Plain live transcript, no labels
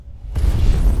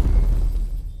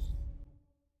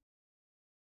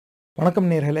வணக்கம்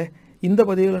நேயர்களே. இந்த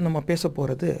பதிவில் நம்ம பேச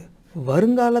போகிறது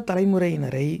வருங்கால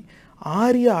தலைமுறையினரை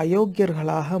ஆரிய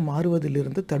அயோக்கியர்களாக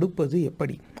மாறுவதிலிருந்து தடுப்பது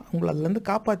எப்படி, அவங்கள அதுலேருந்து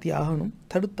காப்பாற்றி ஆகணும்,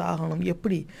 தடுத்தாகணும்,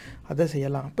 எப்படி அதை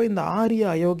செய்யலாம். அப்போ இந்த ஆரிய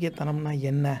அயோக்கியத்தனம்னா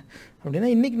என்ன அப்படின்னா,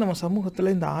 இன்றைக்கி நம்ம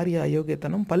சமூகத்தில் இந்த ஆரிய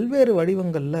அயோக்கியத்தனம் பல்வேறு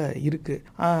வடிவங்களில் இருக்குது.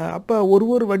 அப்போ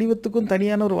ஒரு வடிவத்துக்கும்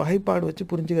தனியான ஒரு வகைப்பாடு வச்சு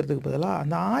புரிஞ்சுக்கிறதுக்கு பதிலாக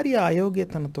அந்த ஆரிய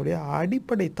அயோக்கியத்தனத்துடைய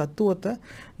அடிப்படை தத்துவத்தை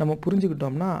நம்ம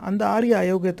புரிஞ்சுக்கிட்டோம்னா, அந்த ஆரிய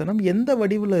அயோக்கியத்தனம் எந்த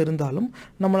வடிவில் இருந்தாலும்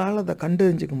நம்மளால் அதை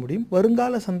கண்டறிஞ்சிக்க முடியும்.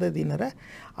 வருங்கால சந்ததியினரை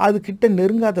அதுக்கிட்ட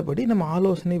நெருங்காதபடி நம்ம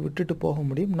ஆலோசனை விட்டுட்டு போக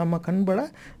முடியும். நம்ம கண்பட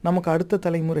நமக்கு அடுத்த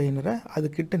தலைமுறையினரை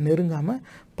அதுக்கிட்ட நெருங்காமல்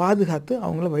பாதுகாத்து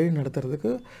அவங்கள வழி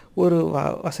நடத்துறதுக்கு ஒரு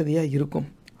வசதியாக இருக்கும்.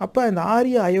 அப்போ இந்த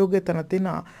ஆரிய அயோக்கியத்தனத்தின்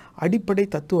அடிப்படை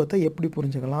தத்துவத்தை எப்படி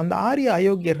புரிஞ்சுக்கலாம்? அந்த ஆரிய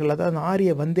அயோக்கியர்கள், அதாவது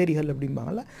ஆரிய வந்தேரிகள்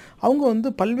அப்படிம்பாங்கள்ல,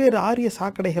 அவங்க பல்வேறு ஆரிய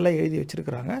சாக்கடைகளை எழுதி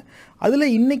வச்சுருக்கிறாங்க.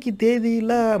 அதில் இன்றைக்கி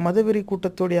தேதியில் மதவெறி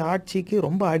கூட்டத்துடைய ஆட்சிக்கு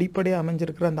ரொம்ப அடிப்படையாக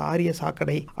அமைஞ்சிருக்கிற அந்த ஆரிய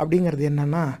சாக்கடை அப்படிங்கிறது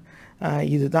என்னென்னா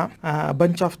இதுதான்.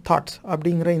 பஞ்ச் ஆஃப் தாட்ஸ்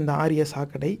அப்படிங்கிற இந்த ஆரிய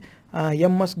சாக்கடை,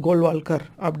 எம்எஸ் கோல்வால்கர்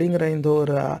அப்படிங்கிற இந்த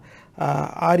ஒரு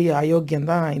ஆரிய அயோக்கியன்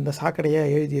தான் இந்த சாக்கடையை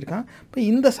எழுதியிருக்கான். இப்போ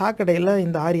இந்த சாக்கடையில்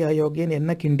இந்த ஆரிய அயோக்கியன்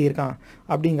என்ன கிண்டியிருக்கான்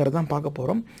அப்படிங்கிறது தான் பார்க்க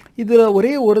போகிறோம். இதில்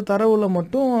ஒரே ஒரு தரவில்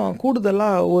மட்டும்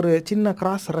கூடுதலாக ஒரு சின்ன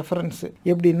கிராஸ் ரெஃபரன்ஸு.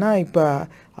 எப்படின்னா, இப்போ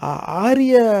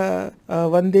ஆரிய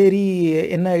வந்தேரி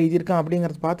என்ன எழுதியிருக்கான்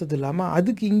அப்படிங்கிறத பார்த்தது இல்லாமல்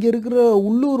அதுக்கு இங்கே இருக்கிற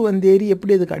உள்ளூர் வந்தேரி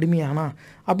எப்படி அதுக்கு அடிமையானா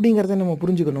அப்படிங்கிறத நம்ம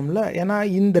புரிஞ்சுக்கணும்ல. ஏன்னா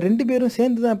இந்த ரெண்டு பேரும்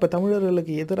சேர்ந்து தான் இப்போ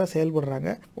தமிழர்களுக்கு எதிராக செயல்படுறாங்க.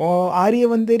 ஆரிய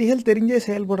வந்தேரிகள் தெரிஞ்சே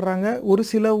செயல்படுறாங்க, ஒரு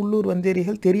சில உள்ளூர்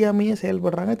வந்தேரிகள் தெரியாமையே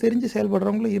செயல்படுறாங்க, தெரிஞ்சு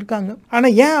செயல்படுறவங்களும் இருக்காங்க.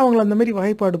 ஆனால் ஏன் அவங்கள அந்த மாதிரி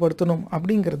வகைப்பாடு படுத்தணும்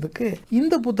அப்படிங்கிறதுக்கு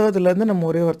இந்த புத்தகத்துலேருந்து நம்ம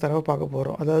ஒரே ஒரு தடவை பார்க்க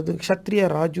போகிறோம். அதாவது க்ஷத்ரிய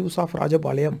ராஜூஸ் ஆஃப்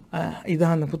ராஜபாளையம்,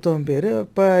 இதான் அந்த புத்தகம் பேர்.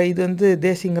 இப்போ இது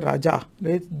தேசிங்க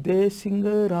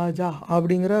ராஜா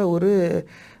அப்படிங்கிற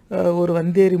ஒரு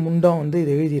வந்தேரி முண்டம்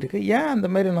இது எழுதியிருக்கு. ஏன் அந்த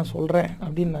மாதிரி நான் சொல்கிறேன்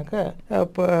அப்படின்னாக்கா,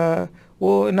 இப்போ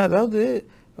அதாவது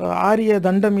ஆரிய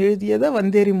தண்டம் எழுதியதை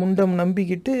வந்தேரி முண்டம்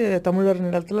நம்பிக்கிட்டு தமிழர்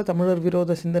நிலத்தில் தமிழர்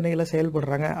விரோத சிந்தனைகளை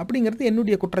செயல்படுறாங்க அப்படிங்கிறது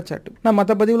என்னுடைய குற்றச்சாட்டு. நான்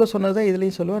மற்ற பதிவில் சொன்னதை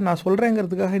இதுலேயும் சொல்லுவேன். நான்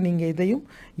சொல்கிறேங்கிறதுக்காக நீங்கள் இதையும்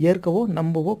ஏற்கவோ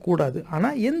நம்பவோ கூடாது.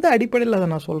 ஆனால் எந்த அடிப்படையில் அதை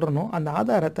நான் சொல்கிறேனோ அந்த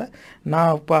ஆதாரத்தை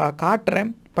நான் இப்போ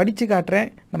காட்டுறேன், படித்து காட்டுறேன்,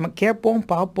 நம்ம கேட்போம்,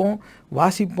 பார்ப்போம்,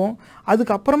 வாசிப்போம்.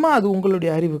 அதுக்கப்புறமா அது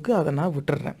உங்களுடைய அறிவுக்கு அதை நான்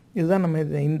விட்டுடுறேன். இதுதான்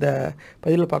நம்ம இந்த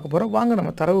பதிவில் பார்க்க போகிறோம். வாங்க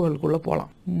நம்ம தரவுகளுக்குள்ளே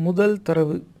போகலாம். முதல்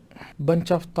தரவு,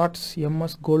 bunch of thoughts,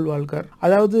 MS Golwalkar.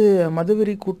 அதாவது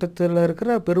மதவெறி கூட்டத்தில்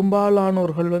இருக்கிற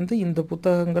பெரும்பாலானோர்கள் இந்த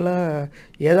புத்தகங்களை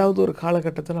ஏதாவது ஒரு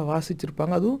காலகட்டத்தில்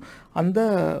வாசிச்சிருப்பாங்க. அதுவும் அந்த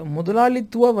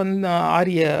முதலாளித்துவ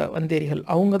ஆரிய வந்தேரிகள்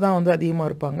அவங்க தான் அதிகமாக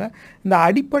இருப்பாங்க. இந்த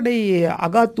அடிப்படை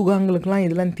அகாத்துகாங்களுக்கெல்லாம்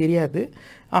இதெல்லாம் தெரியாது.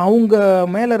 அவங்க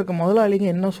மேலே இருக்க முதலாளிங்க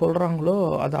என்ன சொல்கிறாங்களோ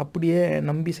அதை அப்படியே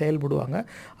நம்பி செயல்படுவாங்க.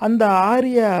 அந்த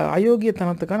ஆரிய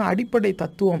அயோக்கியத்தனத்துக்கான அடிப்படை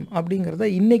தத்துவம் அப்படிங்கிறத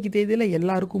இன்றைக்கி தேதியில்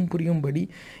எல்லாருக்கும் புரியும்படி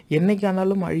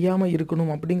என்னைக்கானாலும் அழியாமல்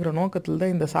இருக்கணும் அப்படிங்கிற நோக்கத்தில்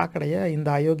தான் இந்த சாக்கடையை இந்த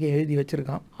அயோக்கியை எழுதி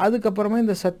வச்சுருக்கான். அதுக்கப்புறமா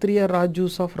இந்த சத்ரிய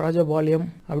ராஜூஸ் ஆஃப் ராஜபாளையம்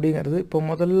அப்படிங்கிறது. இப்போ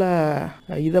முதல்ல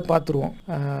இதை பார்த்துருவோம்.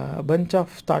 பஞ்ச்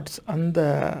ஆஃப் தாட்ஸ், அந்த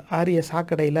ஆரிய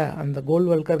சாக்கடையில் அந்த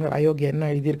கோல்வால்கர்ங்கிற அயோக்கியை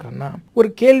என்ன எழுதியிருக்கான்னா,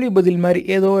 ஒரு கேள்வி பதில் மாதிரி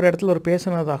ஏதோ ஒரு இடத்துல ஒரு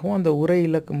பேசின தாகவும் அந்த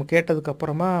உரையில் கேட்டதுக்கு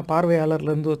அப்புறமா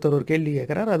பார்வையாளர்லேருந்து ஒருத்தர் ஒரு கேள்வி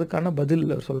கேட்குறாரு, அதுக்கான பதில்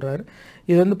சொல்கிறாரு.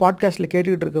 இது பாட்காஸ்ட்டில்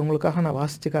கேட்டுக்கிட்டு இருக்கவங்களுக்காக நான்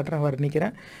வாசித்து காட்டுறேன்,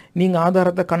 வர்ணிக்கிறேன். நீங்கள்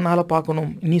ஆதாரத்தை கண்ணால் பார்க்கணும்,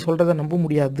 நீ சொல்கிறத நம்ப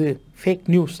முடியாது,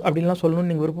 ஃபேக் நியூஸ் அப்படின்லாம்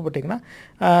சொல்லணும்னு நீங்கள் விருப்பப்பட்டீங்கன்னா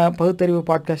பகுத்தறிவு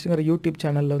பாட்காஸ்ட்டுங்கிற யூடியூப்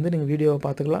சேனலில் நீங்கள் வீடியோவை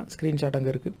பார்த்துக்கலாம். ஸ்க்ரீன்ஷாட்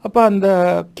அங்கே இருக்குது. அப்போ அந்த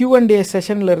Q&A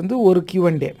செஷன்லேருந்து ஒரு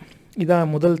Q&A. இதான்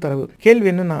முதல் தரவு. கேள்வி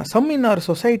என்னன்னா, some in our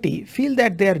society feel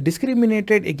that they are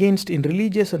discriminated against in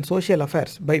religious and social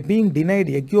affairs by being denied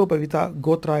Yajñopavita,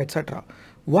 Gotra, etc.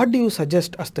 What do you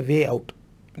suggest as the way out?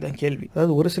 இதான் கேள்வி.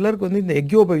 அதாவது ஒரு சிலருக்கு இந்த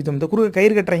யஜ்ஞோபவிதம், இந்த குறுக்க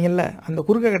கயிறு கட்டுறாங்கல்ல, அந்த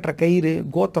குறுக்க கட்டுற கயிறு,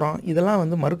 கோத்திரம்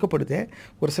இதெல்லாம் மறுக்கப்படுது.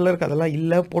 ஒரு சிலருக்கு அதெல்லாம்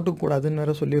இல்லை, போட்டுக்கூடாதுன்னு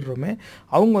வேறு சொல்லிடுறோமே.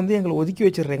 அவங்க எங்களை ஒதுக்கி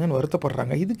வச்சிடுறீங்கன்னு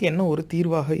வருத்தப்படுறாங்க. இதுக்கு என்ன ஒரு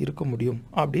தீர்வாக இருக்க முடியும்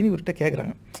அப்படின்னு இவர்கிட்ட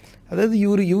கேட்குறாங்க. அதாவது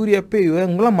இவர் எப்போ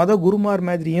இவங்களாம் மத குருமார்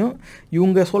மாதிரியும்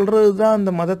இவங்க சொல்கிறது தான்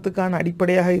அந்த மதத்துக்கான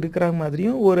அடிப்படையாக இருக்கிற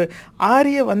மாதிரியும் ஒரு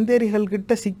ஆரிய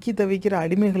வந்தேரிகள்கிட்ட சிக்கி தவிக்கிற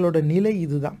அடிமைகளோட நிலை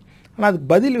இதுதான். ஆனால்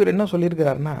அதுக்கு பதில் இவர் என்ன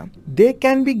சொல்லியிருக்கிறாருன்னா, they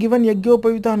can be given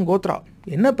யஜ்ஞோபவிதா and Godhra.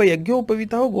 என்ன இப்போ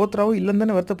யஜ்ஞோபவிதாவோ கோத்ராவோ இல்லைன்னு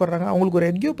தானே வருத்தப்படுறாங்க. அவங்களுக்கு ஒரு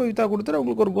யஜ்ஞோபவிதா கொடுத்துரு,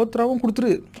 அவங்களுக்கு ஒரு கோத்ராவும்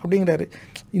கொடுத்துரு அப்படிங்கிறாரு.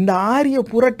 இந்த ஆரிய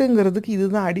புரட்டுங்கிறதுக்கு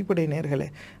இதுதான் அடிப்படை நேர்களே.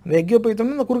 அந்த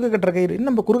யஜ்ஞோபவிதம்னு இந்த குறுக்க கட்டுற கயிறு,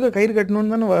 இன்னும் நம்ம குறுக்க கயிறு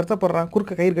கட்டணும்னு தானே வருத்தப்படுறான்,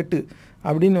 குறுக்க கயிறு கட்டு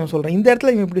அப்படின்னு சொல்கிறேன். இந்த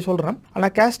இடத்துல இவன் இப்படி சொல்கிறான்.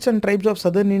 ஆனால் cost and tribes of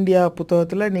southern India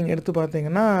புத்தகத்தில் நீங்கள் எடுத்து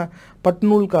பார்த்தீங்கன்னா,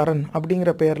 பட்னூல்காரன்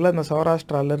அப்படிங்கிற பெயரில் இந்த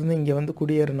சௌராஷ்டிராலேருந்து இங்கே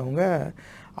குடியேறினவங்க,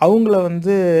 அவங்கள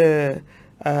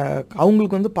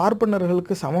அவங்களுக்கு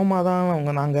பார்ப்பனர்களுக்கு சமமாக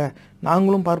தான் நாங்கள்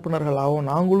நாங்களும் பார்ப்பனர்கள் ஆகும்,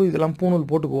 நாங்களும் இதெல்லாம் பூணூல்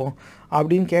போட்டுக்குவோம்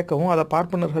அப்படின்னு கேட்கவும், அதை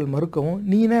பார்ப்பனர்கள் மறுக்கவும்,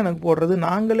 நீனே எனக்கு போடுறது,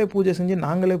 நாங்களே பூஜை செஞ்சு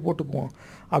நாங்களே போட்டுக்குவோம்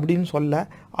அப்படின்னு சொல்ல,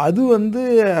 அது வந்து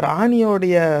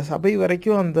ராணியோடைய சபை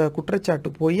வரைக்கும் அந்த குற்றச்சாட்டு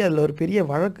போய் அதில் ஒரு பெரிய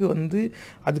வழக்கு வந்து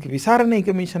அதுக்கு விசாரணை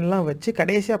கமிஷன்லாம் வச்சு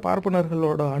கடைசியாக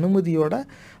பார்ப்பனர்களோட அனுமதியோட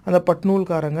அந்த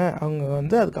பட்நூல்காரங்க அவங்க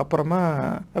வந்து அதுக்கப்புறமா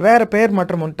வேறு பெயர்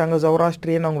மாற்றம் பண்ணிட்டாங்க.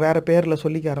 ஜௌராஸ்ட்ரியன் அவங்க வேறு பேரில்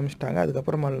சொல்லிக்க ஆரம்பிச்சிட்டாங்க.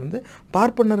 அதுக்கப்புறமா வந்து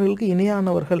பார்ப்பனர்களுக்கு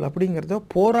இணையானவர்கள் அப்படிங்கிறத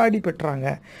போராடி பெற்றாங்க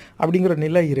அப்படிங்கிற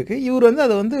நிலை இருக்குது. இவர் வந்து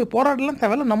அதை வந்து போராடலாம்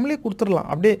தேவையில்ல, நம்மளே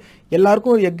கொடுத்துடலாம், அப்படியே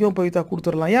எல்லாருக்கும் ஒரு யஜ்யம் பவித்தா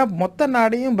கொடுத்துடலாம், ஏன் மொத்த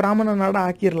நாடையும் பிராமண நாடாக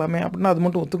ஆக்கிடலாமே அப்படின்னா அது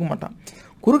மட்டும் ஒத்துக்க மாட்டான்.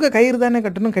 குறுக்க கயிறு தானே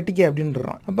கட்டணும், கட்டிக்க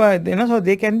அப்படின்றான். அப்போ என்ன சொல்ற,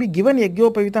 they can be given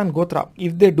யக்யோபவிதா and Godhra.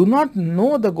 If they to not know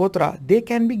the Godhra, they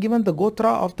can be given the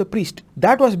Godhra of the priest.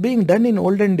 That was being done in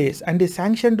olden days and is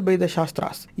sanctioned by the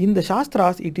Shastras. In the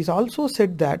Shastras, it is also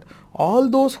said that all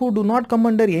those who do not come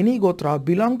under any gotra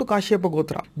belong to Kashyapa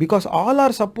gotra, because all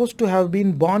are supposed to have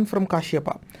been born from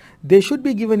Kashyapa. They should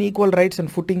be given equal rights and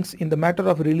footings in the matter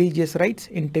of religious rights,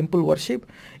 in temple worship,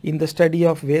 in the study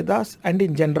of Vedas, and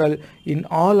in general in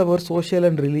all our social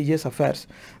and religious affairs.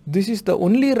 This is the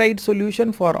only right solution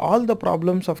for all the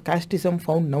problems of casteism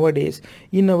found nowadays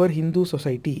in our Hindu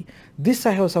society. This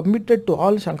I have submitted to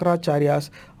all Shankaracharyas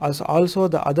as also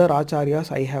the other acharyas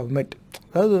I have met.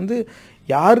 அதாவது வந்து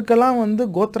யாருக்கெல்லாம் வந்து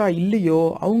கோத்ரா இல்லையோ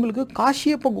அவங்களுக்கு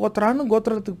காஷியப்ப கோத்ரான்னு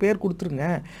கோத்திரத்துக்கு பேர் கொடுத்துருங்க.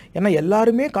 ஏன்னா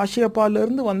எல்லாருமே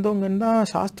காஷியப்பாலேருந்து வந்தவங்கன்னு தான்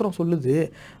சாஸ்திரம் சொல்லுது.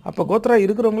 அப்போ கோத்ரா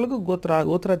இருக்கிறவங்களுக்கு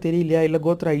கோத்ரா தெரியலையா இல்லை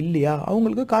கோத்ரா இல்லையா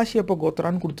அவங்களுக்கு காஷியப்ப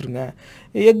கோத்ரான்னு கொடுத்துருங்க.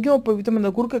 யக்ஞோபவித்தம்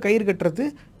இந்த குறுக்க கயிறு கட்டுறது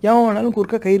எவன் வேணாலும்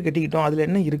குறுக்க கயிறு கட்டிக்கிட்டோம், அதில்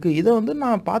என்ன இருக்குது, இதை வந்து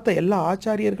நான் பார்த்த எல்லா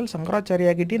ஆச்சாரியர்கள்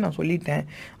சங்கராச்சாரியாக்கிட்டையும் நான் சொல்லிட்டேன்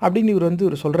அப்படின்னு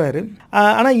இவர் சொல்கிறாரு.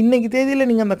 ஆனால் இன்றைக்கி தேதியில்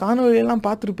நீங்கள் அந்த காணொலியெல்லாம்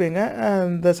பார்த்துருப்பீங்க.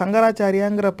 இந்த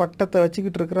சங்கராச்சாரியாங்கிற பட்டத்தை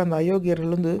வச்சுக்கிட்டு இருக்கிற அந்த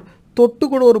அயோக்கியர்கள் வந்து தொட்டு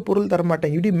கூட ஒரு பொருள்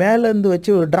தரமாட்டேன், இப்படி மேலேருந்து வச்சு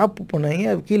ஒரு ட்ராப்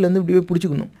பண்ணுவாங்க, கீழேருந்து இப்படி போய்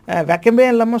பிடிச்சிக்கணும். வெக்கமே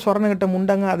இல்லாமல் சொரணக்கிட்ட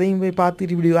முண்டாங்க, அதையும் போய்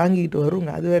பார்த்துட்டு இப்படி வாங்கிக்கிட்டு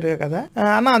வருங்க, அது வேறு கதை.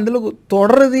 ஆனால் அந்தளவுக்கு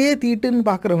தொடர்றதையே தீட்டுன்னு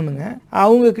பார்க்குறவனுங்க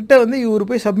அவங்க கிட்ட வந்து இவர்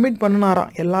போய் சப்மிட்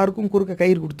பண்ணினாராம், எல்லாருக்கும் குறுக்க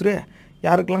கயிறு கொடுத்துரு,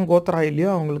 யாருக்கெல்லாம் கோத்ரா இல்லையோ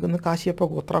அவங்களுக்கு வந்து காசியப்பா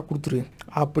கோத்ரா கொடுத்துரு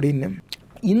அப்படின்னு.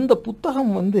 இந்த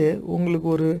புத்தகம் வந்து உங்களுக்கு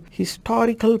ஒரு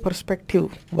ஹிஸ்டாரிக்கல் பர்ஸ்பெக்டிவ்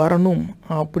வரணும்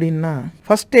அப்படின்னா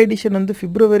ஃபஸ்ட் எடிஷன் வந்து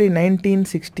February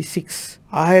 1966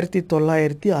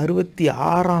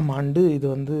 1966 இது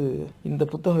வந்து இந்த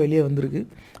புத்தகம் வெளியே வந்திருக்கு.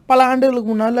 பல ஆண்டுகளுக்கு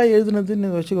முன்னால் எழுதுனதுன்னு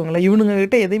வச்சுக்கோங்களேன்.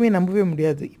 இவனுங்ககிட்ட எதையுமே நம்பவே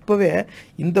முடியாது. இப்போவே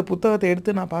இந்த புத்தகத்தை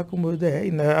எடுத்து நான் பார்க்கும்போது,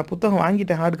 இந்த புத்தகம்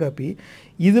வாங்கிட்டேன் ஹார்ட் காப்பி,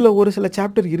 இதில் ஒரு சில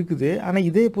சாப்டர் இருக்குது, ஆனால்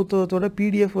இதே புத்தகத்தோட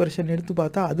PDF வெர்ஷன் எடுத்து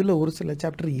பார்த்தா அதில் ஒரு சில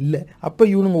சாப்டர் இல்லை. அப்போ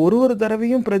இவனுங்க ஒரு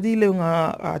தடவையும் பிரதியில் இவங்க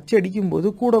அச்சடிக்கும் போது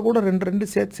கூட ரெண்டு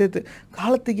சேர்த்து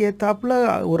காலத்துக்கு ஏற்றாப்புல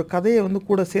ஒரு கதையை வந்து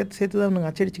கூட சேர்த்து தான்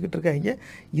இவனுங்க அச்சடிச்சுக்கிட்டு இருக்காங்க.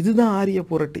 இதுதான் ஆரிய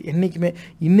புரட்டு. என்றைக்குமே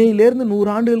இன்னையிலேருந்து 100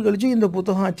 ஆண்டுகள் கழிச்சும் இந்த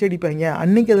புத்தகம் அச்சடிப்பாங்க.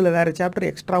 அன்னைக்கு அதில் வேறு சாப்டர்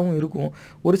எக்ஸ்ட்ராவும் இருக்கும்,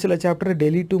 ஒரு சில சாப்டரை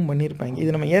டெலீட்டும் பண்ணியிருப்பாங்க.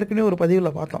 இது நம்ம ஏற்கனவே ஒரு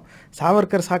பதிவில் பார்த்தோம்.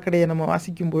 சாவர்கர் சாக்கடையை நம்ம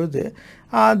வாசிக்கும் பொழுது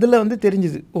அதில் வந்து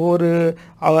தெரிஞ்சுது, ஒரு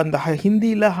அந்த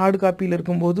ஹிந்தியில் ஹார்டு காப்பியில்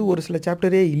இருக்கும்போது ஒரு சில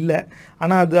சாப்டரே இல்லை,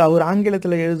 ஆனால் அது அவர்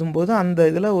ஆங்கிலத்தில் எழுதும்போது அந்த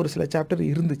இதில் ஒரு சில சாப்டர்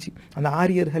இருந்துச்சு, அந்த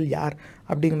ஆரியர்கள் யார்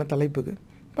அப்படிங்கிற தலைப்புக்கு.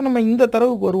 இப்போ நம்ம இந்த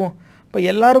தரவுக்கு வருவோம். இப்போ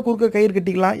எல்லாரும் குறுக்க கயிறு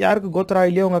கட்டிக்கலாம், யாருக்கு கோத்ரா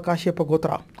இல்லையோ அவங்க காஷியப்ப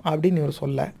கோத்ரா அப்படின்னு இவர்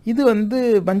சொல்ல. இது வந்து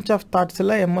பஞ்ச் ஆஃப்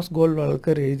தாட்ஸில் MS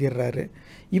கோல்வால்கர் எழுதிடுறாரு.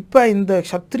 இப்போ இந்த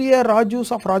க்ஷத்ரிய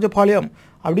ராஜூஸ் ஆஃப் ராஜபாளையம்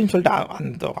அப்படின்னு சொல்லிட்டு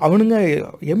அந்த அவனுங்க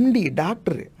MD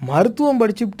டாக்டர் மருத்துவம்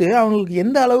படிச்சுட்டு அவங்களுக்கு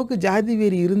எந்த அளவுக்கு ஜாதி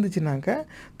வெறி இருந்துச்சுனாக்க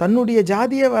தன்னுடைய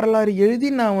ஜாதிய வரலாறு எழுதி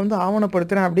நான் வந்து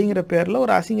ஆவணப்படுத்துகிறேன் அப்படிங்கிற பேரில்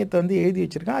ஒரு அசிங்கத்தை வந்து எழுதி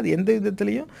வச்சுருக்கேன். அது எந்த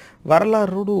விதத்துலேயும்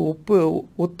வரலாறோடு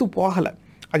ஒத்து போகலை.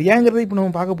 அது ஏங்கிறத இப்போ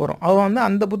நம்ம பார்க்க போகிறோம். அவன் வந்து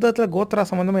அந்த புத்தகத்தில் கோத்ரா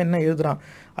சம்மந்தமாக என்ன எழுதுகிறான்,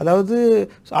 அதாவது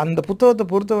அந்த புத்தகத்தை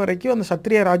பொறுத்த வரைக்கும் அந்த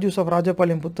சத்திரிய ராஜூஸ் ஆஃப்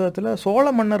ராஜபாளையம் புத்தகத்தில் சோழ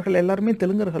மன்னர்கள் எல்லாருமே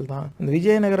தெலுங்கர்கள் தான். அந்த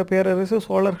விஜயநகர பேரரசு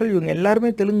சோழர்கள் இவங்க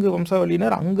எல்லாருமே தெலுங்கு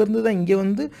வம்சாவளியினர், அங்கேருந்து தான் இங்கே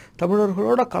வந்து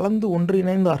தமிழர்களோட கலந்து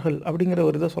ஒன்றிணைந்தார்கள் அப்படிங்கிற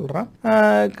ஒரு இதை சொல்கிறான்.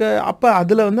 அப்போ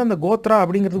அதில் வந்து அந்த கோத்ரா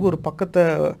அப்படிங்கிறதுக்கு ஒரு பக்கத்தை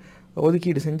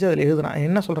ஒதுக்கீடு செஞ்சு அதில் எழுதுறான்.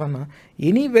 என்ன சொல்கிறான்னா,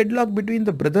 any wedlock between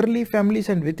the brotherly families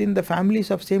and within the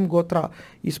families of same gotra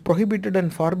is prohibited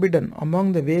and forbidden among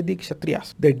the Vedic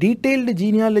Kshatriyas. The detailed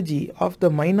genealogy of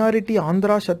the minority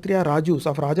Andhra Kshatriya Rajus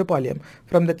of Rajapalayam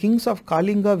from the kings of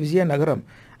Kalinga Vizianagaram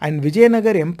and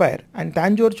Vijayanagar empire and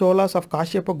Tanjore Cholas of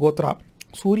Kashyapa gotra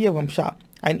Surya vamsa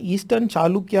and eastern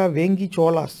Chalukya Vengi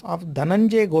Cholas of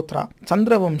Dhananjay Gotra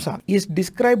Chandra Vamsa is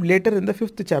described later in the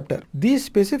 5th chapter. These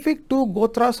specific two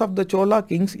Gotras of the Chola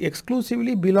kings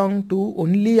exclusively belong to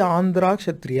only Andhra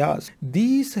Kshatriyas.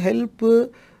 These help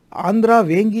Andhra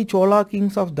Vengi Chola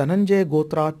kings of Dhananjaya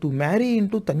Gotra to marry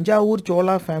into Tanjavur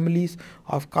Chola families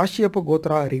of Kashyapa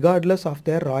Gotra regardless of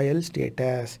their royal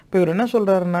status. இப்போ இவர் என்ன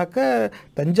சொல்கிறாருனாக்க,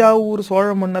 தஞ்சாவூர் சோழ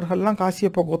மன்னர்கள்லாம்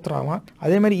காசியப்ப கோத்திராவான்,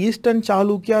 அதே மாதிரி eastern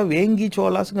Chalukya Vengi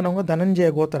சோலாஸுங்கிறவங்க தனஞ்சய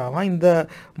கோத்திராவான். இந்த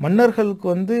மன்னர்களுக்கு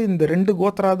வந்து இந்த 2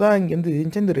 கோத்திரா தான் இங்கேருந்து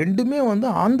இருந்துச்சு. இந்த ரெண்டுமே வந்து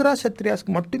ஆந்திரா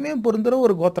சத்ரியாஸ்க்கு மட்டுமே பொருந்துகிற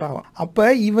ஒரு கோத்திராவான். அப்போ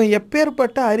இவன்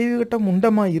எப்பேற்பட்ட அறிவுகிட்ட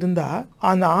முண்டமாக இருந்தால்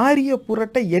அந்த ஆரிய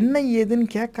புரட்டை என்ன ஏதுன்னு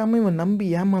கேட்காம இவன் நம்பி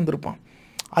ஏமாந்துருப்பான்.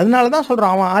 அதனால தான்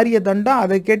சொல்கிறான், அவன் ஆரிய தண்டம்,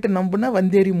 அதை கேட்டு நம்புனா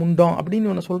வந்தேரி முண்டம் அப்படின்னு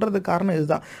இவனை சொல்கிறதுக்கு காரணம்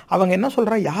இதுதான். அவங்க என்ன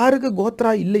சொல்கிறான், யாருக்கு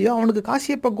கோத்ரா இல்லையோ அவனுக்கு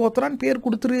காசியப்ப கோத்ரான்னு பேர்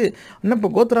கொடுத்துரு. இன்னும்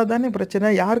இப்போ கோத்ரா தானே பிரச்சனை,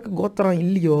 யாருக்கு கோத்திரம்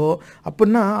இல்லையோ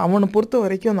அப்படின்னா அவனை பொறுத்த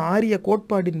வரைக்கும் அந்த ஆரிய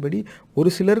கோட்பாடின்படி ஒரு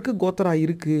சிலருக்கு கோத்ரா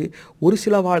இருக்குது, ஒரு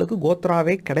சில வாளுக்கு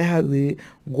கோத்ராவே கிடையாது.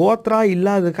 கோத்ரா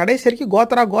இல்லாத கடைசி வரைக்கும்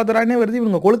கோத்ரானே வருது.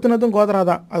 இவங்க கொளுத்துனதும் கோத்ரா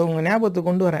தான், அது உங்கள் ஞாபகத்துக்கு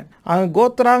கொண்டு வரேன். அவன்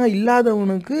கோத்ராங்க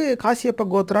இல்லாதவனுக்கு காசியப்ப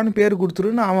கோத்ரான்னு பேர்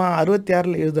கொடுத்துருன்னு அவன்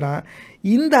 66 எழுதுகிறான்.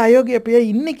 இந்த அயோக்கிய பெயர்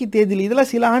இன்னைக்கு தேதியில்,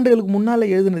 இதெல்லாம் சில ஆண்டுகளுக்கு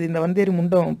முன்னால் எழுதுனது, இந்த வந்தேரி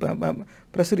முண்டம்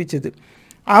பிரசுரிச்சது.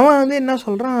 அவன் வந்து என்ன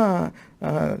சொல்கிறான்,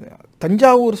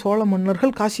 தஞ்சாவூர் சோழ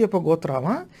மன்னர்கள் காசியப்ப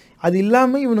கோத்ராவான், அது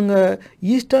இல்லாமல் இவனுங்க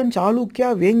ஈஸ்டர்ன் சாளுக்கியா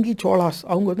வேங்கி சோலாஸ்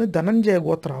அவங்க வந்து தனஞ்சய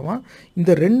கோத்ராவான்.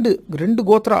 இந்த ரெண்டு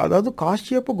கோத்ரா, அதாவது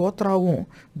காசியப்ப கோத்ராவும்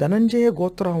தனஞ்சய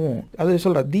கோத்ராவும், அது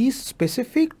சொல்கிற these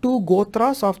specific 2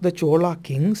 gotras of the Chola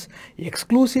kings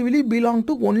exclusively belong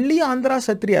to only Andhra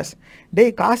Kshatriyas.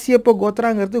 Kashyapa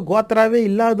கோத்ராங்கிறது கோத்ராவே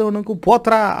இல்லாதவனுக்கு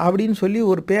போத்ரா அப்படின்னு சொல்லி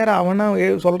ஒரு பேரை அவனா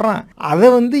சொல்கிறான். அதை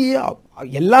வந்து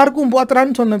எல்லாருக்கும்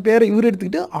போத்ரான்னு சொன்ன பேரை இவர்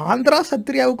எடுத்துக்கிட்டு ஆந்திரா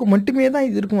சத்ரியாவுக்கு மட்டுமே தான்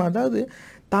இது இருக்கும். அதாவது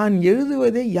தான்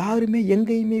எழுதுவதை யாருமே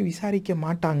எங்கேயுமே விசாரிக்க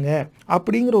மாட்டாங்க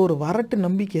அப்படிங்கிற ஒரு வரட்டு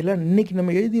நம்பிக்கையில் இன்னைக்கு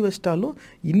நம்ம எழுதி வச்சிட்டாலும்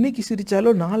இன்னைக்கு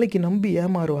சிரித்தாலும் நாளைக்கு நம்பி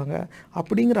ஏமாறுவாங்க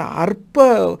அப்படிங்கிற அற்ப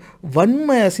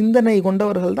வன்ம சிந்தனை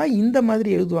கொண்டவர்கள் தான் இந்த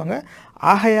மாதிரி எழுதுவாங்க.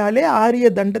 ஆகையாலே ஆரிய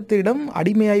தண்டத்திடம்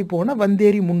அடிமையாகி போன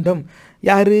வந்தேரி முண்டம்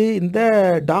யார், இந்த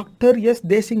டாக்டர் எஸ்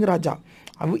தேசிங் ராஜா.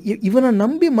 இவனை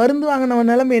நம்பி மருந்து வாங்கினவன்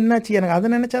நிலைமை என்னாச்சு, எனக்கு அதை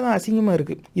நினச்சா தான் அசிங்கமாக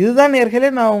இருக்குது. இதுதான் நேர்களே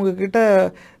நான் உங்ககிட்ட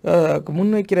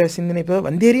முன்வைக்கிற சிந்தனை. இப்போ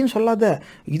வந்தேரின்னு சொல்லாத,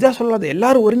 இதாக சொல்லாத,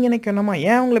 எல்லாரும் ஒருங்கிணைக்கணுமா,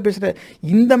 ஏன் அவங்கள பேசுகிற,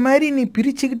 இந்த மாதிரி நீ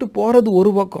பிரிச்சுக்கிட்டு போகிறது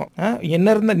ஒரு பக்கம்.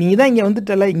 என்ன இருந்தால் நீ தான் இங்கே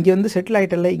வந்துட்டல, இங்கே வந்து செட்டில்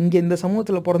ஆகிட்டல, இங்கே இந்த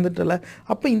சமூகத்தில் பிறந்துட்டல,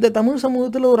 அப்போ இந்த தமிழ்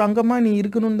சமூகத்தில் ஒரு அங்கமாக நீ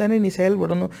இருக்கணும்னு தானே நீ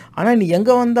செயல்படணும். ஆனால் நீ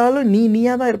எங்கே வந்தாலும்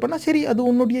நீயாக தான் இருப்பேன்னா சரி, அது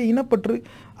உன்னுடைய இனப்பற்று,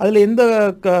 அதில் எந்த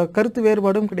கருத்து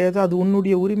வேறுபாடும் கிடையாது, அது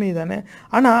உன்னுடைய உரிமை தானே.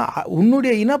 ஆனால்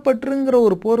உன்னுடைய இனப்பற்றுங்கிற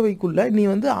ஒரு போர்வைக்குள்ளே நீ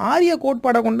வந்து ஆரிய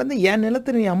கோட்பாடை கொண்டு வந்து என்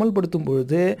நிலத்தை நீ அமல்படுத்தும்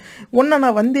பொழுது உன்னை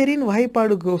நான் வந்தேரின்னு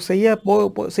வகைப்பாடு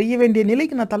செய்ய வேண்டிய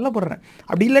நிலைக்கு நான் தள்ளப்படுறேன்.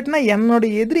 அப்படி இல்லாட்டினா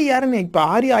என்னோடய எதிரி யாருன்னு, இப்போ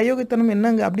ஆரிய அயோக்கியத்தனம்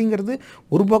என்னங்க அப்படிங்கிறது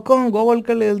ஒரு பக்கம்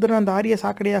கோவல்கள் எழுதுன அந்த ஆரிய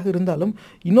சாக்கடையாக இருந்தாலும்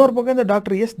இன்னொரு பக்கம் இந்த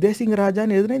டாக்டர் எஸ் தேசிங்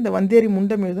ராஜான்னு எழுதுன இந்த வந்தேரி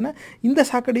முண்டம் எழுதுன இந்த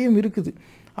சாக்கடையும் இருக்குது.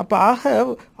 அப்போ ஆக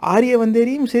ஆரிய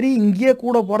வந்தேரியும் சரி, இங்கேயே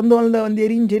கூட பிறந்து வளர்ந்த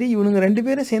வந்தேரியும் சரி, இவனுங்க 2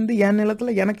 பேரும் சேர்ந்து என்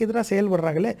நிலத்தில் எனக்கு எதிராக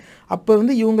செயல்படுறாங்களே. அப்போ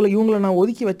வந்து இவங்களை நான்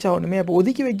ஒதுக்கி வச்சாகணுமே. அப்போ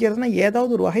ஒதுக்கி வைக்கிறதுனா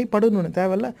ஏதாவது ஒரு வகைப்படுன்னு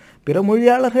தேவையில்ல. பிற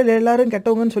மொழியாளர்கள் எல்லாரும்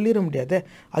கெட்டவங்கன்னு சொல்லிட முடியாது.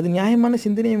 அது நியாயமான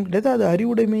சிந்தனையும் கிடையாது, அது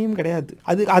அறிவுடைமையும் கிடையாது,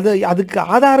 அதுக்கு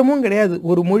ஆதாரமும் கிடையாது.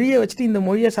 ஒரு மொழியை வச்சுட்டு இந்த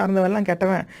மொழியை சார்ந்தவெல்லாம்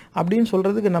கெட்டவன் அப்படின்னு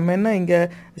சொல்கிறதுக்கு நம்ம என்ன இங்கே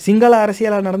சிங்கள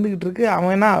அரசியலாக நடந்துக்கிட்டு இருக்கு.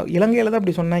 அவன் என்ன இலங்கையில் தான்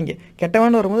அப்படி சொன்னாங்க,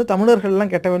 கெட்டவன் வரும்போது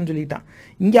தமிழர்கள்லாம் கெட்டவன் சொல்லிட்டான்.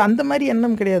 இங்கே அந்த மாதிரி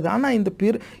எண்ணம் கிடையாது. ஆனால் இந்த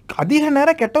அதிக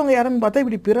நேரம் கெட்டவங்க யாருன்னு பார்த்தா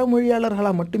இப்படி பிற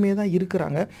மொழியாளர்களாக மட்டுமே தான்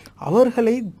இருக்கிறாங்க.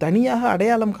 அவர்களை தனியாக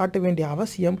அடையாளம் காட்ட வேண்டிய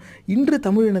அவசியம் இன்று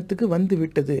தமிழினத்துக்கு வந்து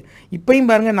விட்டது. இப்பையும்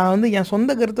பாருங்கள், நான் வந்து என்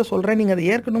சொந்த கருத்தை சொல்கிறேன், நீங்கள் அதை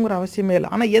ஏற்கணுங்கிற அவசியமே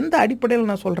இல்லை. ஆனால் எந்த அடிப்படையில்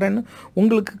நான் சொல்கிறேன்னு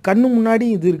உங்களுக்கு கண்ணு முன்னாடி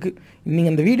இது இருக்குது.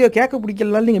 நீங்கள் இந்த வீடியோ கேட்க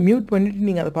பிடிக்கலனாலும் நீங்கள் மியூட் பண்ணிவிட்டு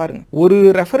நீங்கள் அதை பாருங்கள். ஒரு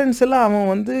ரெஃபரன்ஸில்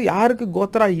அவன் வந்து யாருக்கு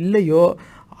கோத்ரா இல்லையோ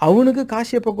அவனுக்கு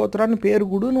காசியப்ப கோத்ரான்னு பேர்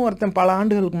கொடுன்னு ஒருத்தன் பல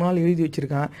ஆண்டுகளுக்கு முன்னால் எழுதி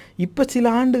வச்சுருக்கான். இப்போ சில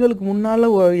ஆண்டுகளுக்கு முன்னால்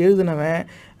எழுதினவன்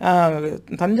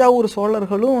தஞ்சாவூர்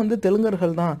சோழர்களும் வந்து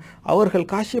தெலுங்கர்கள் தான், அவர்கள்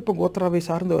காசியப்ப கோத்ராவை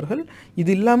சார்ந்தவர்கள்.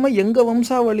 இது இல்லாமல் எங்கள்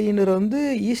வம்சாவளியினர் வந்து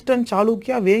ஈஸ்டர்ன்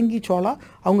சாளுக்கியா வேங்கி சோழா,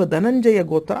 அவங்க தனஞ்சய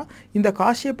கோத்ரா. இந்த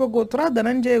Kashyapa gotra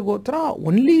Dhananjaya gotra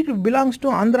only belongs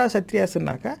to Andhra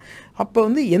சத்ரியாஸ்னாக்க அப்போ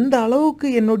வந்து எந்த அளவுக்கு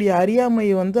என்னுடைய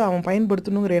அறியாமையை வந்து அவன்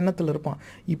பயன்படுத்தணுங்கிற எண்ணத்தில் இருப்பான்.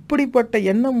 இப்படிப்பட்ட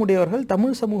எண்ணம் உடையவர்கள்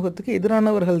தமிழ் சமூகத்துக்கு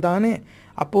எதிரானவர்கள் தானே.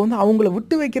 அப்போ வந்து அவங்கள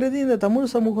விட்டு வைக்கிறது இந்த தமிழ்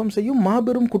சமூகம் செய்யும்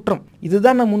மாபெரும் குற்றம்.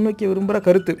 இதுதான் நான் முன்வைக்க விரும்புகிற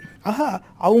கருத்து.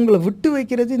 அவங்கள விட்டு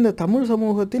வைக்கிறது இந்த தமிழ்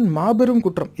சமூகத்தின் மாபெரும்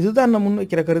குற்றம். இதுதான் நான்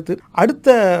முன்வைக்கிற கருத்து.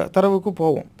 அடுத்த தரவுக்கு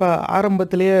போவோம். இப்போ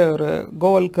ஆரம்பத்திலேயே ஒரு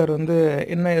கோவல்கர் வந்து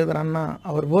என்ன எழுதுறான்னா,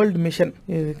 அவர் வேர்ல்டு மிஷன்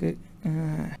இதுக்கு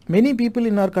many people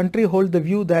in our country hold the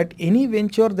view that any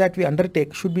venture that we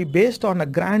undertake should be based on a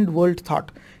grand world thought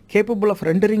capable of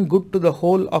rendering good to the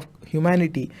whole of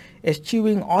humanity,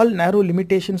 eschewing all narrow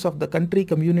limitations of the country,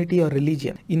 community, or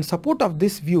religion. In support of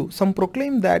this view, some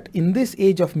proclaim that in this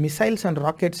age of missiles and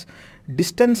rockets,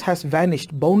 distance has vanished,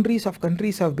 boundaries of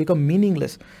countries have become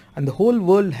meaningless, and the whole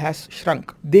world has shrunk.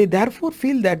 They therefore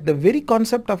feel that the very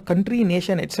concept of country,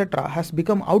 nation, etc. has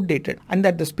become outdated, and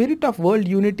that the spirit of world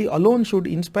unity alone should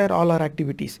inspire all our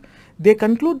activities. They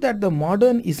conclude that the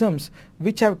modern isms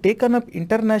which have taken up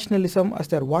internationalism as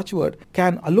their watchword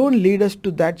can alone lead us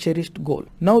to that cherished goal.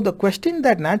 Now the question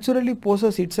that naturally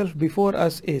poses itself before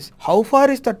us is, how far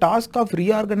is the task of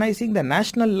reorganizing the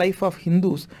national life of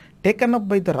Hindus taken up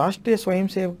by the Rashtriya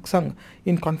Swayamsevak Sangh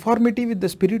in conformity with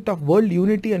the spirit of world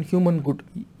unity and human good?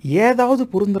 ஏதாவது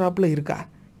பொருந்துறாப்புல இருக்கா?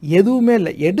 எதுவுமே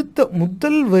இல்லை. எடுத்த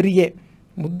முதல்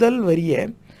வரியே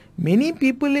many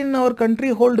people in our country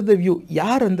hold the view.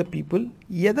 யார் அந்த people?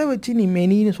 எதை வச்சு நீ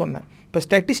மெனின்னு சொன்ன? இப்போ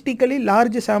ஸ்டாட்டிஸ்டிக்கலி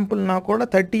லார்ஜ் சாம்பிள்னா கூட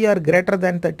 30 ஆர் கிரேட்டர்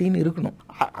தேன் 30 இருக்கணும்.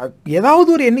 ஏதாவது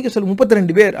ஒரு எண்ணிக்கை சொல்லு,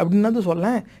 32 பேர் அப்படின்னாது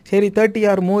சொல்லலாம். சரி 30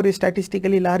 ஆர் மோர்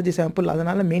ஸ்டாட்டிஸ்டிக்கலி லார்ஜ் சாம்பிள்,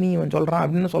 அதனால் மெனி இவன் சொல்கிறான்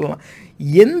அப்படின்னு சொல்லலாம்.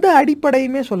 எந்த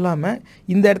அடிப்படையுமே சொல்லாமல்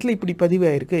இந்த இடத்துல இப்படி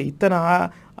பதிவாயிருக்கு, இத்தனை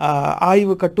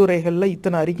ஆய்வு கட்டுரைகளில்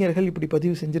இத்தனை அறிஞர்கள் இப்படி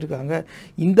பதிவு செஞ்சுருக்காங்க,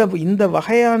 இந்த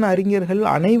வகையான அறிஞர்கள்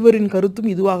அனைவரின்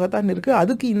கருத்தும் இதுவாகத்தான் இருக்குது,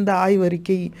 அதுக்கு இந்த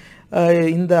ஆய்வறிக்கை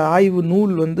இந்த ஆய்வு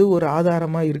நூல் ஒரு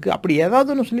ஆதாரமாக இருக்குது, அப்படி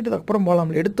ஏதாவது ஒன்று சொல்லிட்டு அதுக்கப்புறம்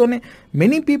போகலாம். எடுத்தோன்னே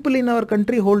many people in our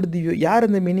country hold the view. யார்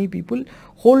இந்த மெனி பீப்புள்?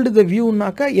 ஹோல்டு த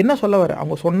வியூனாக்கா என்ன சொல்ல வர?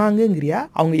 அவங்க சொன்னாங்கங்கிறியா,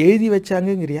 அவங்க எழுதி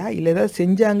வச்சாங்கங்கிறியா, இல்லை ஏதாவது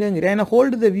செஞ்சாங்கங்கிறியா? ஏன்னா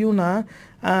ஹோல்டு த வியூனா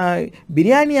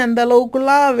பிரியாணி அந்த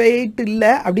அளவுக்குலாம் வெயிட்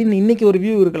இல்லை அப்படின்னு இன்றைக்கி ஒரு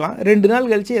வியூ இருக்கலாம். 2 நாள்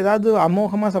கழித்து ஏதாவது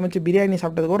அமோகமாக சமைச்சு பிரியாணி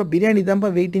சாப்பிட்டதுக்கப்புறம் பிரியாணி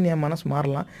தான்ப்பா வெயிட்டுன்னு என் மனசு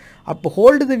மாறலாம். அப்போ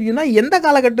ஹோல்டு த வியூனா எந்த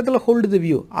காலகட்டத்தில் ஹோல்டு த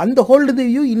வியூ? அந்த ஹோல்டு த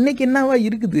வியூ இன்றைக்கி என்னவா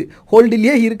இருக்குது?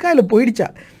 ஹோல்டுலேயே இருக்கா இல்லை போயிடுச்சா?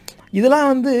 இதெல்லாம்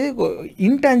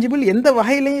இன்டான்ஜிபிள், எந்த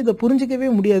வகையிலையும் இதை புரிஞ்சிக்கவே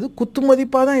முடியாது.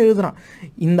 குத்துமதிப்பாக தான் எழுதுகிறான்.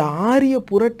 இந்த ஆரிய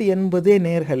புரட்டு என்பதே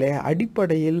நேர்களே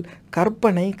அடிப்படையில்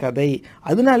கற்பனை கதை.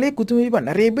 அதனாலே குத்துமதிப்பாக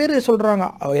நிறைய பேர் சொல்கிறாங்க.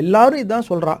 எல்லாரும் இதான்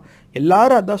சொல்கிறா,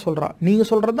 எல்லாரும் அதான் சொல்கிறா,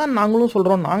 நீங்கள் சொல்கிறது தான் நாங்களும்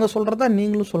சொல்கிறோம், நாங்கள் சொல்கிறது தான்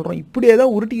நீங்களும் சொல்கிறோம், இப்படியே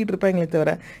தான் உருட்டிக்கிட்டு இருப்பாங்களே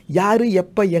தவிர யார்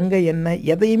எப்போ எங்கே என்ன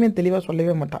எதையுமே தெளிவாக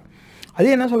சொல்லவே மாட்டான்.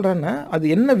 அதே என்ன சொல்கிறான்னா, அது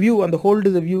என்ன வியூ, அந்த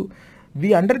hold the view. We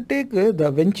undertake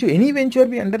any venture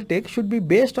we undertake should be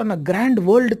based on a grand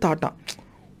world thought.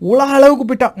 உலக அளவுக்கு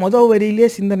போயிட்டான் முதல் வரியிலே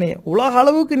சிந்தனையை. உலக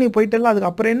அளவுக்கு நீ போயிட்டல,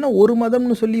 அதுக்கப்புறம் என்ன ஒரு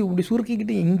மதம்னு சொல்லி இப்படி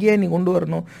சுருக்கிக்கிட்டு இங்கேயே நீ கொண்டு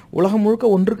வரணும். உலகம் முழுக்க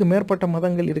 1க்கு மேற்பட்ட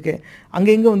மதங்கள் இருக்கு,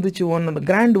 அங்கே எங்கே வந்துச்சு உன்னோட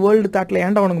கிராண்ட் வேர்ல்டு தாட்டில்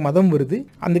ஏன்டா உனக்கு மதம் வருது?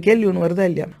 அந்த கேள்வி ஒன்று வருதா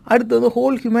இல்லையா? அடுத்தது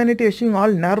ஹோல் ஹியூமனிட்டி அச்சீவிங்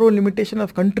ஆல் நேரோ limitation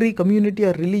of country, community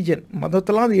or religion.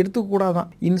 மதத்தெல்லாம் அது எடுத்துக்கூடாதான்.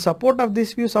 In support of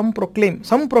this view some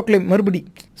proclaim மறுபடி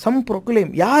சம்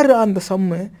ப்ரொக்ளைம். யார் அந்த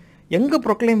சம்மு? எங்கே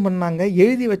ப்ரொக்ளைம் பண்ணாங்க?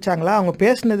 எழுதி வச்சாங்களா? அவங்க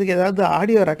பேசுனதுக்கு ஏதாவது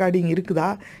ஆடியோ ரெக்கார்டிங் இருக்குதா?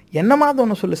 என்னமாவது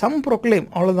ஒன்று சொல்லு. சம் ப்ரொக்ளைம்,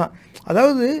 அவ்வளோதான்.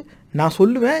 அதாவது நான்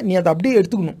சொல்லுவேன், நீ அதை அப்படியே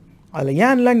எடுத்துக்கணும். அதில்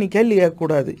ஏன்லாம் நீ கேள்வி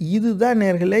கேட்கக்கூடாது. இதுதான்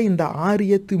நேர்களே இந்த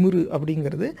ஆரிய திமிரு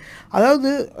அப்படிங்கிறது. அதாவது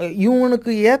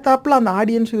இவனுக்கு ஏத்தாப்பில் அந்த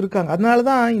ஆடியன்ஸும் இருக்காங்க. அதனால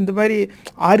தான் இந்த மாதிரி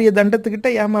ஆரிய தண்டத்துக்கிட்ட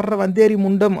ஏமாறுற வந்தேரி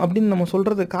முண்டம் அப்படின்னு நம்ம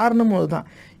சொல்கிறது காரணமும் அதுதான்.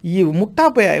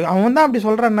 முட்டாப்ப அவன் தான் அப்படி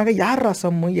சொல்கிறான்னாக்கா, யார்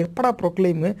ரசம்மு, எப்படா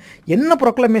ப்ரொக்ளைமு, என்ன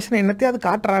ப்ரொக்ளமேஷன், என்னத்தையாவது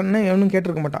காட்டுறான்னு எவனும்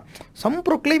கேட்டிருக்க மாட்டான். Some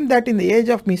proclaim that in the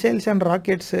age of missiles and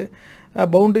rockets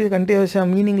boundary continuous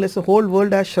meaningless whole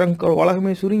world has shrunk.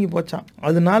 உலகமே சுருங்கி போச்சான்.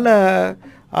 அதனால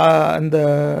அந்த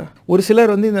ஒரு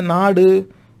சிலர் இந்த நாடு,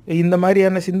 இந்த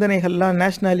மாதிரியான சிந்தனைகள்லாம்,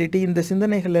 நேஷ்னாலிட்டி, இந்த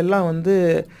சிந்தனைகள் எல்லாம்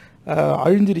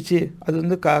அழிஞ்சிருச்சு,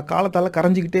 அது காலத்தால்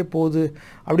கரைஞ்சிக்கிட்டே போகுது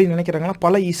அப்படின்னு நினைக்கிறாங்களா.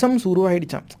 பல இசம்ஸ்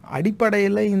உருவாகிடுச்சான்.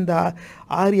 அடிப்படையில் இந்த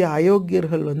ஆரிய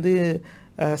அயோக்கியர்கள்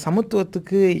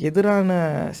சமத்துவத்துக்கு எதிரான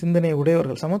சிந்தனை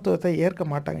உடையவர்கள். சமத்துவத்தை ஏற்க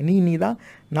மாட்டாங்க. நீ தான்,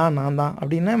 நான் தான்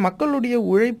அப்படின்னா மக்களுடைய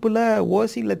உழைப்பில்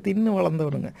ஓசியில் தின்னு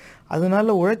வளர்ந்தவனுங்க.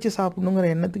 அதனால உழைச்சி சாப்பிடணுங்கிற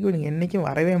எண்ணத்துக்கு இவங்க என்றைக்கும்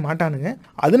வரவே மாட்டானுங்க.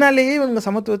 அதனாலேயே இவங்க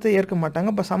சமத்துவத்தை ஏற்க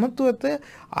மாட்டாங்க. இப்போ சமத்துவத்தை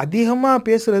அதிகமாக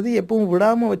பேசுகிறது, எப்பவும்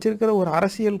விடாமல் வச்சுருக்கிற ஒரு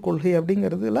அரசியல் கொள்கை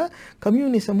அப்படிங்கிறதுல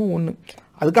கம்யூனிசமும் ஒன்று.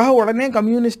 அதுக்காக உடனே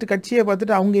கம்யூனிஸ்ட் கட்சியை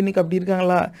பார்த்துட்டு அவங்க இன்றைக்கி அப்படி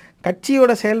இருக்காங்களா?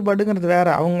 கட்சியோட செயல்பாடுங்கிறது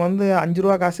வேறு. அவங்க 5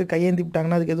 ரூபா காசு கையேந்தி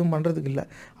விட்டாங்கன்னா அதுக்கு எதுவும் பண்ணுறதுக்கு இல்லை.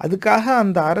 அதுக்காக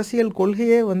அந்த அரசியல்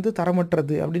கொள்கையே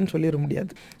தரமற்றது அப்படின்னு சொல்லிட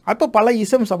முடியாது. அப்போ பல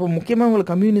இசம்ஸ், அப்போ முக்கியமாக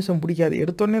அவங்களுக்கு கம்யூனிசம் பிடிக்காது.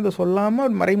 எடுத்தோடனே இதை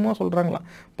சொல்லாமல் மறைமுகமாக சொல்கிறாங்களாம்.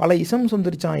 பல இசம்ஸ்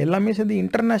வந்துருச்சான். எல்லாமே சேர்ந்து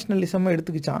இன்டர்நேஷ்னலிசமாக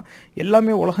எடுத்துக்கிச்சான்.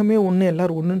 எல்லாமே உலகமே ஒன்று,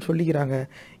 எல்லோரும் ஒன்றுன்னு சொல்லிக்கிறாங்க.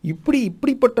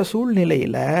 இப்படிப்பட்ட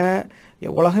சூழ்நிலையில்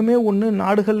உலகமே ஒன்று,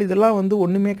 நாடுகள் இதெல்லாம்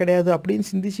ஒன்றுமே கிடையாது அப்படின்னு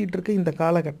சிந்திச்சிட்டு இருக்க இந்த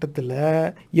காலகட்டத்தில்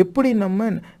எப்படி நம்ம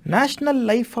நேஷ்னல்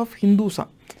லைஃப் ஆஃப் ஹிந்துஸா,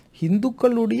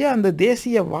 இந்துக்களுடைய அந்த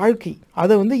தேசிய வாழ்க்கை,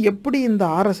 அதை வந்து எப்படி இந்த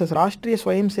ஆர்எஸ்எஸ் ராஷ்ட்ரிய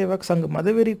ஸ்வயம் சேவக் சங்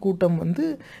மதவெறி கூட்டம் வந்து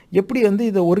எப்படி வந்து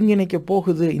இதை ஒருங்கிணைக்க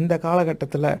போகுது இந்த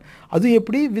காலகட்டத்தில், அது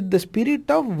எப்படி with the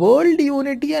spirit of world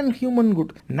unity and human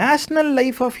good, national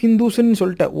life of ஹிந்துஸ்ன்னு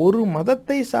சொல்லிட்ட ஒரு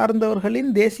மதத்தை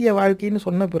சார்ந்தவர்களின் தேசிய வாழ்க்கைன்னு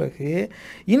சொன்ன பிறகு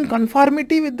in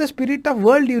conformity with the spirit of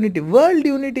world unity, world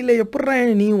யூனிட்டியில் எப்படி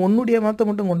நீ உன்னுடைய மதத்தை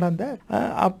மட்டும் கொண்டாந்த,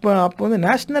 அப்போ வந்து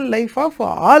நேஷனல் லைஃப் ஆஃப்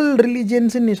ஆல்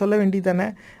ரிலீஜியன்ஸ்ன்னு நீ சொல்ல வேண்டியதானே.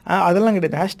 அதெல்லாம்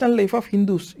கிடையாது, நேஷனல் லைஃப் ஆஃப்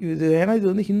ஹிந்துஸ். ஏன்னா இது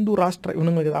வந்து ஹிந்து ராஷ்டிரம்,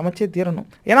 இவங்களுக்கு அமைச்சே தீரணும்.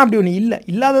 ஏன்னா அப்படி ஒன்று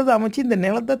இல்லாததை அமைச்சு இந்த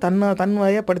நிலத்தை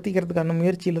தன்வாயாக படுத்திக்கிறதுக்கான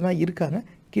முயற்சியில் தான் இருக்காங்க.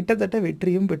 கிட்டத்தட்ட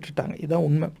வெற்றியும் பெற்றுட்டாங்க. இதுதான்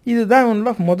உண்மை.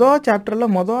 இதுதான் மொதல்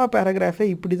சாப்டரில் மொதல் பேராகிராஃபே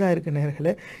இப்படி தான் இருக்குது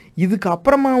நேர்களே. இதுக்கு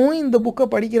அப்புறமாவும் இந்த புக்கை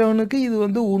படிக்கிறவனுக்கு இது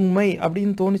வந்து உண்மை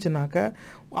அப்படின்னு தோணுச்சுனாக்கா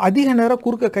அதிக நேரம்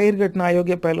குறுக்க கயிறு கட்டின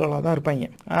அயோக்கிய பயல்களாக தான் இருப்பாங்க.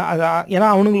 ஏன்னா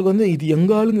அவனுங்களுக்கு வந்து இது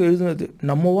எங்கள் ஆளுங்க எழுதுனது,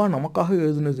 நம்மவா நமக்காக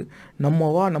எழுதுனது,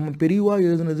 நம்மவா நம்ம பெரியவா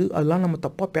எழுதுனது, அதெல்லாம் நம்ம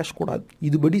தப்பாக பேசக்கூடாது,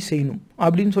 இதுபடி செய்யணும்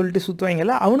அப்படின்னு சொல்லிட்டு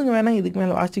சுற்றுவாங்கல்ல, அவனுங்க வேணால் இதுக்கு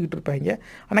மேலே வாசிக்கிட்டு இருப்பாங்க.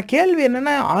 ஆனால் கேள்வி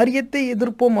என்னென்னா, ஆரியத்தை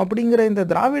எதிர்ப்போம் அப்படிங்கிற இந்த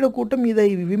திராவிட கூட்டம் இதை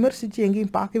விமர்சித்து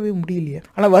எங்கேயும் பார்க்கவே முடியலையே.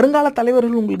 ஆனால் வருங்கால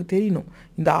தலைவர்கள் உங்களுக்கு தெரியணும்,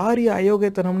 இந்த ஆரிய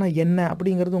அயோக்கியத்தனம்னா என்ன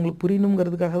அப்படிங்கிறது உங்களுக்கு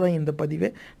புரியணுங்கிறதுக்காக தான் இந்த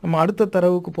பதிவே. நம்ம அடுத்த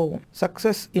தரவுக்கு போவோம்.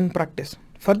 Success in practice.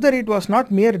 Further, it was not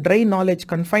mere dry knowledge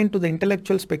confined to the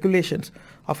intellectual speculations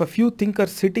of a few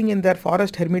thinkers sitting in their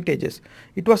forest hermitages.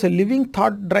 It was a living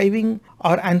thought driving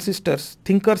our ancestors,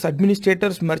 thinkers,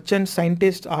 administrators, merchants,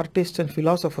 scientists, artists and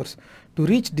philosophers to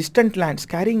reach distant lands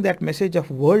carrying that message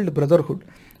of world brotherhood.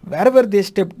 Wherever they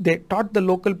stepped, they taught the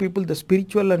local people the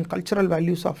spiritual and cultural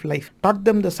values of life, taught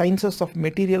them the sciences of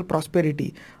material prosperity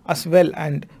as well,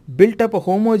 and built up a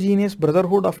homogeneous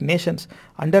brotherhood of nations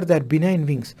under their benign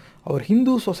wings. Our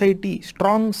Hindu society,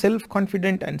 strong,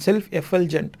 self-confident and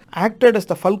self-effulgent, acted as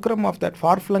the fulcrum of that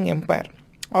far-flung empire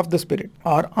of the spirit.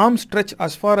 Our arms stretch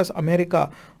as far as America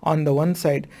on the one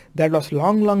side, that was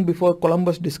long before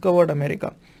Columbus discovered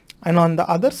America, and on the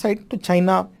other side to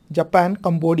China, Japan,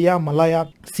 Cambodia, Malaya,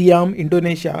 Siam,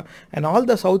 Indonesia and all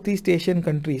the Southeast Asian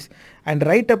countries, and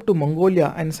right up to Mongolia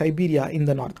and Siberia in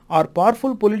the north. Our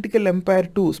powerful political empire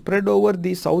too spread over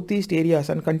these southeast areas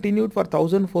and continued for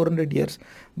 1400 years.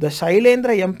 The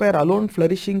Shailendra Empire alone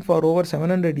flourishing for over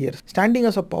 700 years, standing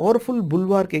as a powerful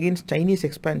bulwark against Chinese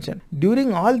expansion.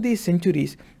 During all these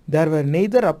centuries, there were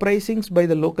neither uprisings by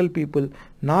the local people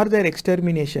nor their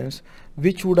exterminations,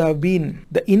 which would have been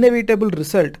the inevitable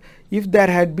result if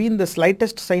there had been the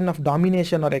slightest sign of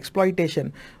domination or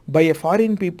exploitation by a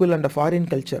foreign people and a foreign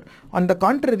culture. On the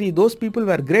contrary, those people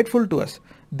were grateful to us.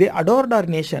 They adored our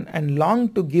nation and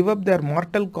longed to give up their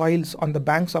mortal coils on the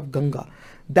banks of Ganga.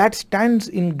 That stands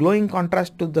in glowing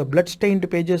contrast to the blood-stained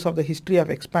pages of the history of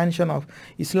expansion of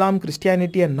Islam,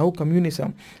 Christianity and now communism,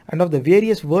 and of the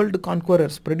various world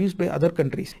conquerors produced by other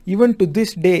countries. Even to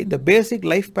this day, the basic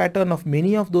life pattern of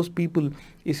many of those people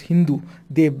is Hindu.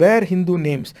 They bear Hindu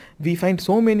names. We find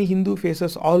so many Hindu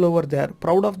faces all over there,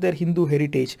 proud of their Hindu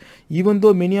heritage, even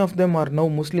though many of them are now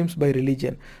Muslims by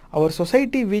religion. Our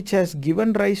society, which has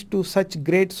given rise to such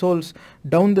great souls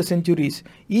down the centuries,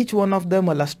 each one of them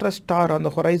a lustrous star on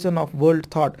the horizon of world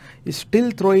thought, is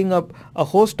still throwing up a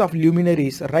host of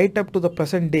luminaries right up to the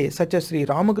present day, such as Sri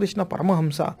Ramakrishna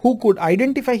Paramahamsa, who could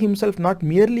identify himself not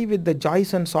merely with the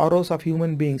joys and sorrows of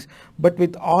human beings, but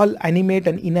with all animate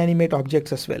and inanimate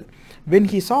objects as well. When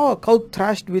he saw a cow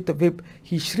thrashed with a whip,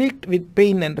 he shrieked with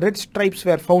pain and red stripes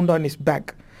were found on his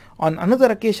back. On another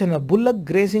occasion, a bullock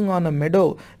grazing on a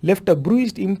meadow left a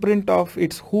bruised imprint of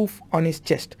its hoof on his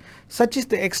chest. Such is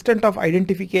the extent of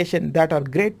identification that our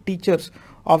great teachers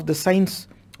of the science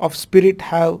of spirit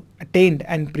have attained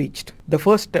and preached. The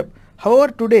first step.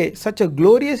 However, today, such a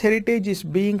glorious heritage is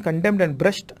being condemned and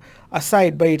brushed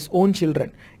aside by its own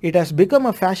children. It has become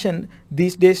a fashion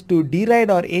these days to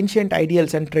deride our ancient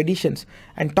ideals and traditions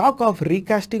and talk of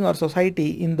recasting our society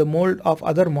in the mold of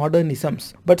other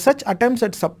modernisms. But such attempts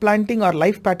at supplanting our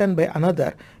life pattern by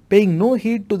another, paying no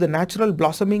heed to the natural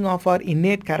blossoming of our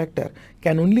innate character,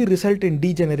 can only result in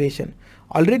degeneration.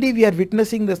 Already we are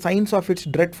witnessing the signs of its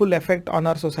dreadful effect on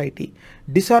our society.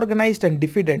 Disorganized and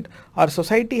diffident, our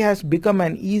society has become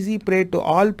an easy prey to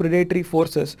all predatory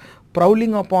forces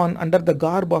prowling upon under the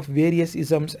garb of various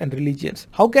isms and religions.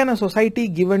 How can a society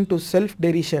given to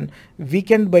self-derision,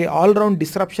 weakened by all-round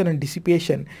disruption and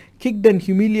dissipation, kicked and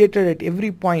humiliated at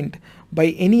every point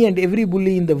by any and every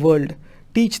bully in the world,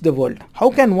 teach the world? How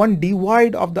can one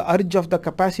devoid of the urge of the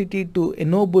capacity to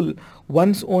ennoble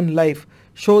one's own life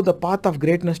show the path of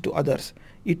greatness to others?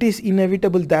 It is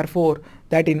inevitable, therefore,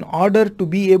 that in order to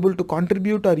be able to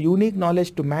contribute our unique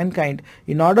knowledge to mankind,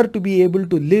 in order to be able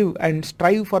to live and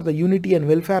strive for the unity and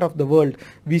welfare of the world,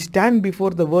 we stand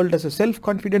before the world as a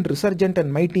self-confident, resurgent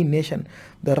and mighty nation.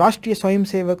 The Rashtriya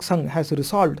Swayamsevak Sangh has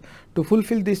resolved to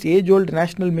fulfill this age-old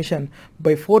national mission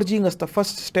by forging as the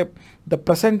first step the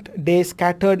present day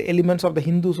scattered elements of the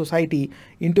Hindu society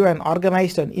into an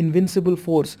organized and invincible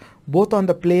force, both on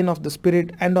the plane of the spirit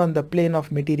and on the plane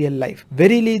of material life.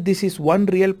 Verily, this is one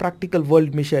real practical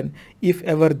world mission, if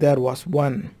ever there was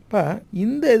one. இப்போ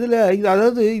இந்த இதில்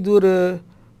அதாவது இது ஒரு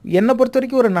என்னை பொறுத்த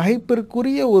வரைக்கும் ஒரு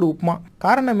நகைப்பிற்குரிய ஒரு உப்மா.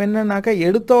 காரணம் என்னன்னாக்கா,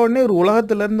 எடுத்த உடனே ஒரு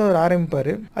உலகத்திலேருந்து அவர் ஆரம்பிப்பார்.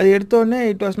 அது எடுத்த உடனே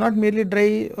it was not merely try.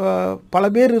 பல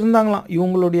பேர் இருந்தாங்களாம்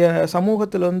இவங்களுடைய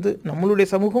சமூகத்தில் வந்து, நம்மளுடைய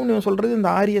சமூகம்னு இவன் சொல்கிறது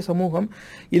இந்த ஆரிய சமூகம்.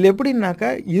 இது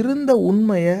எப்படின்னாக்கா, இருந்த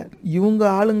உண்மையை இவங்க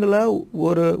ஆளுங்களை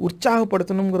ஒரு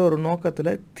உற்சாகப்படுத்தணுங்கிற ஒரு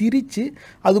நோக்கத்தில் திரித்து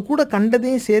அது கூட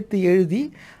கண்டதையும் சேர்த்து எழுதி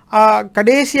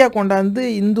கடைசியாக கொண்டாந்து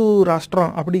இந்து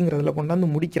ராஷ்டிரம் அப்படிங்கிறதுல கொண்டாந்து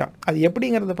முடிக்கிறான். அது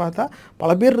எப்படிங்கிறத பார்த்தா,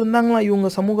 பல பேர் இருந்தாங்களாம் இவங்க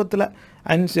சமூகத்தில்.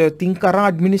 அண்ட்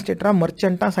திங்கராக, அட்மினிஸ்ட்ரேட்டராக,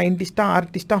 மர்ச்சண்ட்டாக, சயின்டிஸ்டாக,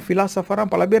 ஆர்டிஸ்டாக,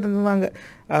 ஃபிலாசபராக பல பேர் இருந்தாங்க.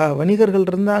 வணிகர்கள்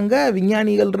இருந்தாங்க,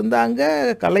 விஞ்ஞானிகள் இருந்தாங்க,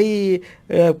 கலை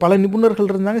பல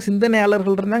நிபுணர்கள் இருந்தாங்க,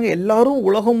 சிந்தனையாளர்கள் இருந்தாங்க. எல்லாரும்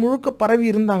உலகம் முழுக்க பரவி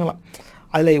இருந்தாங்களாம்.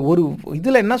 அதில் ஒரு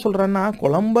இதில் என்ன சொல்கிறான்னா,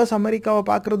 கொலம்பஸ் அமெரிக்காவை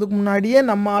பார்க்குறதுக்கு முன்னாடியே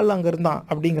நம்ம ஆள் அங்கே இருந்தான்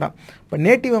அப்படிங்கிறான். இப்போ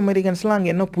நேட்டிவ் அமெரிக்கன்ஸ்லாம்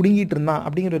அங்கே என்ன பிடுங்கிட்டு இருந்தான்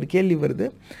அப்படிங்கிற ஒரு கேள்வி வருது.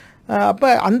 அப்போ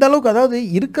அந்தளவுக்கு, அதாவது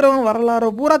இருக்கிறவன் வரலாறை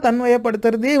பூரா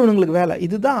தன்மையப்படுத்துறதே இவனுங்களுக்கு வேலை.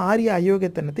 இதுதான் ஆரிய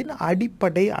அயோக்கியத்தனத்தின்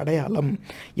அடிப்படை அடையாளம்.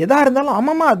 எதாக இருந்தாலும்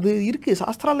ஆமாம்மா அது இருக்குது,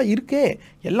 சாஸ்திராவில் இருக்கே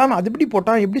எல்லாமே, அது எப்படி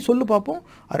போட்டான், எப்படி சொல்லு பார்ப்போம்,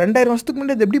 2000 வருஷத்துக்கு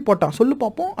முன்னாடி அது எப்படி போட்டான் சொல்லு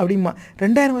பார்ப்போம் அப்படிமா.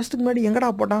 2000 வருஷத்துக்கு முன்னாடி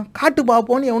எங்கடா போட்டான் காட்டு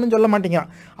பார்ப்போன்னு எவனும் சொல்ல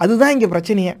மாட்டேங்கிறான். அதுதான் இங்கே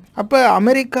பிரச்சனையே. அப்போ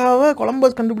அமெரிக்காவை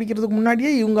கொலம்பஸ் கண்டுபிடிக்கிறதுக்கு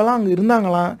முன்னாடியே இவங்கெல்லாம் அங்கே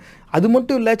இருந்தாங்களாம். அது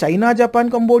மட்டும் இல்லை, China,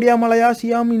 Japan, Cambodia, Malaya,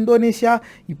 Siam, Indonesia,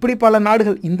 இப்படி பல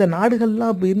நாடுகள். இந்த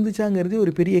நாடுகள்லாம் இப்போ இருந்துச்சாங்கிறது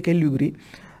ஒரு பெரிய கேள்விக்குறி.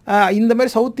 இந்த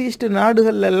மாதிரி சவுத் ஈஸ்ட்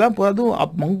நாடுகள்லாம், அதுவும்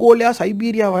மங்கோலியா,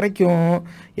 சைபீரியா வரைக்கும்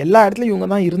எல்லா இடத்துலையும் இவங்க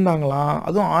தான் இருந்தாங்களாம்.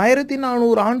 அதுவும்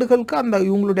 1400 ஆண்டுகளுக்கு அந்த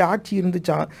இவங்களுடைய ஆட்சி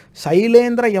இருந்துச்சான்.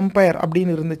 சைலேந்திர எம்பையர்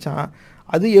அப்படின்னு இருந்துச்சான்.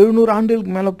 அது 700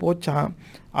 ஆண்டுகளுக்கு மேலே போச்சான்.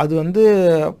 அது வந்து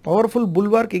பவர்ஃபுல்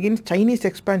புல்வார்க் எகெயின்ஸ்ட் சைனீஸ்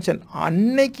எக்ஸ்பேன்ஷன்.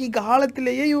 அன்னைக்கு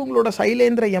காலத்திலேயே இவங்களோட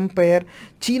சைலேந்திர எம்பையர்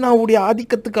சீனாவுடைய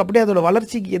ஆதிக்கத்துக்கு அப்படியே அதோட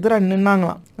வளர்ச்சிக்கு எதிராக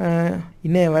நின்னாங்களாம்.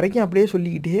 இன்னைய வரைக்கும் அப்படியே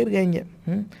சொல்லிக்கிட்டே இருக்காங்க.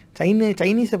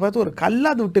 சைனீஸை பார்த்து ஒரு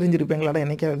கல்லாது விட்டு எரிஞ்சிருப்பேங்களாடா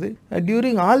என்னைக்காவது.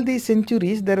 During all these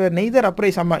centuries there where neither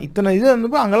apprise. ஆமாம், இத்தனை இது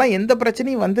வந்தப்போ அங்கெல்லாம் எந்த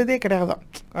பிரச்சனையும் வந்ததே கிடையாதான்.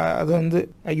 அது வந்து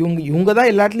இவங்க தான்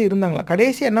எல்லா இடத்துலையும் இருந்தாங்களா.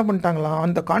 கடைசியாக என்ன பண்ணிட்டாங்களாம்,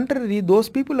 அந்த contrary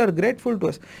those people are grateful to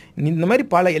us. இந்த மாதிரி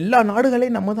பல எல்லா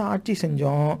நாடுகளையும் நம்ம தான் ஆட்சி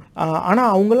செஞ்சோம். ஆனால்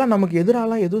அவங்களாம் நமக்கு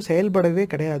எதிராலாம் எதுவும் செயல்படவே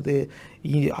கிடையாது.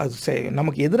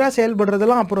 நமக்கு எதிராக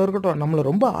செயல்படுறதெல்லாம் அப்புறம் இருக்கட்டும், நம்மளை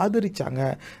ரொம்ப ஆதரிச்சாங்க.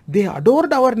 தே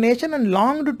அடோர்ட் அவர் nation and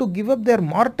longed to give up there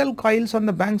mortal coils on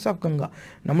the banks of Ganga.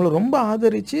 நம்மளை ரொம்ப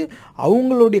ஆதரித்து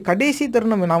அவங்களுடைய கடைசி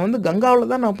தருணம், நான் வந்து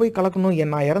கங்காவில் தான் நான் போய் கலக்கணும்,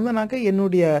 நான் இறந்தனாக்க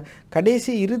என்னுடைய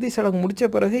கடைசி இறுதி சடங்கு முடித்த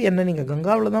பிறகு என்னை நீங்கள்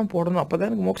கங்காவில் தான் போடணும், அப்போ தான்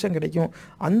எனக்கு மோட்சம் கிடைக்கும்,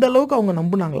 அந்த அளவுக்கு அவங்க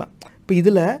நம்பினாங்களாம். இப்போ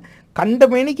இதில்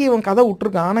கண்டமேனிக்கு இவன் கதை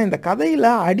விட்டுருக்கான். ஆனால் இந்த கதையில்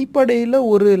அடிப்படையில்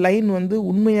ஒரு லைன் வந்து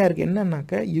உண்மையாக இருக்குது.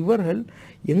 என்னன்னாக்க, இவர்கள்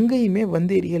எங்கேயுமே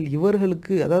வந்தேரிகள்,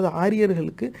 இவர்களுக்கு அதாவது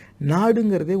ஆரியர்களுக்கு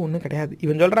நாடுங்கிறதே ஒன்றும் கிடையாது.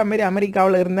 இவன் சொல்கிற மாதிரி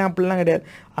அமெரிக்காவில் இருந்தேன் அப்படிலாம் கிடையாது.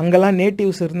 அங்கெல்லாம்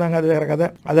நேட்டிவ்ஸ் இருந்தாங்க, அது வேறு கதை.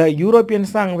 அதை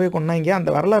யூரோப்பியன்ஸ் தான் அங்கே போய் கொண்டாங்க,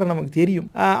 அந்த வரலாறு நமக்கு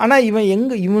தெரியும். ஆனால்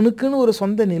இவனுக்குன்னு ஒரு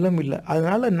சொந்த நிலம் இல்லை.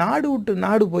 அதனால் நாடு விட்டு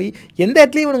நாடு போய் எந்த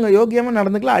இடத்துலையும் இவனுங்க யோகியமாக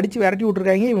நடந்துக்கலாம், அடித்து விரட்டி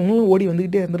விட்ருக்காங்க. இவங்களும் ஓடி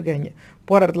வந்துக்கிட்டே இருந்திருக்காங்க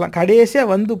போகிற இடத்துலாம். கடைசியாக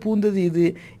வந்து பூந்தது இது.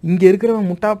 இங்கே இருக்கிறவன்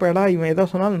முட்டாப்பேடா, இவன் எதோ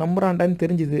சொன்னாலும் நம்புறான்டான்னு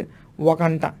தெரிஞ்சுது,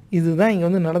 உக்காண்டான். இதுதான் இங்கே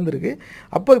வந்து நடந்திருக்கு.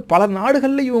 அப்போ பல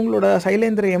நாடுகளில் இவங்களோட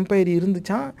சைலேந்திர எம்பையர்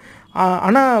இருந்துச்சான்.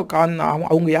 ஆனால்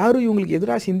அவங்க யாரும் இவங்களுக்கு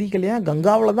எதிராக சிந்திக்கலையா,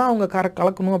 கங்காவில் தான் அவங்க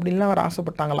கலக்கணும் அப்படின்லாம் அவர்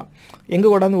ஆசைப்பட்டாங்களாம். எங்கே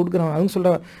கொண்டாந்து கொடுக்குறாங்க அதுன்னு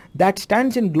சொல்கிறாங்க. That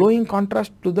stands in glowing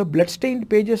contrast to the blood stained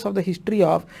pages of the history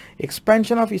of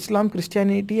expansion of Islam,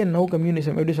 Christianity and no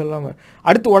communism. எப்படி சொல்லாமல்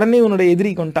அடுத்து உடனே இவனோட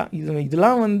எதிரி கொண்டான்.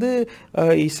 இதெல்லாம் வந்து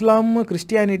இஸ்லாம்,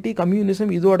 கிறிஸ்டியானிட்டி,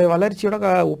 கம்யூனிசம் இதோட வளர்ச்சியோட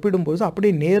ஒப்பிடும்போது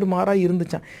அப்படியே நேர்மாறாக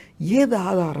இருந்துச்சான். ஏது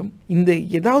ஆதாரம்? இந்த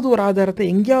ஏதாவது ஒரு ஆதாரத்தை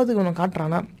எங்கேயாவது இவனை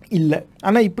காட்டுறானா? இல்லை.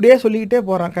 ஆனால் இப்படியே சொல்லிக்கிட்டே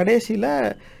போகிறான். கடைசியில்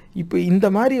இப்போ இந்த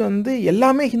மாதிரி வந்து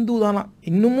எல்லாமே ஹிந்து தானா.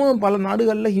 இன்னமும் பல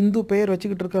நாடுகளில் ஹிந்து பெயர்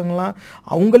வச்சுக்கிட்டு இருக்காங்களாம்.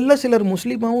 அவங்களில் சிலர்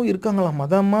முஸ்லீமாகவும் இருக்காங்களாம்.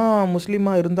 மதமாக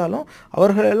முஸ்லீமாக இருந்தாலும்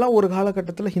அவர்களெல்லாம் ஒரு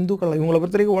காலகட்டத்தில் ஹிந்துக்கள். இவங்களை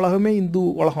பொறுத்த வரைக்கும் உலகமே இந்து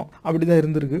உலகம் அப்படி தான்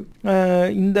இருந்திருக்கு.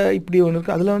 இந்த இப்படி ஒன்று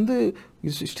இருக்குது. அதில் வந்து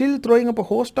still throwing up a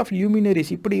host of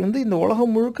லியூமினரிஸ். இப்படி வந்து இந்த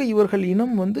உலகம் முழுக்க இவர்கள்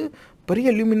இனம் வந்து பெரிய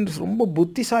லியூமினரிஸ், ரொம்ப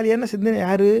புத்திசாலியான சிந்தனை.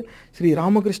 யார்? ஸ்ரீ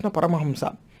ராமகிருஷ்ண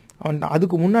பரமஹம்சா. அவன்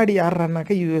அதுக்கு முன்னாடி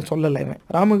யாரானாக்கா இது சொல்லலை. இவன்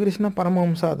ராமகிருஷ்ண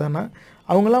பரமஹம்சா தானே.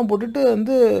 அவங்களாம் போட்டுட்டு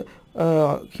வந்து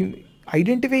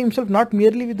identify himself not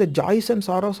merely with the joys and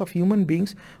sorrows of human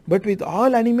beings, but with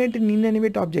all animate and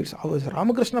inanimate objects. அவர்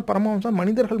ராமகிருஷ்ண பரமஹம்சா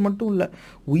மனிதர்கள் மட்டும் இல்லை,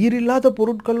 உயிரில்லாத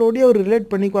பொருட்களோடய அவர் ரிலேட்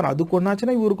பண்ணிக்குவார். அதுக்கு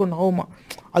ஒன்றாச்சுன்னா இவருக்கு ஒன்று ஆகுமா.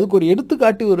 அதுக்கு ஒரு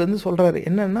எடுத்துக்காட்டு இவர் வந்து சொல்கிறாரு.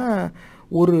 என்னென்னா,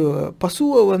 ஒரு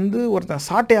பசுவை வந்து ஒருத்தன்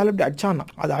சாட்டையால் இப்படி அடிச்சானா,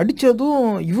 அதை அடித்ததும்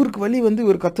இவருக்கு வலி வந்து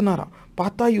இவர் கத்துனாராம்.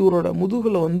 பார்த்தா இவரோட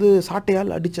முதுகில் வந்து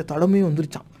சாட்டையால் அடித்த தடமே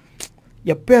வந்துருச்சான்.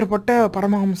 எப்பேற்பட்ட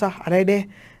பரமஹம்சா, அடேடே,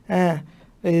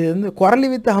 இது வந்து குரலி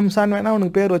வித்த ஹம்சான்னு வேணால்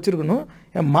அவனுக்கு பேர் வச்சுருக்கணும்.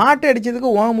 மாட்டை அடித்ததுக்கு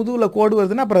முதுகில் கோடு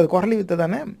வருதுன்னா அப்புறம் அது குரலி வித்த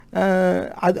தானே.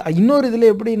 அது இன்னொரு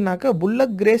இதில் எப்படின்னாக்கா,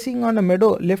 bullock grazing on a meadow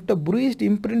left a bruised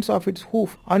imprints of its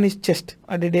hoof on his chest.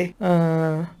 அடேடே.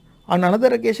 On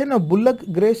another occasion bullock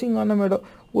grazing on a meadow,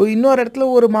 இன்னொரு இடத்துல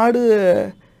ஒரு மாடு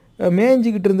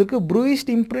மேய்ஞ்சிக்கிட்டு இருந்திருக்கு. Bruised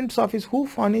imprints of his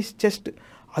hoof on his chest.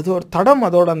 அதோட தடம்,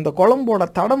 அதோட அந்த குழம்போட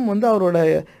தடம் வந்து அவரோட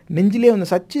நெஞ்சிலே வந்து.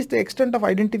 Such is the extent of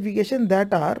identification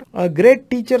that are great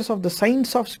teachers of the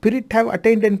science of spirit have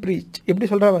attained and preach. எப்படி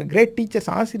சொல்கிறாங்க, கிரேட் டீச்சர்ஸ்,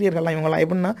 ஆசிரியர்கள்லாம் இவங்களாம்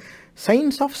எப்படின்னா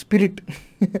சயின்ஸ் ஆஃப் ஸ்பிரிட்,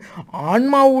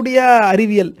 ஆன்மாவுடைய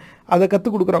அறிவியல் அதை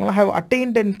கற்றுக் கொடுக்குறவங்களாம் ஹேவ்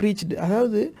அட்டைன்ட் அண்ட் ப்ரீச்டு.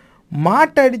 அதாவது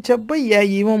மாட்டை அடித்தப்போ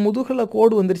இவன் முதுகில்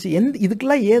கோடு வந்துருச்சு.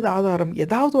 இதுக்கெல்லாம் ஏது ஆதாரம்?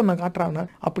 ஏதாவது ஒன்று காட்டுறாங்கன்னா,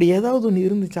 அப்படி ஏதாவது ஒன்று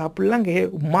இருந்துச்சா? அப்படிலாம்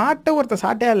மாட்டை ஒருத்த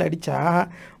சாட்டையால் அடித்தா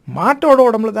மாட்டோட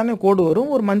உடம்புல தானே கோடு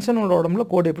வரும், ஒரு மனுஷனோட உடம்புல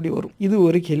கோடு எப்படி வரும்? இது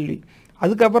ஒரு கேள்வி.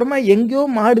 அதுக்கப்புறமா எங்கேயோ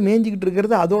மாடு மேய்ஞ்சிக்கிட்டு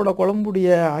இருக்கிறது, அதோட குழம்புடைய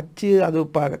அச்சு, அது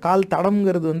கால்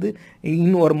தடம்ங்கிறது வந்து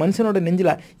இன்னும் ஒரு மனுஷனோட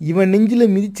நெஞ்சில், இவன்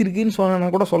நெஞ்சில் மிதிச்சிருக்குன்னு சொன்னா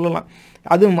கூட சொல்லலாம்.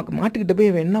 அது மாட்டுக்கிட்ட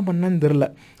போய் இவன் என்ன பண்ணான்னு தெரில,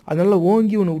 அதனால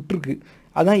ஓங்கி ஒன்று விட்டுருக்கு.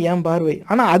 அதான் என் பார்வை.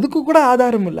 ஆனால் அதுக்கு கூட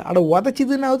ஆதாரம் இல்லை. அட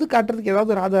உதச்சிதுன்னாவது காட்டுறதுக்கு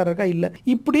ஏதாவது ஒரு ஆதாரம் இருக்கா? இல்லை.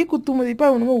 இப்படியே குத்து மதிப்பாக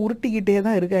அவனுங்க உருட்டிக்கிட்டே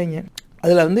தான் இருக்காங்க.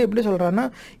 அதில் வந்து எப்படி சொல்கிறான்னா,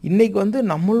 இன்றைக்கி வந்து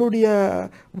நம்மளுடைய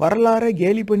வரலாறை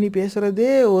கேலி பண்ணி பேசுகிறதே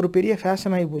ஒரு பெரிய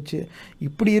ஃபேஷன் ஆகி போச்சு.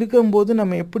 இப்படி இருக்கும்போது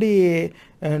நம்ம எப்படி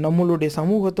நம்மளுடைய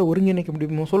சமூகத்தை ஒருங்கிணைக்க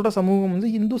முடியும்? சொல்கிற சமூகம்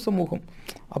வந்து இந்து சமூகம்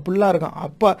அப்படிலாம் இருக்கான்.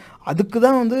 அப்போ அதுக்கு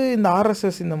தான் வந்து இந்த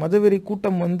ஆர்எஸ்எஸ், இந்த மதவெறி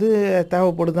கூட்டம் வந்து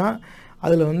தேவைப்படுதான்.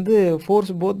 அதில் வந்து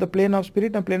force both the plane of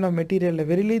spirit and plane of material.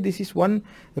 Verily this is one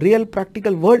real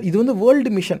practical world. இது வந்து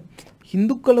வேர்ல்டு மிஷன்.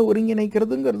 இந்துக்களை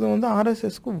ஒருங்கிணைக்கிறதுங்கிறது வந்து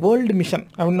ஆர்எஸ்எஸ்க்கு வேர்ல்டு மிஷன்.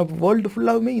 அவங்க வேர்ல்டு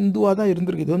ஃபுல்லாகவுமே இந்துவாக தான்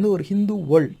இருந்திருக்கு. இது வந்து ஒரு ஹிந்து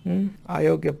வேர்ல்டு.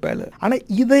 அயோக்கிய பேல. ஆனால்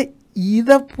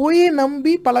இதை போய்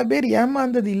நம்பி பல பேர்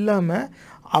ஏமாந்தது இல்லாமல்,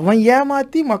 அவன்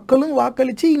ஏமாற்றி மக்களும்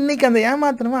வாக்களித்து இன்றைக்கி அந்த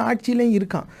ஏமாத்தினவன் ஆட்சியிலையும்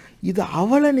இருக்கான். இது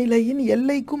அவல நிலையின்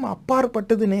எல்லைக்கும்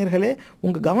அப்பாற்பட்டது. நேயர்களே,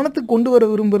 உங்கள் கவனத்துக்கு கொண்டு வர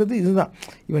விரும்புகிறது இதுதான்.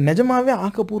 இவன் நிஜமாகவே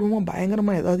ஆக்கப்பூர்வமாக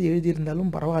பயங்கரமாக ஏதாவது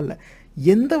எழுதியிருந்தாலும் பரவாயில்ல,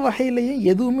 எந்த வகையிலையும்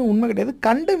எதுவுமே உண்மை கிடையாது.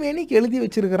 கண்ட மேனிக்கு எழுதி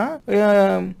வச்சிருக்கிறான்.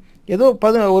 ஏதோ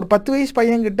ஒரு 10 வயசு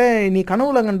பையன்கிட்ட நீ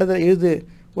கனவுல கண்டதை எழுது,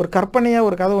 ஒரு கற்பனையாக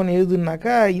ஒரு கதை ஒன்று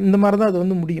எழுதுனாக்கா இந்த மாதிரி தான் அது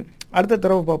வந்து முடியும். அடுத்த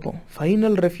தடவை பார்ப்போம்.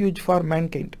 Final refuge for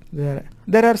mankind.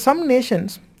 There are some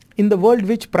nations in the world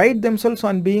which pride themselves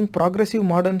on being progressive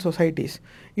modern societies.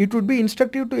 It would be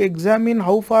instructive to examine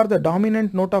how far the dominant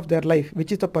note of their life,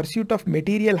 which is the pursuit of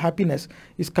material happiness,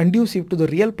 is conducive to the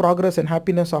real progress and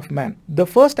happiness of man. The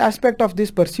first aspect of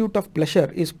this pursuit of pleasure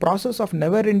is process of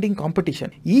never-ending competition.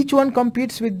 Each one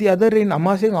competes with the other in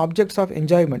amassing objects of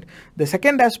enjoyment. The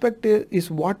second aspect is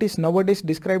what is nowadays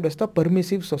described as the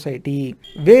permissive society.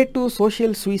 Way to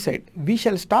social suicide. We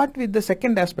shall start with the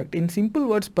second aspect. In simple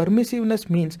words, permissiveness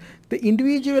means the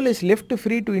individual is left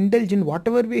free to indulge in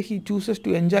whatever way he chooses to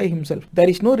enjoy himself. There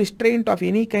is no restraint of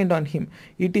any kind on him.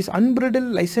 It is unbridled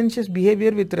licentious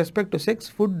behavior with respect to sex,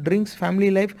 food, drinks, family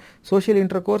life, social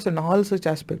intercourse and all such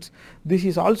aspects. This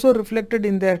is also reflected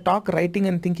in their talk, writing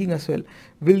and thinking as well.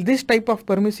 Will this type of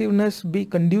permissiveness be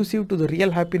conducive to the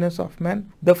real happiness of man?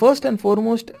 The first and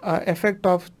foremost effect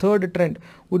of third trend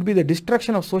would be the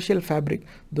destruction of social fabric.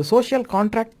 The social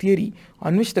contract theory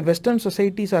on which the Western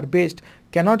societies are based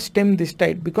cannot stem this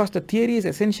tide, because the theory is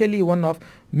essentially one of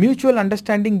mutual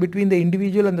understanding between the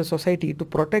individual and the society to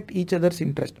protect each other's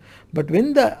interest. But when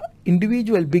the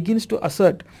individual begins to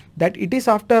assert that it is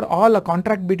after all a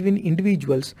contract between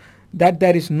individuals, that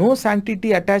there is no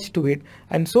sanctity attached to it,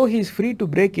 and so he is free to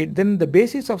break it, then the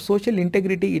basis of social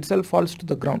integrity itself falls to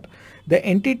the ground. The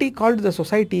entity called the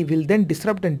society will then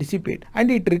disrupt and dissipate,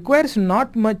 and it requires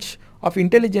not much of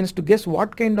intelligence to guess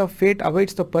what kind of fate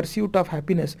awaits the pursuit of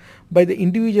happiness by the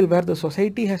individual where the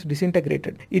society has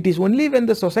disintegrated. It is only when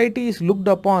the society is looked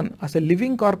upon as a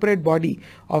living corporate body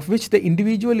of which the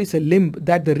individual is a limb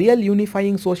that the real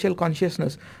unifying social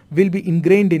consciousness will be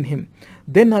ingrained in him.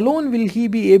 Then alone will he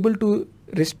be able to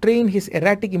restrain his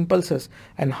erratic impulses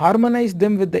and harmonize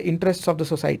them with the interests of the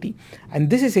society. And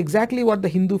this is exactly what the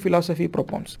Hindu philosophy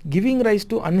propounds, giving rise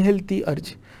to unhealthy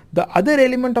urge. The other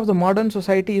element of the modern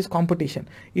society is competition.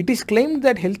 It is claimed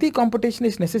that healthy competition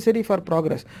is necessary for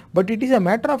progress, but it is a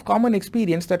matter of common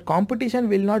experience that competition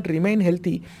will not remain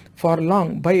healthy for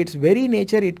long. By its very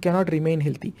nature, it cannot remain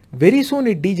healthy. Very soon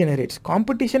it degenerates.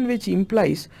 Competition, which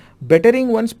implies bettering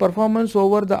one's performance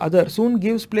over the other, soon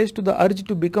gives place to the urge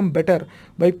to become better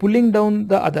by pulling down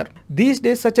the other. These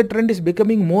days, such a trend is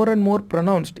becoming more and more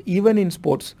pronounced, even in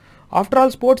sports. After all,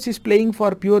 sports is playing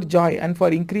for pure joy and for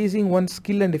increasing one's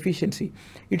skill and efficiency.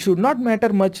 It should not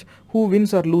matter much who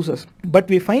wins or loses. But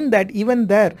we find that even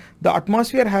there, the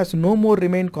atmosphere has no more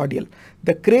remained cordial.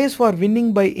 The craze for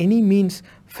winning by any means,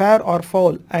 fair or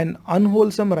foul, and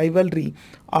unwholesome rivalry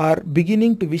are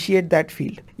beginning to vitiate that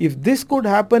field. If this could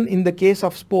happen in the case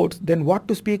of sports, then what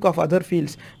to speak of other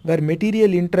fields where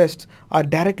material interests are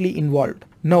directly involved?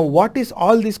 Now, what is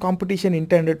all this competition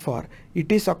intended for?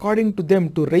 It is, according to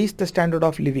them, to raise the standard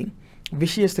of living.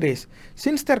 Vicious race.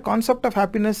 Since their concept of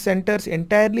happiness centers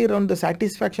entirely around the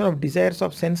satisfaction of desires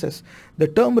of senses, the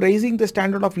term raising the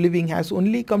standard of living has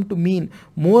only come to mean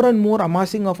more and more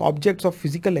amassing of objects of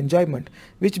physical enjoyment,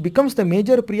 which becomes the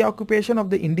major preoccupation of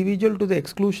the individual to the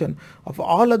exclusion of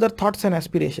all other thoughts and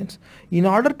aspirations. In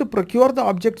order to procure the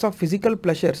objects of physical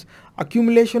pleasures,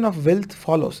 accumulation of wealth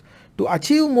follows. To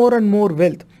achieve more and more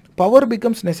wealth, power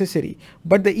becomes necessary,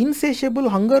 but the insatiable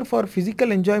hunger for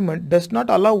physical enjoyment does not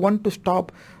allow one to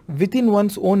stop within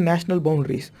one's own national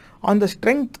boundaries. On the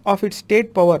strength of its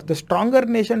state power, the stronger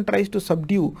nation tries to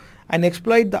subdue and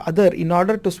exploit the other in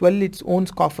order to swell its own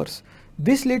coffers.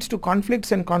 This leads to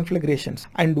conflicts and conflagrations,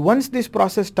 and once this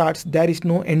process starts, there is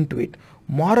no end to it.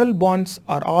 Moral bonds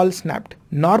are all snapped.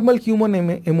 Normal human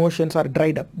emotions are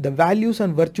dried up. The values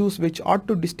and virtues which ought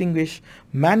to distinguish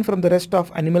man from the rest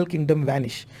of animal kingdom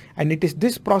vanish. And it is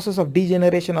this process of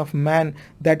degeneration of man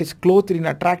that is clothed in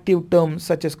attractive terms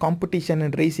such as competition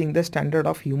and raising the standard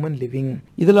of human living.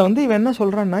 இதில் இவன் என்ன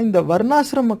சொல்கிறான்னா, இந்த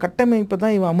வர்ணாசிரம கட்டமைப்பை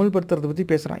தான் இவன் அமல்படுத்துறதை பற்றி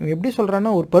பேசுகிறான். இவன் எப்படி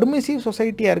சொல்கிறான்னா, ஒரு பர்மிசிவ்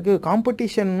சொசைட்டியாக இருக்குது,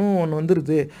 காம்படிஷன்னு ஒன்று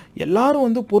வந்துடுது,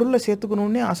 எல்லாரும் பொருளை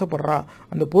சேர்த்துக்கணுன்னே ஆசைப்படுறா.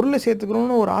 அந்த பொருளை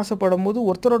சேர்த்துக்கணுன்னு ஒரு ஆசைப்படும் போது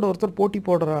ஒருத்தரோட ஒருத்தர் போட்டி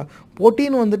போடுறா. போட்டின்னு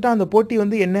அந்த போட்டி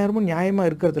எந்நேரமும் நியாயமாக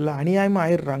இருக்கிறது இல்லை, அநியாயமாக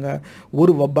ஆயிடுறாங்க.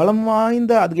 ஒரு பலம்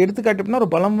வாய்ந்த, அதுக்கு எடுத்துக்காட்டுனா ஒரு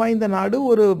பலம் வாய்ந்த நாடு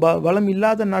ஒரு பலம்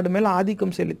இல்லாத நாடு மேலே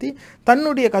ஆதிக்கம் செலுத்தி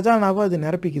தன்னுடைய கஜானாவை அது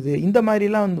நிரப்பிக்குது. இந்த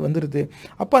மாதிரிலாம் வந்துடுது.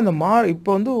 அப்போ அந்த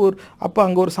இப்போ அப்போ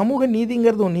அங்கே ஒரு சமூக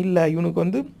நீதிங்கிறது ஒன்று இல்லை.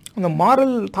 இவனுக்கு அந்த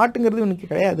மாரல் தாட்டுங்கிறது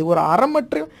இவனுக்கு கிடையாது. ஒரு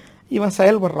அறமற்ற இவன்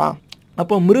செயல்படுறான்.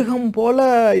 அப்போ மிருகம் போல்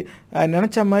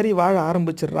நினச்ச மாதிரி வாழ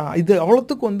ஆரம்பிச்சிடுறான். இது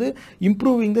அவ்வளோத்துக்கு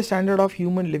improving the standard of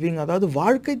human living, அதாவது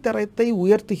வாழ்க்கை தரத்தை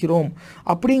உயர்த்துகிறோம்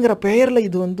அப்படிங்கிற பெயரில்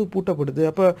இது பூட்டப்படுது.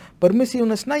 அப்போ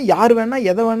பெர்மிசிவ்னஸ்னால் யார் வேணால்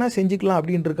எதை வேணால் செஞ்சுக்கலாம்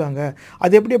அப்படின்னு இருக்காங்க.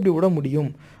 அது எப்படி விட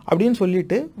முடியும் அப்படின்னு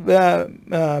சொல்லிட்டு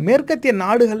மேற்கத்திய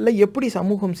நாடுகளில் எப்படி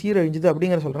சமூகம் சீரழிஞ்சுது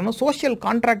அப்படிங்கிற சொல்கிறேன்னா, சோஷியல்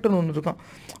கான்ட்ராக்ட்னு ஒன்று இருக்கும்.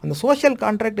 அந்த சோஷியல்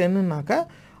கான்ட்ராக்ட் என்னன்னாக்கா,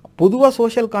 பொதுவாக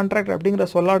சோஷியல் கான்ட்ராக்ட் அப்படிங்கிற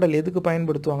சொல்லாடல் எதுக்கு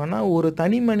பயன்படுத்துவாங்கன்னா, ஒரு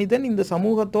தனி மனிதன் இந்த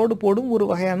சமூகத்தோடு போடும் ஒரு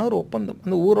வகையான ஒரு ஒப்பந்தம்,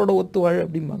 அந்த ஊரோட ஒத்துவாழ்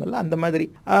அப்படிம்பாங்கல்ல, அந்த மாதிரி.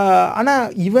 ஆனால்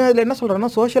இவன் இதில் என்ன சொல்கிறான்னா,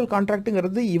 சோஷியல்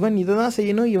கான்ட்ராக்ட்டுங்கிறது இவன் இதை தான்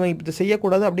செய்யணும், இவன் இதை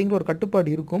செய்யக்கூடாது அப்படிங்கிற ஒரு கட்டுப்பாடு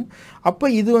இருக்கும். அப்போ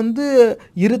இது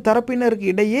இரு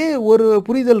தரப்பினருக்கு இடையே ஒரு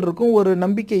புரிதல் இருக்கும், ஒரு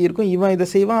நம்பிக்கை இருக்கும். இவன் இதை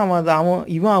செய்வான்,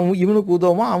 இவனுக்கு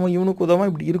உதவான், அவன் இவனுக்கு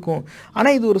உதவான், இப்படி இருக்கும்.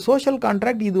 ஆனால் இது ஒரு சோஷியல்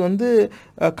கான்ட்ராக்ட். இது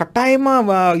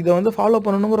கட்டாயமாக இதை ஃபாலோ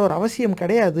பண்ணணுங்கிற ஒரு அவசியம்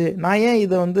கிடையாது. நான் ஏன்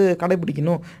இதை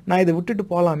கடைபிடிக்கணும், நான் இதை விட்டுட்டு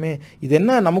போகலாமே. இது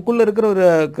என்ன நமக்குள்ளே இருக்கிற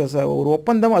ஒரு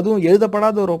ஒப்பந்தம், அதுவும்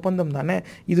எழுதப்படாத ஒரு ஒப்பந்தம் தானே.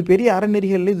 இது பெரிய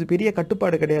அறநெறிகள், இது பெரிய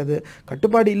கட்டுப்பாடு கிடையாது.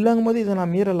 கட்டுப்பாடு இல்லைங்கும் போது இதை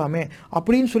நான் மீறலாமே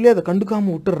அப்படின்னு சொல்லி அதை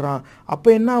கண்டுக்காமல் விட்டுடுறான். அப்போ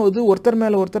என்ன ஆகுது, ஒருத்தர்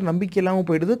மேலே ஒருத்தர் நம்பிக்கை இல்லாமல்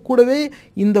போயிடுது. கூடவே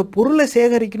இந்த பொருளை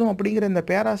சேகரிக்கணும் அப்படிங்கிற இந்த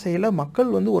பேராசையில்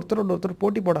மக்கள் ஒருத்தரோட ஒருத்தர்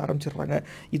போட்டி போட ஆரம்பிச்சிடுறாங்க.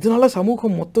 இதனால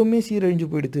சமூகம் மொத்தமே சீரழிஞ்சு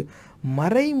போயிடுது.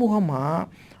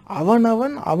 மறைமுகமாக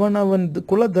அவனவன்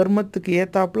குல தர்மத்துக்கு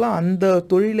ஏத்தாப்புல அந்த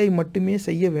தொழிலை மட்டுமே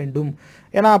செய்ய வேண்டும்.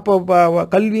 ஏன்னா அப்போ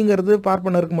கல்விங்கிறது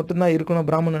பார்ப்பனருக்கு மட்டும்தான் இருக்கணும்,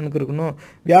 பிராமணனுக்கு இருக்கணும்.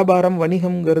 வியாபாரம்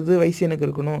வணிகம்ங்கிறது வைசியனுக்கு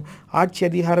இருக்கணும். ஆட்சி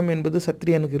அதிகாரம் என்பது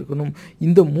சத்திரியனுக்கு இருக்கணும்.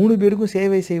 இந்த 3 பேருக்கும்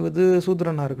சேவை செய்வது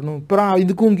சூத்திரனாக இருக்கணும். அப்புறம்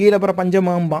இதுக்கும் கீழே அப்புறம்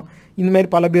பஞ்சமாம்பான், இந்தமாரி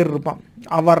பல பேர் இருப்பான்,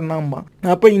 அவர்னாம்பான்.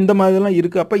 அப்போ இந்த மாதிரிலாம்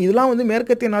இருக்குது. அப்போ இதெல்லாம்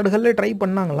மேற்கத்திய நாடுகளில் ட்ரை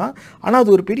பண்ணாங்களாம். ஆனால்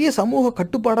அது ஒரு பெரிய சமூக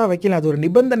கட்டுப்பாடாக வைக்கல, அது ஒரு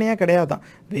நிபந்தனையாக கிடையாதான்.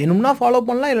 வேணும்னா ஃபாலோ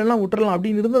பண்ணலாம், இல்லைன்னா விட்டுறலாம்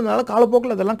அப்படின்னு இருந்ததுனால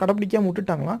காலப்போக்கில் அதெல்லாம் கடைப்பிடிக்காமல்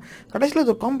விட்டுட்டாங்களாம். கடைசியில்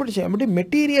அது ஒரு காம்படிஷன், அப்படி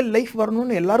மெட்டீரியல் லைஃப் வரணும்னு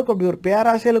எல்லாருக்கும் அப்படி ஒரு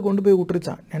பேராசையில் கொண்டு போய்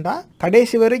விட்டுருச்சான். ஏண்டா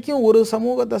கடைசி வரைக்கும் ஒரு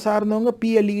சமூகத்தை சார்ந்தவங்க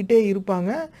அள்ளிக்கிட்டே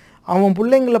இருப்பாங்க. அவன்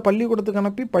பிள்ளைங்களை பள்ளிக்கூடத்துக்கு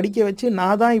அனுப்பி படிக்க வச்சு,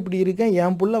 நான் தான் இப்படி இருக்கேன்,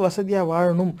 என் பிள்ளை வசதியாக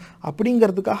வாழணும்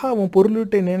அப்படிங்கிறதுக்காக அவன்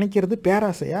பொருள்கிட்ட நினைக்கிறது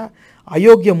பேராசையா?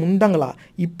 அயோக்கிய முண்டங்களா?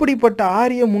 இப்படிப்பட்ட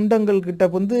ஆரிய முண்டங்கள் கிட்ட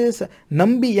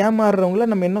நம்பி ஏமாறுறவங்கள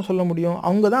நம்ம என்ன சொல்ல முடியும்?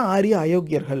 அவங்க தான் ஆரிய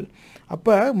அயோக்கியர்கள்.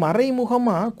 அப்போ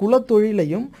மறைமுகமாக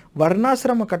குலத்தொழிலையும்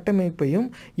வர்ணாசிரம கட்டமைப்பையும்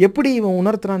எப்படி இவன்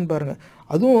உணர்த்துறான்னு பாருங்க.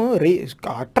 அதுவும்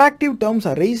attractive terms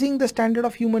raising the standard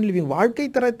of human living, வாழ்க்கை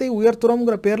தரத்தை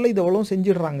உயர்த்துறோங்கிற பேரில் இது எவ்வளோ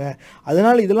செஞ்சிடுறாங்க.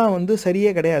 அதனால் இதெல்லாம் வந்து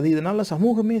சரியே கிடையாது, இதனால்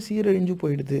சமூகமே சீரழிஞ்சு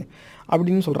போயிடுது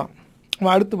அப்படின்னு சொல்கிறான்.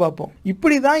 அடுத்து பார்ப்போம்.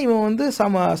 இப்படி தான் இவன் வந்து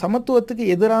சமத்துவத்துக்கு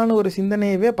எதிரான ஒரு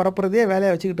சிந்தனையவே பரப்புறதே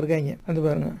வேலையை வச்சுக்கிட்டு இருக்காங்க. அது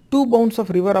பாருங்க, 2 bounds of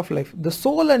river of life. The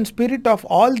soul and spirit of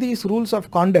all these rules of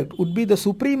conduct would be the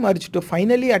supreme urge to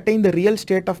finally attain the real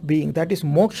state of being, that is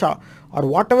moksha, or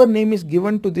whatever name is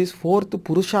given to this fourth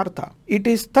purushartha. It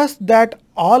is thus that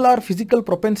all our physical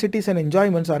propensities and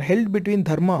enjoyments are held between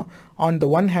dharma on the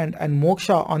one hand and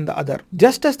moksha on the other.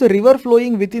 Just as the river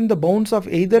flowing within the bounds of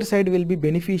either side will be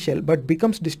beneficial but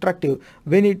becomes destructive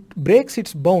when it breaks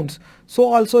its bounds, so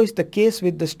also is the case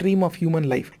with the stream of human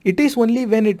life. It is only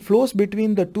when it flows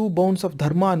between the 2 bounds of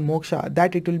dharma and moksha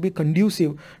that it will be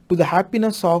conducive to the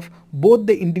happiness of both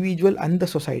the individual and the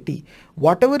society.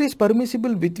 Whatever is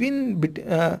permissible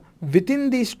within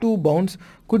these 2 bounds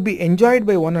could be enjoyed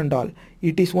by one and all.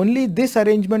 It is only this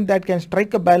arrangement that can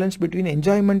strike a balance between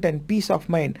enjoyment and peace of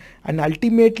mind and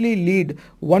ultimately lead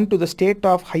one to the state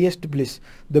of highest bliss.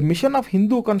 The mission of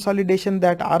Hindu consolidation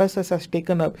that RSS has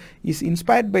taken up is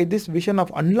inspired by this vision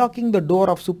of unlocking the door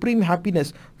of supreme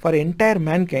happiness for entire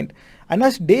mankind. And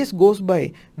as days goes by,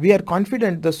 we are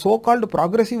confident the so-called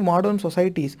progressive modern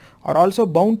societies are also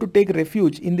bound to take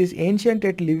refuge in this ancient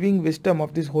yet living wisdom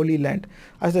of this holy land.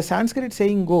 As the Sanskrit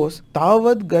saying goes,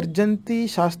 Tavad garjanti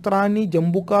shastrani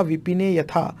jambuka vipine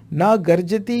yatha na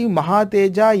garjati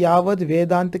mahateja yavad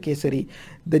vedant kesari.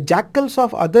 The jackals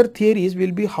of other theories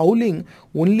will be howling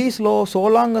only so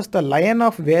long as the lion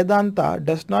of Vedanta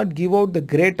does not give out the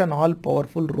great and all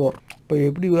powerful roar. இப்போ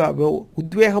எப்படி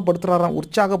உத்வேகப்படுத்துறாராம்,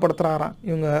 உற்சாகப்படுத்துறாராம்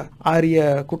இவங்க ஆரிய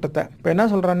கூட்டத்தை. இப்போ என்ன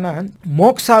சொல்கிறான்னா,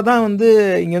 மோக்ஷா தான் வந்து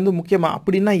இங்கே வந்து முக்கியமாக.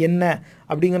 அப்படின்னா என்ன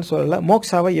அப்படிங்கிற சொல்லலை.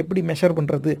 மோக்ஷாவை எப்படி மெஷர்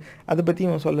பண்ணுறது அதை பற்றி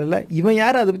இவன் சொல்லலை. இவன்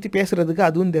யார் அதை பற்றி பேசுகிறதுக்கு,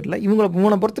 அதுவும் தெரியல.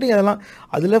 இவனை பொறுத்தவரைக்கும் அதெல்லாம்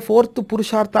அதில் 4th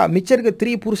புருஷார்த்தா, மிச்சம் இருக்க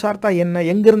 3 புருஷார்த்தா என்ன,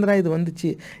 எங்கேருந்துடா இது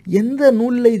வந்துச்சு, எந்த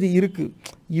நூலில் இது இருக்குது,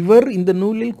 இவர் இந்த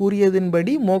நூலில்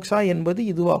கூறியதன்படி மோக்ஷா என்பது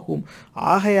இதுவாகும்,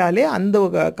 ஆகையாலே அந்த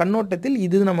கண்ணோட்டத்தில்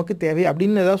இது நமக்கு தேவை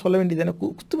அப்படின்னு ஏதாவது சொல்ல வேண்டியது. எனக்கு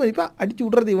குத்து மதிப்பாக அடித்து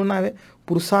விட்றது இவனாவே.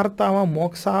 புருஷார்த்தாவா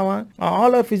மோக்ஷாவா,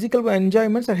 all hour physical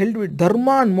enjoyments R held with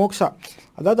Dharma and moksha.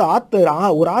 அதாவது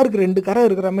ஒரு ஆறுக்கு 2 கரை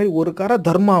இருக்கிற மாதிரி, ஒரு கரை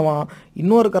தர்மாவான்,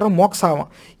 இன்னொரு கரை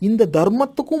மோக்ஷாவான். இந்த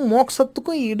தர்மத்துக்கும்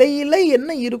மோக்ஷத்துக்கும் இடையில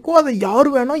என்ன இருக்கோ அதை யார்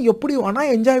வேணால் எப்படி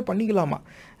வேணால் என்ஜாய் பண்ணிக்கலாமா.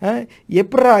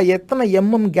 எப்படா எத்தனை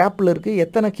கேப்பில் இருக்குது,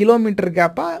 எத்தனை கிலோமீட்டர்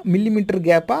கேப்பா, மில்லிமீட்டர்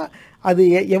கேப்பா, அது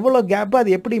எவ்வளோ கேப்பு, அது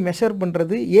எப்படி மெஷர்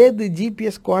பண்ணுறது, ஏது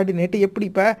ஜிபிஎஸ் கோஆர்டினேட்டு, எப்படி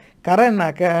இப்போ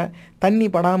கரைனாக்க தண்ணி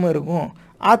படாமல் இருக்கும்,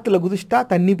 ஆற்றுல குதிச்சிட்டா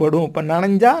தண்ணி படும், இப்போ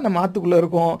நனைஞ்சா நம்ம ஆற்றுக்குள்ளே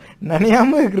இருக்கோம்,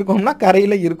 நனையாமல் இருக்கோம்னா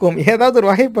கரையில் இருக்கும், ஏதாவது ஒரு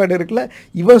வகைப்பாடு இருக்குல்ல.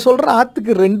 இவன் சொல்கிற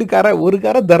ஆற்றுக்கு 2 கரை, ஒரு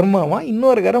கரை தர்மாவான்,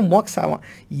 இன்னொரு கரை மோக்ஷாவான்.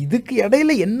 இதுக்கு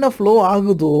இடையில என்ன ஃப்ளோ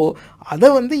ஆகுதோ அதை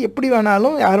வந்து எப்படி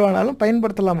வேணாலும் யார் வேணாலும்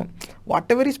பயன்படுத்தலாமா.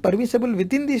 whatever is permissible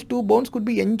within these 2 bounds could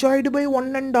be enjoyed by one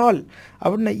and all.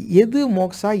 அப்படின்னா எது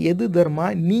மோக்ஷா எது தர்மா,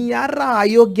 நீ யாரா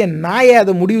அயோக்கிய நாயை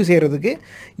அதை முடிவு செய்கிறதுக்கு?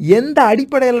 எந்த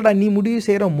அடிப்படையில்டா நீ முடிவு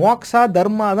செய்கிற? மோக்ஷா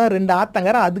தர்மா தான் 2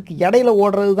 ஆத்தங்கர, அதுக்கு இடையில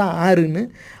ஓடுறது தான் ஆறுன்னு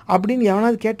அப்படின்னு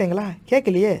எவனாவது கேட்டீங்களா?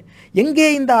 கேட்கலையே. எங்கே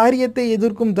இந்த ஆரியத்தை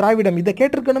எதிர்க்கும் திராவிடம்? இதை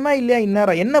கேட்டிருக்கணுமா இல்லையா?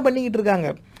 இந்நேரம் என்ன பண்ணிக்கிட்டு இருக்காங்க?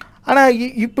 ஆனால்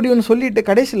இப்படி ஒன்று சொல்லிட்டு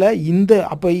கடைசியில்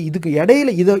அப்போ இதுக்கு இடையில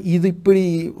இது இப்படி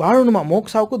வாழணுமா?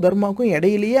 மோக்ஷாவுக்கும் தர்மாவுக்கும்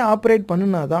இடையிலேயே ஆப்ரேட்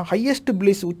பண்ணுனா தான் ஹையஸ்ட்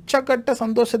பிளிஸ், உச்சக்கட்ட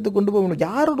சந்தோஷத்துக்கு கொண்டு போகணும்.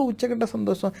 யாரோட உச்சக்கட்ட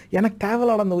சந்தோஷம்? எனக்கு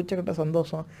தேவையில்லாத அந்த உச்சக்கட்ட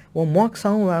சந்தோஷம். உன்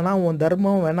மோக்ஷாவும் வேணாம், உன்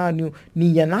தர்மமும் வேணாம், நீ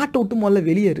என் நாட்டை விட்டு முதல்ல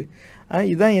வெளியேறு,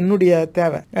 இதுதான் என்னுடைய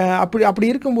தேவை.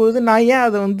 அப்படி இருக்கும்போது நான் ஏன்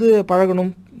அதை வந்து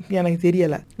பழகணும்? எனக்கு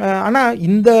தெரியலை. ஆனால்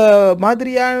இந்த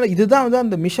மாதிரியான இதுதான் வந்து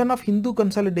அந்த மிஷன் ஆஃப் ஹிந்து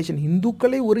கன்சாலிடேஷன்,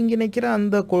 இந்துக்களை ஒருங்கிணைக்கிற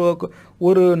அந்த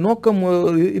ஒரு நோக்கம்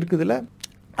இருக்குதுல்ல,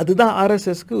 அதுதான்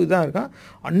ஆர்எஸ்எஸ்க்கு இதாக இருக்கான்.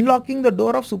 Unlocking the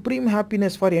door of supreme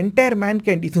happiness for entire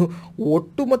mankind. இது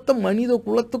ஒட்டுமொத்த மனித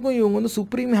குலத்துக்கும் இவங்க வந்து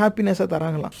சுப்ரீம் ஹாப்பினஸை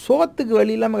தராங்களாம். சோத்துக்கு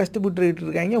வழி இல்லாமல் கஷ்டப்பட்டுக்கிட்டு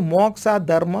இருக்காங்க. மோக்ஷா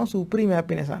தர்மா சுப்ரீம்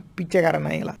ஹாப்பினஸா,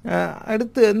 பிச்சைக்காரனாங்களா.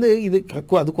 அடுத்து வந்து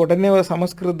அதுக்கு உடனே ஒரு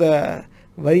சமஸ்கிருத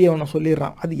வரி அவனை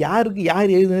சொல்லிடுறான். அது யார்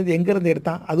எழுதுனது, எங்கேருந்து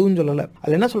எடுத்தான் அதுவும் சொல்லலை.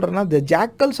 அது என்ன சொல்கிறேன்னா, the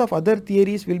jackals of other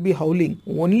theories will be howling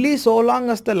only so long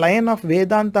as the lion of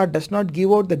Vedanta does not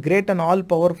give out the great and all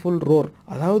powerful roar.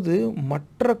 அதாவது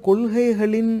மற்ற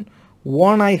கொள்கைகளின்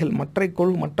ஓநாய்கள்,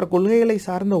 மற்ற கொள்கைகளை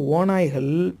சார்ந்த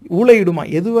ஓநாய்கள் ஊளையிடுமா.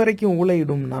 எது வரைக்கும்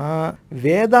ஊளையிடும்னா,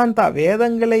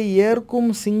 வேதங்களை ஏற்கும்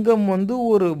சிங்கம் வந்து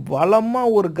ஒரு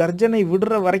வளமாக ஒரு கர்ஜனை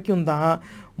விடுற வரைக்கும் தான்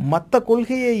மற்ற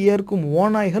கொள்கையை ஏற்கும்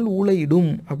ஓநாய்கள்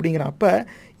ஊளையிடும் அப்படிங்கிறான். அப்போ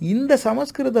இந்த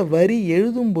சமஸ்கிருத வரி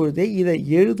எழுதும் பொழுதே இதை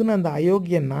எழுதுன அந்த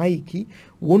அயோக்கிய நாய்க்கு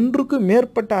ஒன்றுக்கு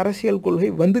மேற்பட்ட அரசியல் கொள்கை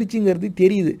வந்துருச்சுங்கிறது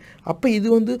தெரியுது. அப்போ இது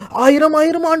வந்து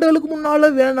ஆயிரம் ஆண்டுகளுக்கு முன்னால்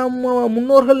நம்ம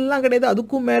முன்னோர்கள்லாம் கிடையாது,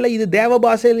 அதுக்கும் மேலே இது தேவ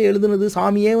பாஷையில் எழுதுனது,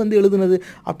 சாமியே வந்து எழுதுனது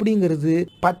அப்படிங்கிறது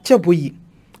பச்சை பொய்.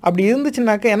 அப்படி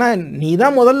இருந்துச்சுனாக்கா, ஏன்னா நீ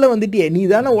தான் முதல்ல வந்துட்டியே, நீ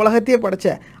தானே உலகத்தையே படைச்ச,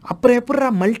 அப்புறம் எப்படா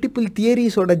மல்டிபிள்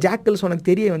தியரிஸோட ஜாக்கல்ஸ் உனக்கு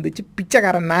தெரிய வந்துச்சு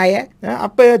பிச்சைக்காரன் நாயை.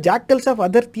 அப்போ ஜாக்கல்ஸ் ஆஃப்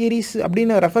அதர் தியரிஸ்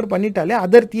அப்படின்னு ரெஃபர் பண்ணிட்டாலே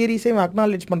அதர் தியரிஸே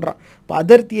அக்னாலேஜ் பண்ணுறான். இப்போ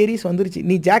அதர் தியரிஸ் வந்துருச்சு,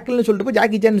 நீ ஜாக்கல்னு சொல்லிட்டு போ,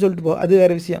 ஜாக்கி சான்னு சொல்லிட்டு போ, அது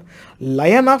வேறு விஷயம்.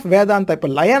 லயன் ஆஃப் வேதாந்தா,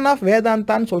 இப்போ லயன் ஆஃப்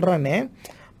வேதாந்தான்னு சொல்கிறானே,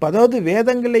 இப்போ அதாவது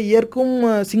வேதங்களை ஏற்கும்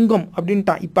சிங்கம்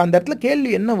அப்படின்ட்டான். இப்போ அந்த இடத்துல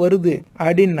கேள்வி என்ன வருது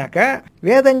அப்படின்னாக்க,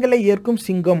 வேதங்களை ஏற்கும்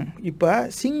சிங்கம், இப்போ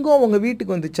சிங்கம் உங்கள்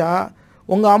வீட்டுக்கு வந்துச்சா,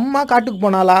 உங்கள் அம்மா காட்டுக்கு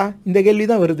போனாலா, இந்த கேள்வி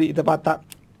தான் வருது. இதை பார்த்தா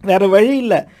வேறு வழி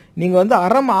இல்லை. நீங்கள் வந்து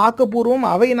அறம் ஆக்கப்பூர்வம்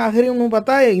அவை நாகரிகம்னு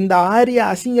பார்த்தா இந்த ஆரிய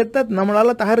அசிங்கத்தை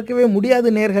நம்மளால் தகர்க்கவே முடியாது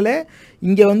நேர்களே.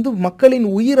 இங்கே வந்து மக்களின்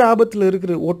உயிர் ஆபத்தில்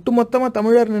இருக்குது. ஒட்டுமொத்தமாக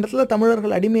தமிழர் இடத்துல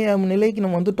தமிழர்கள் அடிமையாக நிலைக்கு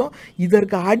நம்ம வந்துட்டோம்.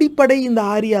 இதற்கு அடிப்படை இந்த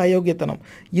ஆரிய அயோக்கியத்தனம்.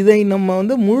 இதை நம்ம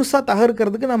வந்து முழுசாக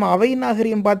தகர்க்கிறதுக்கு நம்ம அவை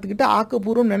நாகரிகம் பார்த்துக்கிட்டு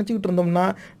ஆக்கப்பூர்வம் நினச்சிக்கிட்டு இருந்தோம்னா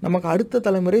நமக்கு அடுத்த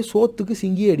தலைமுறை சோத்துக்கு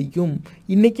சிங்கி அடிக்கும்.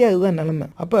 இன்றைக்கே அதுதான் நிலைமை.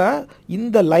 அப்போ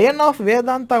இந்த லயன் ஆஃப்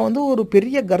வேதாந்தா வந்து ஒரு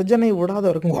பெரிய கர்ஜனை விடாத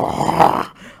வரைக்கும்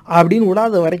அப்படின்னு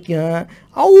விடாத வரைக்கும்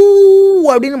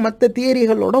அப்படின்னு மற்ற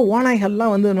தியரிகளோட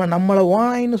ஓநாய்கள்லாம் வந்து நம்மளை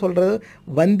ஓநாய்ன்னு சொல்கிறது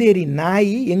வந்தேரி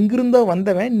நாய், எங்கிருந்தோ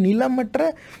வந்தவன், நிலமற்ற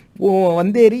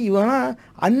வந்தேரி, இவனா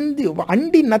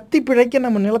அண்டி நத்தி பிழைக்க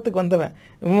நம்ம நிலத்துக்கு வந்தவன்.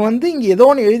 இவன் வந்து இங்கே ஏதோ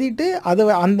ஒன்று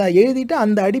எழுதிட்டு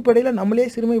அந்த அடிப்படையில் நம்மளே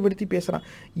சிறுமைப்படுத்தி பேசுகிறான்.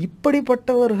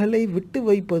 இப்படிப்பட்டவர்களை விட்டு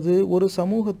வைப்பது ஒரு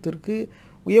சமூகத்திற்கு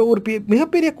ஒரு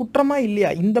மிகப்பெரிய குற்றமாக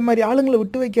இல்லையா? இந்த மாதிரி ஆளுங்களை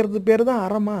விட்டு வைக்கிறது பேர் தான்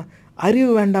அறமா?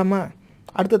 அறிவு வேண்டாமா?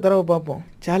 அடுத்த தடவை பார்ப்போம்.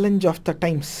 சேலஞ்ச் ஆஃப் த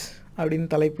டைம்ஸ் அப்படின்னு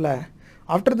தலைப்பில்,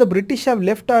 after the British have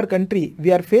left our country, we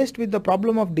are faced with the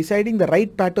problem of deciding the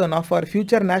right pattern of our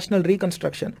future national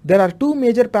reconstruction. There are two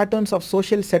major patterns of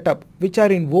social setup which are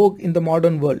in vogue in the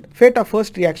modern world. Fate of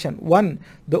first reaction. One,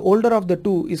 the older of the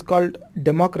two, is called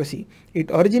democracy. It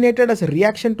originated as a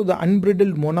reaction to the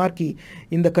unbridled monarchy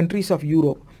in the countries of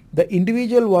Europe. The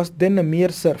individual was then a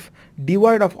mere serf,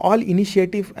 devoid of all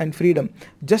initiative and freedom,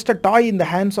 just a toy in the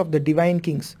hands of the divine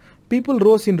kings. People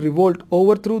rose in revolt,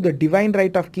 overthrew the divine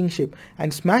right of kingship,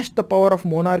 and smashed the power of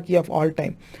monarchy of all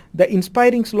time. The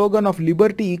inspiring slogan of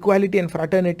liberty, equality, and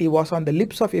fraternity was on the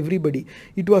lips of everybody.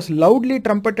 It was loudly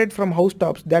trumpeted from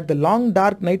housetops that the long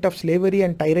dark night of slavery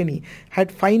and tyranny had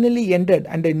finally ended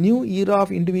and a new era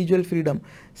of individual freedom,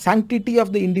 sanctity of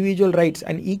the individual rights,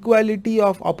 and equality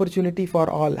of opportunity for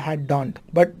all had dawned.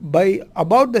 But by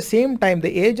about the same time,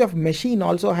 the age of machine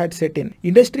also had set in.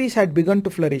 Industries had begun to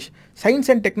flourish. Science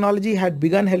and technology had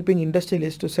begun helping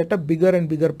industrialists to set up bigger and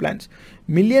bigger plants.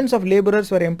 Millions of laborers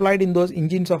were employed in those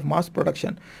engines of mass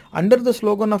production. Under the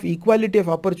slogan of equality of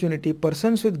opportunity,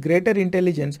 persons with greater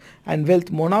intelligence and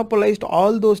wealth monopolized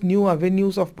all those new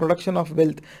avenues of production of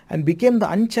wealth and became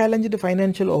the unchallenged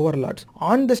financial overlords.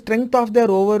 On the strength of their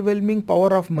overwhelming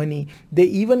power of money, they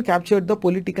even captured the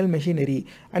political machinery,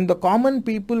 and the common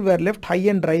people were left high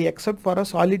and dry except for a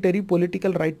solitary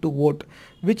political right to vote,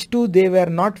 which too they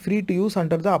were not free to use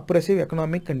under the oppressive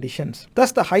economic conditions.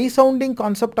 Thus, the high-sounding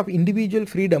concept of individual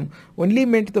freedom only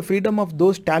meant the freedom of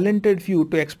those talented few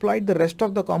to exploit the rest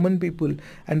of the common people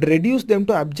and reduce them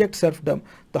to abject serfdom.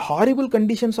 The horrible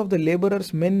conditions of the laborers,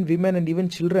 men, women, and even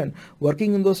children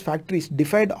working in those factories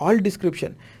defied all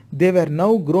description. They were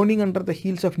now groaning under the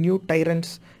heels of new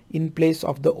tyrants in place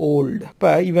of the old.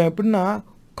 இப்போ இவன் எப்படின்னா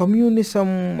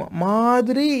communism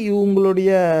மாதிரி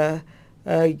இவங்களுடைய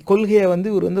கொள்கையை வந்து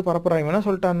இவர் வந்து பரப்புறாங்க. என்ன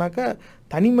சொல்லிட்டான்னாக்கா,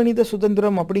 தனி மனித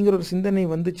சுதந்திரம் அப்படிங்கிற ஒரு சிந்தனை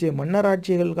வந்துச்சு.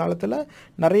 மன்னராட்சிகள் காலத்தில்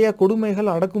நிறைய கொடுமைகள்,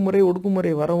 அடக்குமுறை,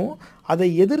 ஒடுக்குமுறை வரவும் அதை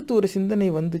எதிர்த்து ஒரு சிந்தனை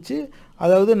வந்துச்சு.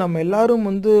 அதாவது நம்ம எல்லாரும்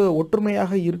வந்து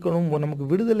ஒற்றுமையாக இருக்கணும், நமக்கு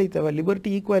விடுதலை தேவை,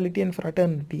 லிபர்ட்டி, ஈக்குவாலிட்டி அண்ட்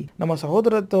ஃப்ராட்டர்னிட்டி, நம்ம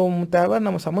சகோதரத்துவம் தேவை,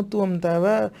 நம்ம சமத்துவம்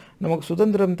தேவை, நமக்கு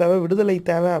சுதந்திரம் தேவை, விடுதலை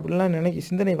தேவை அப்படின்லாம்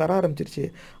சிந்தனை வர ஆரம்பிச்சிருச்சு.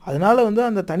 அதனால வந்து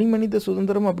அந்த தனி மனித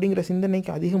சுதந்திரம் அப்படிங்கிற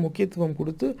சிந்தனைக்கு அதிக முக்கியத்துவம்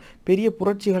கொடுத்து பெரிய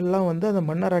புரட்சிகள்லாம் வந்து அந்த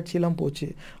மன்னராட்சியெல்லாம் போச்சு.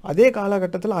 அதே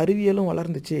காலகட்டத்தில் அறிவியலும்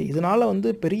வளர்ந்துச்சு. இதனால் வந்து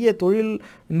பெரிய தொழில்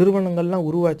நிறுவனங்கள்லாம்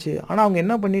உருவாச்சு. ஆனால் அவங்க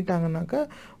என்ன பண்ணிட்டாங்கன்னாக்கா,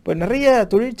 இப்போ நிறைய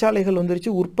தொழிற்சாலைகள்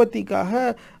வந்துருச்சு. உற்பத்திக்காக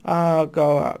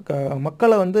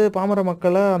மக்களை வந்து பாமர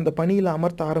மக்களை அந்த பணியில்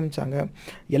அமர்த்த ஆரம்பித்தாங்க.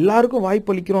 எல்லாருக்கும்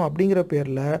வாய்ப்பளிக்கிறோம் அப்படிங்கிற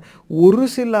பேரில் ஒரு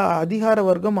சில அதிகார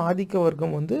வர்க்கம், ஆதிக்க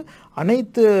வர்க்கம் வந்து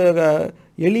அனைத்து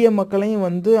எளிய மக்களையும்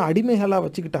வந்து அடிமைகளாக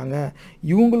வச்சுக்கிட்டாங்க.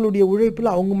 இவங்களுடைய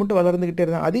உழைப்பில் அவங்க மட்டும் வளர்ந்துக்கிட்டே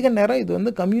இருந்தாங்க. அதிக நேரம் இது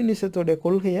வந்து கம்யூனிசத்தோடைய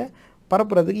கொள்கையை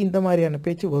பரப்புறதுக்கு இந்த மாதிரியான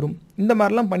பேச்சு வரும். இந்த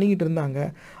மாதிரிலாம் பண்ணிக்கிட்டு இருந்தாங்க.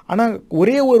 ஆனால்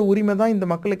ஒரே ஒரு உரிமை தான் இந்த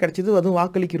மக்களுக்கு கிடைச்சிது, அதுவும்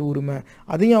வாக்களிக்கிற உரிமை.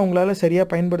 அதையும் அவங்களால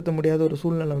சரியாக பயன்படுத்த முடியாத ஒரு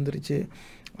சூழ்நிலை வந்துருச்சு.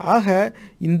 ஆக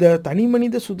இந்த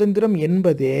தனிமனித சுதந்திரம்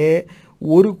என்பதே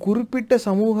ஒரு குறிப்பிட்ட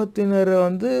சமூகத்தினரை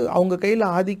அவங்க கையில்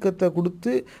ஆதிக்கத்தை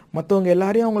கொடுத்து மற்றவங்க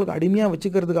எல்லாரையும் அவங்களுக்கு அடிமையாக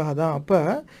வச்சுக்கிறதுக்காக தான். அப்போ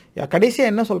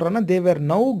கடைசியாக என்ன சொல்கிறேன்னா, தே வேர்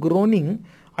now groaning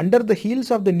under the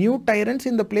heels of the new டைரன்ஸ்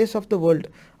in the place of the world.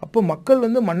 அப்போ மக்கள்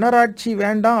மன்னராட்சி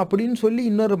வேண்டாம் அப்படின்னு சொல்லி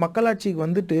இன்னொரு மக்களாட்சிக்கு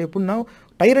வந்துட்டு எப்படின்னா,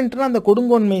 டைரண்ட்னா அந்த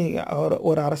கொடுங்கோன்மை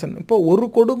ஒரு அரசன். இப்போ ஒரு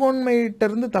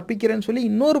கொடுங்கோன்மையிட்டருந்து தப்பிக்கிறேன்னு சொல்லி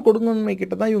இன்னொரு கொடுங்கோன்மை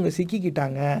கிட்ட தான் இவங்க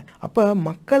சிக்கிக்கிட்டாங்க. அப்போ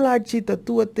மக்களாட்சி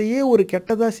தத்துவத்தையே ஒரு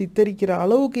கெட்டதாக சித்தரிக்கிற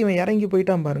அளவுக்கு இவன் இறங்கி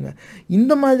போயிட்டான் பாருங்க.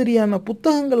 இந்த மாதிரியான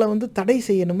புத்தகங்களை தடை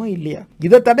செய்யணுமா இல்லையா?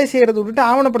 இதை தடை செய்கிறத விட்டுட்டு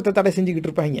ஆவணப்படத்தை தடை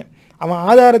செஞ்சுக்கிட்டு இருப்பாங்க. அவன்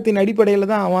ஆதாரத்தின்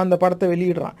அடிப்படையில் தான் அவன் அந்த படத்தை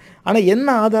வெளியிடுறான். ஆனால் என்ன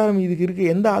ஆதாரம் இதுக்கு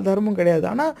இருக்குது? எந்த ஆதாரமும் கிடையாது.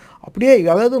 ஆனால் அப்படியே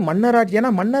அதாவது மன்னராட்சி,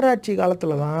 ஏன்னா மன்னராட்சி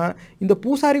காலத்தில் தான் இந்த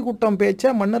பூசாரி கூட்டம்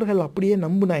பேச்சை மன்னர்கள் அப்படியே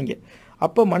நம்புனாங்க.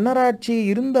 அப்போ மன்னராட்சி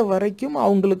இருந்த வரைக்கும்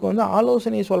அவங்களுக்கு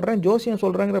ஆலோசனை சொல்கிறேன், ஜோசியம்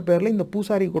சொல்கிறேங்கிற பேரில் இந்த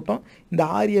பூசாரி கூட்டம், இந்த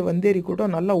ஆரிய வந்தேரி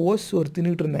கூட்டம் நல்லா ஒரு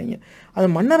தின்னுட்டு இருந்தாங்க. அந்த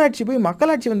மன்னராட்சி போய்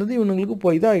மக்களாட்சி வந்தது இவங்களுக்கு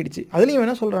போய் இதாகிடுச்சு. அதுலேயும்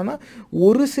என்ன சொல்கிறான்னா,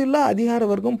 ஒரு சில அதிகார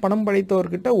வர்க்கம் பணம்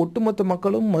படைத்தவர்கிட்ட ஒட்டுமொத்த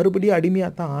மக்களும் மறுபடியும்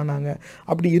அடிமையாக தான் ஆனாங்க.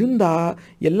 அப்படி இருந்தால்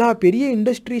எல்லா பெரிய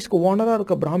இண்டஸ்ட்ரீஸ்க்கு ஓனராக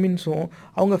இருக்க பிராமின்ஸும்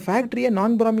அவங்க ஃபேக்ட்ரியை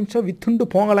நான் பிராமின்ஸாக வித்துண்டு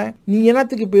போகலை. நீ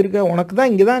என்னத்துக்கு இப்போ இருக்க? உனக்கு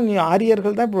தான் இங்கே தான் நீ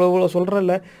ஆரியர்கள் தான் இப்போ இவ்வளோ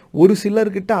சொல்கிறல்ல, ஒரு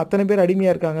சிலர்கிட்ட அத்தனை பேர்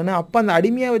அடிமையாக இருக்காங்கன்னு. அப்போ அந்த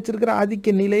அடிமையாக வச்சுருக்கிற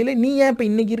ஆதிக்க நிலையில் நீ ஏன் இப்போ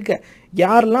இன்றைக்கி இருக்க?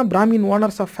 யாரெல்லாம் பிராமின்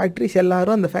ஓனர்ஸ் ஆஃப் ஃபேக்ட்ரிஸ்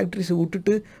எல்லாரும் அந்த ஃபேக்ட்ரிஸை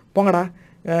விட்டுட்டு போங்கடா,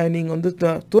 நீங்கள்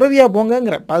துறவியாக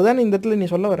போங்கங்கிற. அதுதானே இந்த இடத்துல நீ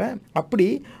சொல்ல வர. அப்படி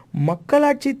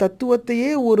மக்களாட்சி தத்துவத்தையே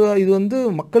இது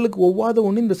மக்களுக்கு ஒவ்வாத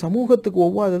ஒன்று, இந்த சமூகத்துக்கு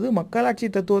ஒவ்வாதது, மக்களாட்சி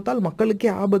தத்துவத்தால்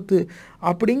மக்களுக்கே ஆபத்து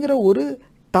அப்படிங்கிற ஒரு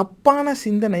தப்பான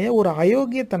சிந்தனையை, ஒரு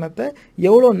அயோக்கியத்தனத்தை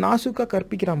எவ்வளோ நாசுக்காக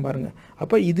கற்பிக்கிறான் பாருங்க.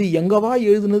 அப்போ இது எங்கவா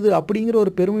எழுதுனது அப்படிங்கிற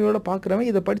ஒரு பெருமையோடு பார்க்குறவன்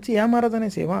இதை படித்து ஏமாற தானே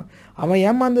செய்வான். அவன்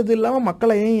ஏமாந்தது இல்லாமல்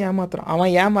மக்களை ஏன் ஏமாத்துறான்?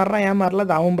 அவன் ஏமாறல,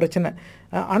 அது அவன் பிரச்சனை.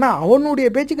 ஆனால் அவனுடைய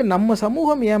பேச்சுக்கு நம்ம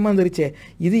சமூகம் ஏமாந்துருச்சே,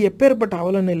 இது எப்பேற்பட்ட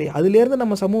அவலன்னு இல்லையா? அதுலேருந்து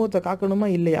நம்ம சமூகத்தை காக்கணுமா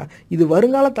இல்லையா? இது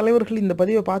வருங்கால தலைவர்கள் இந்த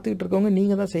பதிவை பார்த்துக்கிட்டு இருக்கவங்க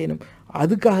நீங்கள் தான் செய்யணும்.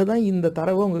 அதுக்காக தான் இந்த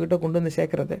தரவை உங்ககிட்ட கொண்டு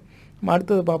சேர்க்குறது.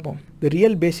 அடுத்தது பார்ப்போம். The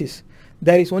real basis.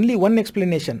 There is only one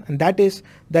explanation, and that is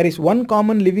there is one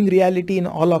common living reality in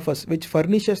all of us which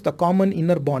furnishes the common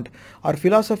inner bond. Our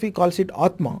philosophy calls it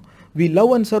Atma. We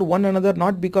love and serve one another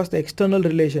not because the external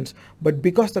relations, but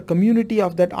because the community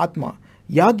of that Atma.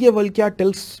 Yagyavalkya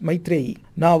tells Maitreyi,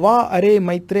 Na va are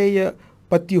Maitreya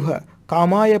patyuha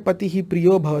காமாய பதிஹி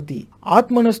பிரியோ பவதி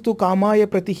ஆத்மனஸ்து காமாய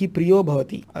பிரதிஹி பிரியோ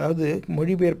பவதி. அதாவது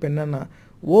மொழிபெயர்ப்பு என்னன்னா,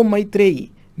 ஓ Maitreyi,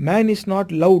 man is not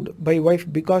loved by wife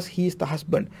because he is the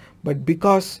husband, but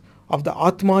because of the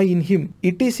Atma in him.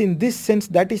 It is in this sense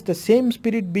that is the same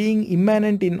spirit being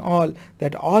immanent in all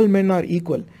that all men are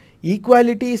equal.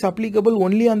 Equality is applicable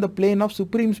only on the plane of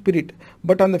supreme spirit,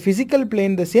 but on the physical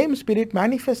plane the same spirit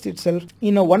manifests itself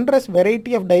in a wondrous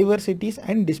variety of diversities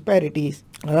and disparities.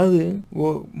 அதாவது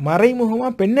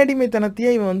மறைமுகமாக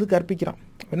பெண்ணடிமைத்தனத்தையே இவன் கற்பிக்கிறான்.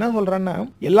 என்ன சொல்கிறான்னா,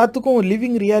 எல்லாத்துக்கும்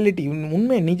living reality,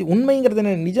 உண்மைங்கிறது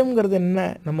என்ன, நிஜம்ங்கிறது என்ன,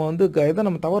 நம்ம எதை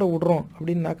நம்ம தவற விடுறோம்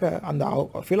அப்படின்னாக்கா அந்த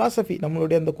ஃபிலாசபி,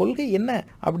 நம்மளுடைய அந்த கொள்கை என்ன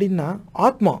அப்படின்னா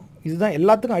ஆத்மா. இதுதான்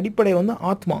எல்லாத்துக்கும் அடிப்படை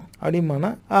ஆத்மா.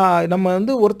 அப்படிமானா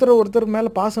நம்ம ஒருத்தர்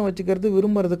மேலே பாசம் வச்சுக்கிறது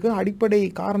விரும்புறதுக்கு அடிப்படை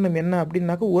காரணம் என்ன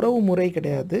அப்படின்னாக்கா உறவு முறை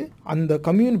கிடையாது. அந்த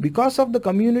because of the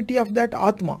community of that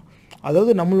ஆத்மா.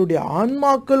 அதாவது நம்மளுடைய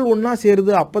ஆன்மாக்கள் ஒன்றா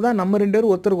சேருது, அப்போ தான் நம்ம ரெண்டு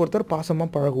பேரும் ஒருத்தருக்கு ஒருத்தர் பாசமாக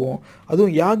பழகுவோம்.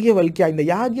 அதுவும் யாக்யவல்கியா, இந்த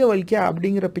யாக்யவல்கியா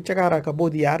அப்படிங்கிற பிச்சைக்கார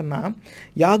கபோதி யாருன்னா,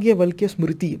 யாக்யவல்கிய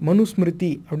ஸ்மிருதி,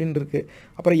 மனுஸ்மிருதி அப்படின்னு இருக்குது.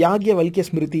 அப்புறம் யாக்யவல்கிய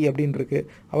ஸ்மிருதி அப்படின்னு இருக்குது.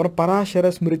 அப்புறம்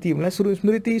பராசர ஸ்மிருதி,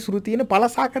 ஸ்மிருதி ஸ்ருதின்னு பல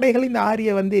சாக்கடைகள் இந்த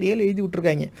ஆரிய வந்தேரியில் எழுதி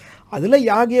விட்டுருக்காங்க. அதில்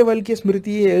யாக்யவல்கிய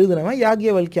ஸ்மிருதியை எழுதுனவன்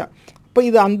யாக்யவல்கியா. இப்போ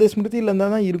இது அந்த ஸ்மிருதியில்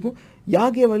இருந்தால் தான் இருக்கும்.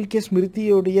 யாக்யவல்கிய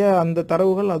ஸ்மிருதியோடைய அந்த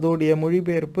தரவுகள், அதோடைய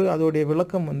மொழிபெயர்ப்பு, அதோடைய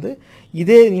விளக்கம்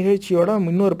இதே நிகழ்ச்சியோட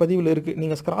இன்னொரு பதிவில் இருக்குது.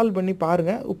 நீங்கள் ஸ்க்ரால் பண்ணி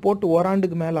பாருங்கள், போட்டு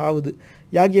ஓராண்டுக்கு மேலே ஆகுது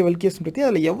யாக்யவல்கிய ஸ்மிருதி.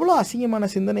 அதில் எவ்வளோ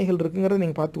அசிங்கமான சிந்தனைகள் இருக்குங்கிறத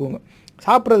நீங்கள் பார்த்துக்கோங்க.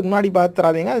 சாப்பிட்றதுக்கு முன்னாடி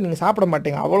பார்த்துறாதீங்க, அது நீங்கள் சாப்பிட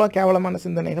மாட்டீங்க, அவ்வளோ கேவலமான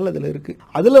சிந்தனைகள் அதில் இருக்குது.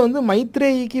 அதில்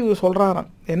மைத்ரேயிக்கு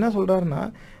சொல்கிறாராம், என்ன சொல்கிறாருன்னா,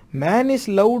 man is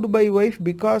loved by wife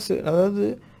because, அதாவது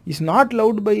is not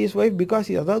loved by his wife because,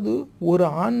 அதாவது ஒரு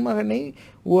ஆண்மகனை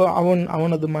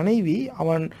அவனது மனைவி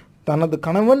அவன் தனது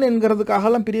கணவன்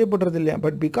என்கிறதுக்காகலாம் பிரியப்படுறது இல்லையா,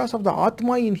 பட் பிகாஸ் ஆஃப் த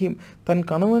ஆத்மா இன் ஹிம், தன்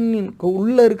கணவனின்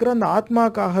உள்ளே இருக்கிற அந்த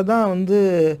ஆத்மாக்காக தான்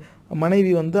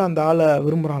மனைவி அந்த ஆளை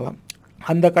விரும்புகிறாளாம்.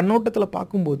 அந்த கண்ணோட்டத்தில்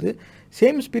பார்க்கும்போது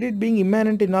same spirit being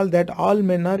immanent in all that all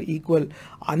men are equal.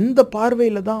 அந்த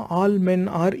பார்வையில் தான் all men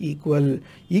are equal.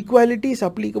 Equality is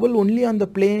applicable only on the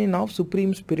plane of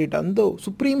supreme spirit. அந்த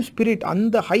சுப்ரீம் ஸ்பிரிட்,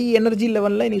 அந்த ஹை எனர்ஜி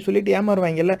லெவலில் நீ சொல்லிட்டு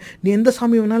ஏமாறுவாங்கல்ல, நீ எந்த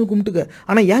சாமி வேணாலும் கும்பிட்டுக்க,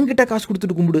 ஆனால் என்கிட்ட காசு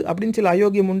கொடுத்துட்டு கும்பிடு அப்படின்னு சில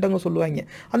அயோக்கிய முண்டங்க சொல்லுவாங்க.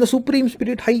 அந்த supreme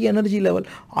spirit high energy level,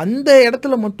 அந்த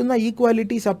இடத்துல மட்டும்தான்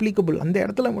ஈக்குவாலிட்டி இஸ் அப்ளிகபிள். அந்த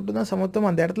இடத்துல மட்டும்தான் சமத்துவம்,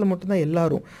 அந்த இடத்துல மட்டும்தான்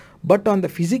எல்லாரும். But on the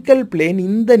physical plane,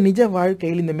 இந்த நிஜ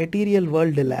வாழ்க்கையில், இந்த மெட்டீரியல்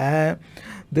வேர்ல்டில்,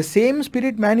 the same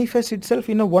spirit manifests itself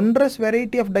in a wondrous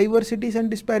variety of diversities and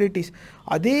disparities.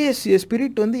 அதே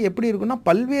ஸ்பிரிட் வந்து எப்படி இருக்குன்னா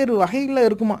பல்வேறு வகைகளில்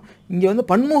இருக்குமா. இங்கே வந்து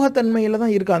பன்முகத்தன்மையில்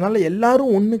தான் இருக்குது. அதனால்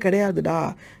எல்லாரும் ஒன்று கிடையாதுடா,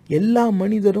 எல்லா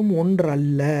மனிதரும்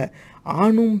ஒன்றல்ல,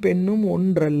 ஆணும் பெண்ணும்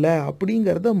ஒன்றல்ல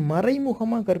அப்படிங்கிறத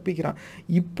மறைமுகமாக கற்பிக்கிறான்.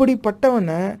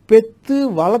 இப்படிப்பட்டவனை பெற்று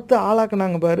வளர்த்து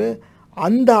ஆளாக்குனாங்க பாரு,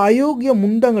 அந்த அயோக்கிய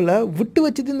முண்டங்களை விட்டு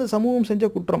வச்சுட்டு இந்த சமூகம் செஞ்ச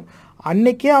குற்றம்.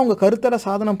 அன்னைக்கே அவங்க கருத்தர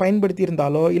சாதனம் பயன்படுத்தி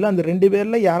இருந்தாலோ, இல்லை அந்த 2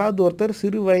 பேரில் யாராவது ஒருத்தர்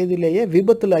சிறு வயதிலேயே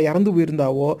விபத்தில் இறந்து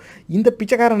போயிருந்தாவோ, இந்த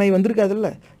பிச்சைக்கார நாய் வந்திருக்காதுல்ல.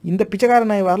 இந்த பிச்சைக்கார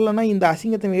நாய் வரலன்னா இந்த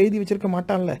அசிங்கத்தை எழுதி வச்சிருக்க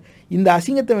மாட்டான்ல. இந்த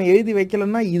அசிங்கத்தை எழுதி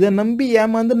வைக்கலன்னா இதை நம்பி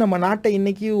ஏமாந்து நம்ம நாட்டை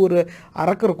இன்னைக்கு ஒரு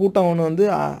அறக்கிற கூட்டம் ஒன்று வந்து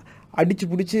அடித்து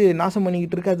பிடிச்சி நாசம்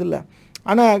பண்ணிக்கிட்டு இருக்காதுல்ல.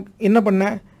 ஆனால் என்ன பண்ண,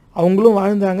 அவங்களும்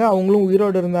வாழ்ந்தாங்க, அவங்களும்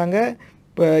உயிரோடு இருந்தாங்க,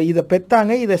 இப்போ இதை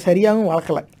பெற்றாங்க, இதை சரியாகவும்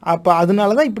வளர்க்கலை. அப்போ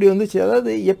அதனால தான் இப்படி வந்துச்சு.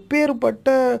 அதாவது எப்பேற்பட்ட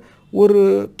ஒரு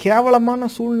கேவலமான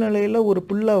சூழ்நிலையில் ஒரு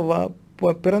பிள்ளை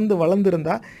பிறந்து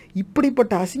வளர்ந்துருந்தா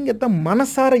இப்படிப்பட்ட அசிங்கத்தை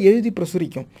மனசார எழுதி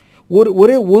பிரசுரிக்கும்.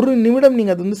 ஒரே ஒரு நிமிடம்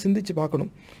நீங்கள் அதை வந்து சிந்திச்சு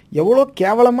பார்க்கணும். எவ்வளோ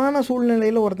கேவலமான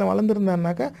சூழ்நிலையில் ஒருத்தன்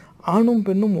வளர்ந்துருந்தான்னாக்கா ஆணும்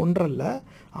பெண்ணும் ஒன்றல்ல,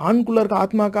 ஆண்குள்ள இருக்க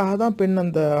ஆத்மாக்காக தான் பெண்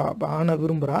அந்த ஆணை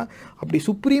விரும்புகிறா. அப்படி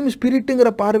சுப்ரீம் ஸ்பிரிட்டுங்கிற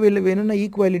பார்வையில் வேணும்னா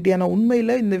ஈக்குவாலிட்டி. ஆனால்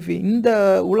உண்மையில் இந்த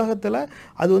உலகத்தில்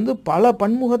அது வந்து பல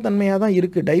பன்முகத்தன்மையாக தான்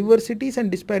இருக்குது. டைவர்சிட்டிஸ்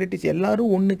அண்ட் டிஸ்பாரிட்டிஸ்,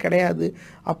 எல்லாரும் ஒன்று கிடையாது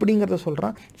அப்படிங்கிறத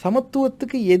சொல்கிறான்.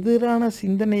 சமத்துவத்துக்கு எதிரான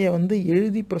சிந்தனையை வந்து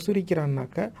எழுதி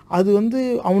பிரசுரிக்கிறான்னாக்க அது வந்து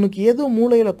அவனுக்கு ஏதோ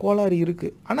மூளையில் கோளாறு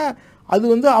இருக்குது. ஆனால் அது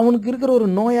வந்து அவனுக்கு இருக்கிற ஒரு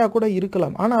நோயாக கூட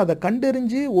இருக்கலாம். ஆனால் அதை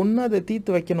கண்டறிஞ்சு ஒன்று அதை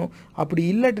தீர்த்து வைக்கணும். அப்படி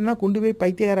இல்லாட்டினா கொண்டு போய்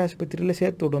பைத்தியகார ஆஸ்பத்திரியில்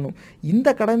சேர்த்து விடணும். இந்த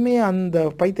கடமையை அந்த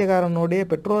பைத்தியகாரனுடைய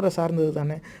பெற்றோரை சார்ந்தது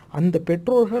தானே. அந்த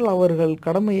பெற்றோர்கள் அவர்கள்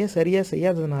கடமையை சரியாக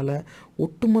செய்யாததுனால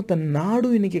ஒட்டுமொத்த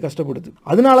நாடும் இன்னைக்கு கஷ்டப்படுது.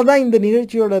 அதனால தான் இந்த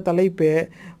நிகழ்ச்சியோட தலைப்பே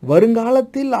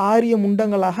வருங்காலத்தில் ஆரிய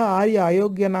முண்டங்களாக, ஆரிய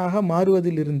அயோக்கியனாக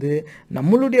மாறுவதிலிருந்து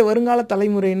நம்மளுடைய வருங்கால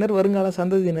தலைமுறையினர், வருங்கால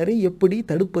சந்ததியினரை எப்படி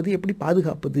தடுப்பது, எப்படி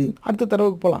பாதுகாப்பது. அடுத்த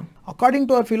தடவைக்கு போகலாம். According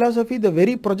to our philosophy, the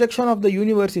very projection of the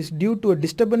universe is due to a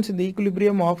disturbance in the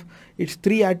equilibrium of its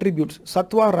 3 attributes,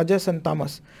 sattva, rajas and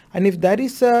tamas. And if there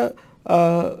is a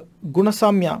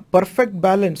gunasamya, perfect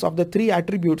balance of the 3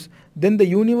 attributes, then the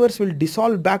universe will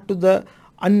dissolve back to the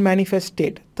unmanifest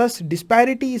state. Thus,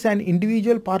 disparity is an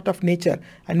individual part of nature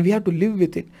and we have to live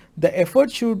with it. The effort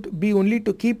should be only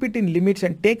to keep it in limits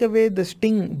and take away the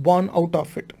sting born out of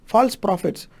it. False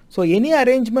prophets. So, any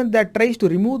arrangement that tries to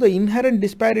remove the inherent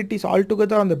disparities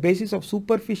altogether on the basis of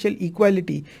superficial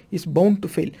equality is bound to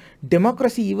fail.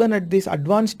 Democracy, even at this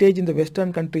advanced stage in the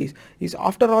Western countries, is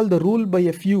after all the rule by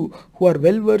a few who are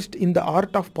well versed in the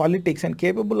art of politics and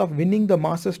capable of winning the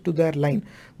masses to their line.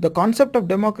 The concept of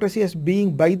democracy as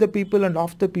being by the people and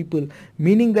of the people,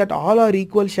 meaning that all are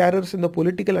equal sharers in the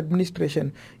political administration,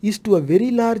 is to a very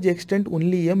large extent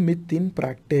only a myth in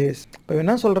practice. இப்போ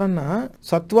என்ன சொல்கிறேன்னா,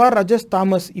 சத்வா, rajas,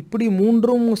 Thomas இப்படி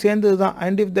மூன்றும் சேர்ந்தது தான்.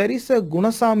 And if there is a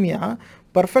குணசாமியா,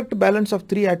 perfect balance of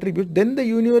 3 attributes, then the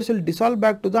universe will dissolve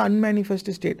back to the unmanifest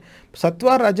state.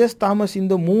 Sattva, rajas, tamas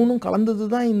இந்த மூணும் கலந்தது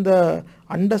தான் இந்த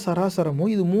அண்ட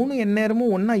சராசரமும். இது மூணு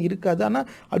எந்நேரமும் ஒன்றா இருக்காது. ஆனால்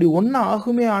அப்படி ஒன்றா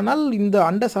ஆகுமே ஆனால் இந்த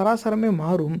அண்ட சராசரமே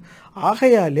மாறும்.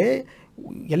 ஆகையாலே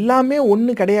எல்லாமே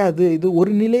ஒன்று கிடையாது. இது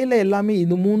ஒரு நிலையில் எல்லாமே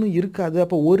இது மூணு இருக்காது.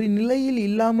 அப்போ ஒரு நிலையில்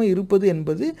இல்லாமல் இருப்பது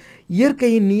என்பது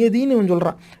இயற்கையின் நியதின்னு இவன்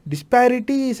சொல்கிறான்.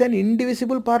 Disparity is an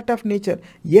indivisible part of nature.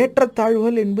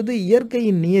 ஏற்றத்தாழ்வுகள் என்பது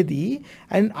இயற்கையின் நியதி.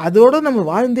 அண்ட் அதோடு நம்ம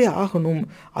வாழ்ந்தே ஆகணும்.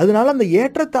 அதனால அந்த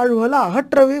ஏற்றத்தாழ்வுகளை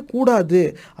அகற்றவே கூடாது.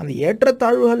 அந்த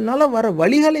ஏற்றத்தாழ்வுகள்னால வர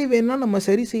வழிகளை வேணால் நம்ம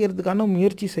சரி செய்கிறதுக்கான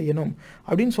முயற்சி செய்யணும்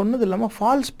அப்படின்னு சொன்னது இல்லாமல்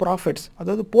ஃபால்ஸ் ப்ராஃபிட்ஸ்,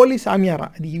 அதாவது போலி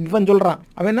சாமியாரான், அது இவன் சொல்கிறான்.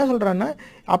 அவன் என்ன சொல்கிறான்னா,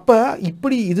 அப்போ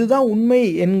இப்படி இதுதான் உண்மை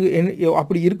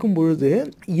அப்படி இருக்கும் பொழுது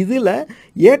இதில்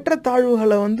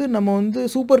ஏற்றத்தாழ்வுகளை வந்து நம்ம வந்து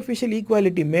சூப்பர்ஃபிஷியல்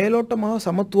ஈக்குவாலிட்டி, மேலோட்டமாக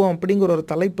சமத்துவம் அப்படிங்கிற ஒரு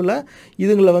தலைப்பில்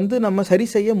இதுங்களை வந்து நம்ம சரி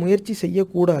செய்ய முயற்சி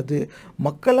செய்யக்கூடாது.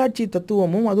 மக்களாட்சி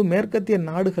தத்துவமும் அதுவும் மேற்கத்திய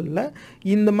நாடுகளில்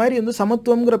இந்த மாதிரி வந்து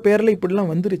சமத்துவங்கிற பேரில்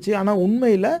இப்படிலாம் வந்துருச்சு. ஆனால்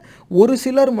உண்மையில் ஒரு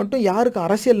சிலர் மட்டும் யாருக்கு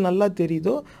அரசியல் நல்லா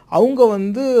தெரியுதோ அவங்க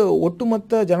வந்து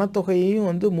ஒட்டுமொத்த ஜனத்தொகையையும்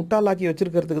வந்து முட்டாளாக்கி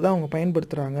வச்சுருக்கிறதுக்கு தான் அவங்க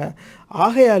பயன்படுத்துகிறாங்க.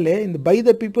 ஆகையாலே இந்த by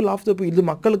the people of the இது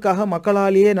மக்களுக்காக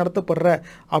மக்களாலேயே நடத்தப்படுற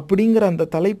அப்படிங்கிற அந்த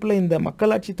தலைப்பில் இந்த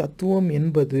மக்களாட்சி தத்துவம்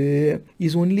என்பது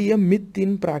is only a myth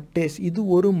in practice. இது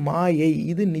ஒரு மாயை,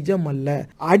 இது நிஜம் அல்ல.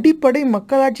 அடிப்படை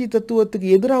மக்களாட்சி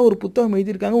தத்துவத்துக்கு எதிராக ஒரு புத்தகம்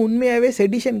எழுதியிருக்காங்க. உண்மையாகவே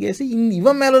செடிஷன் கேஸ்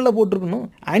இவன் மேலே போட்டிருக்கணும்.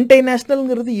 ஆன்டை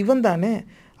நேஷனல்ங்கிறது இவன் தானே.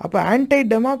 அப்போ ஆன்டை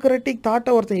டெமோக்ராட்டிக்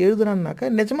தாட்டை ஒருத்தன் எழுதுனான்னாக்கா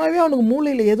நிஜமாகவே அவனுக்கு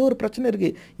மூளையில் ஏதோ ஒரு பிரச்சனை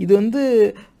இருக்குது. இது வந்து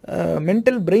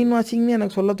மென்டல் பிரெயின் வாஷிங்னு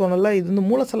எனக்கு சொல்ல தோணலை. இது வந்து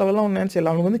மூல செலவெல்லாம் அவன்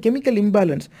நினச்சிடல. அவனுக்கு வந்து கெமிக்கல்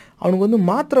இம்பேலன்ஸ். அவனுக்கு வந்து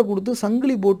மாத்திரை கொடுத்து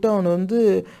சங்கிலி போட்டு அவனை வந்து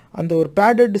அந்த ஒரு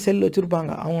பேடட் செல்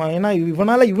வச்சுருப்பாங்க அவங்க. ஏன்னா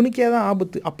இவனால் இவனுக்கே தான்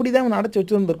ஆபத்து. அப்படி தான் அவனை அடைச்சி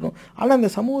வச்சுருந்துருக்கணும். ஆனால்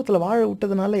அந்த சமூகத்தில் வாழ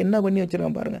விட்டதுனால என்ன பண்ணி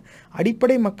வச்சுருக்கான் பாருங்கள்.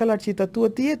 அடிப்படை மக்களாட்சி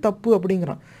தத்துவத்தையே தப்பு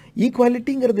அப்படிங்கிறான்.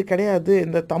 ஈக்குவாலிட்டிங்கிறது கிடையாது.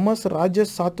 இந்த தமஸ்,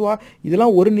 ராஜஸ், சாத்வா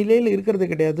இதெல்லாம் ஒரு நிலையில் இருக்கிறது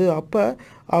கிடையாது. அப்போ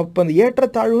அந்த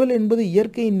ஏற்றத்தாழ்வுகள் என்பது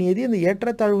இயற்கையின் நியதி. அந்த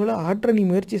ஏற்றத்தாழ்வுகளை அகற்ற நீ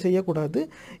முயற்சி செய்யக்கூடாது.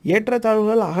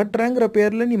 ஏற்றத்தாழ்வுகள் அகற்றங்கிற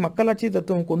பேரில் நீ மக்களாட்சி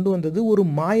தத்துவம் கொண்டு வந்தது ஒரு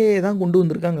மாயையை தான் கொண்டு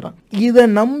வந்திருக்காங்கிறான். இதை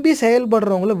நம்பி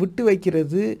செயல்படுறவங்கள விட்டு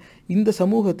வைக்கிறது இந்த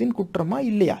சமூகத்தின் குற்றமா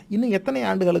இல்லையா? இன்னும் எத்தனை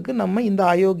ஆண்டுகளுக்கு நம்ம இந்த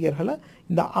அயோக்கியர்களை,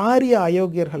 இந்த ஆரிய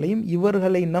அயோக்கியர்களையும்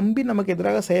இவர்களை நம்பி நமக்கு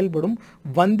எதிராக செயல்படும்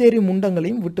வந்தேரி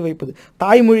முண்டங்களையும் விட்டு வைப்பது?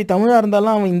 தாய்மொழி தமிழாக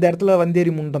இருந்தாலும் அவன் இந்த இடத்துல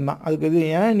வந்தேரி முண்டம் தான். அதுக்கு இது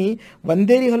ஏன் நீ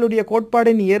வந்தேரிகளுடைய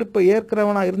கோட்பாடை நீ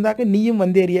ஏற்கிறவனாக இருந்தாக்க நீயும்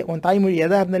வந்தேரிய, உன் தாய்மொழி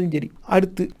எதாக இருந்தாலும் சரி.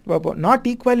 அடுத்து பார்ப்போம். Not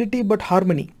equality but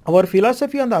harmony. Our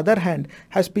philosophy on the other hand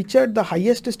has pictured the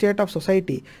highest state of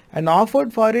society and offered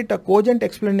for it a cogent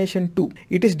explanation too.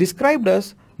 It is described as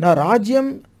na rajyam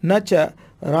na cha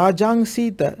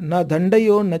rajangsita na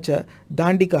dandayo na cha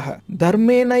dandikaha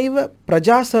dharmenaiva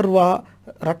prajasarva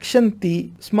rakshanti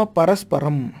sma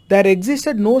parasparam. There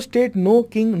existed no state, no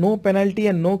king, no penalty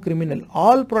and no criminal.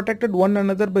 All protected one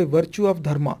another by virtue of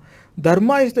dharma.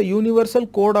 Dharma is the universal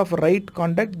code of right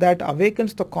conduct that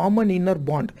awakens the common inner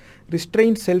bond,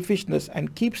 restrains selfishness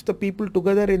and keeps the people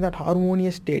together in that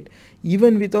harmonious state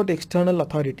even without external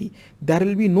authority. There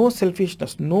will be no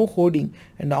selfishness, no hoarding,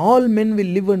 and all men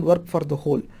will live and work for the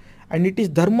whole. And it is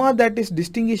dharma that is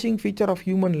distinguishing feature of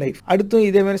human life. அடுத்தும்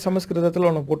இதே மாதிரி சமஸ்கிருதத்தில்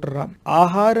ஒன்று போட்டுறான்.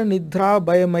 ஆஹார நித்ரா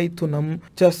பயமைத்துனம்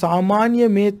ச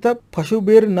சாமான்யமேத்த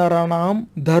பசுபிர் நரணாம்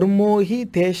தர்மோஹி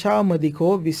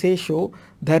தேஷாமதிகோ விசேஷோ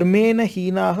தர்மேன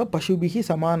ஹீனாக பசுபிஹி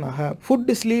சமானஹ. Food,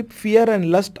 sleep, fear and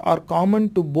lust are common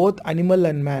to both animal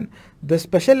and man. The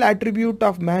special attribute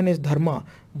of man is dharma.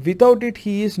 Without it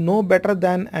he is no better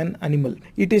than an animal.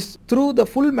 It is through the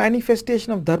full manifestation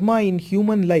of dharma in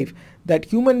human life that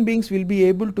human beings will be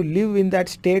able to live in that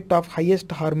state of highest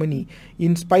harmony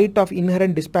in spite of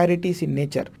inherent disparities in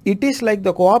nature. It is like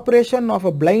the cooperation of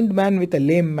a blind man with a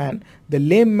lame man. The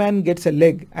lame man gets a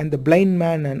leg and the blind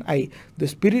man an eye. The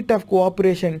spirit of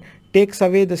cooperation takes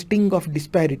away the sting of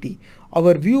disparity.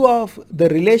 Our view of the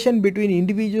relation between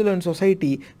individual and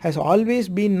society has always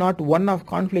been not one of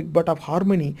conflict but of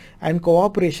harmony and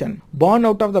cooperation, born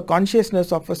out of the consciousness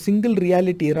of a single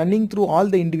reality running through all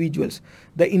the individuals.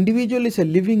 The individual is a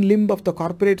living limb of the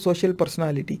corporate social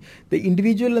personality. The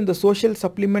individual and the social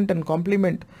supplement and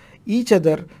complement each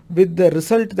other with the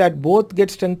result that both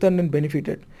get strengthened and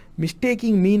benefited.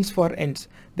 Mistaking means for ends.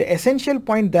 The essential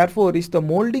point therefore is the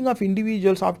molding of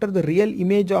individuals after the real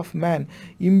image of man,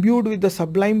 imbued with the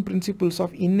sublime principles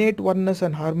of innate oneness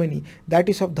and harmony, that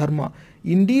is of dharma.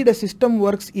 Indeed, a system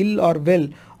works ill or well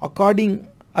according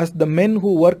as the men who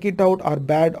work it out are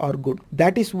bad or good.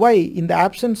 That is why, in the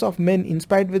absence of men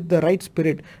inspired with the right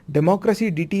spirit, democracy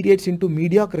deteriorates into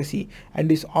mediocrity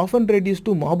and is often reduced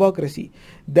to mobocracy.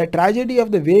 The tragedy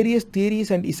of the various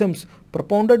theories and isms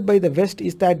propounded by the West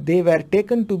is that they were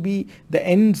taken to be the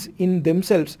ends in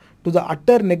themselves, to the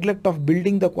utter neglect of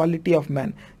building the quality of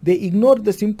man. They ignore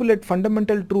the simple yet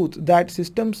fundamental truth that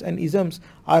systems and isms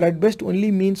are at best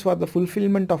only means for the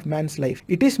fulfillment of man's life.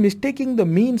 It is mistaking the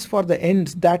means for the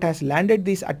ends that has landed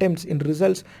these attempts in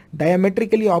results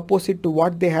diametrically opposite to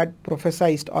what they had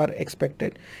prophesied or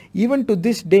expected. Even to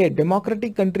this day,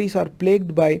 democratic countries are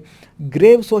plagued by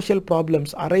grave social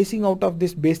problems arising out of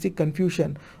this basic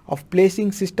confusion of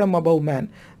placing system above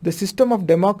man. The system of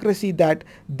democracy that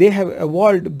they have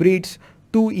evolved breeds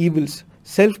two evils: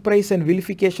 self-praise and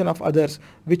vilification of others,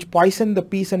 which poison the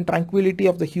peace and tranquility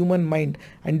of the human mind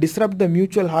and disrupt the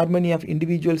mutual harmony of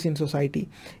individuals in society.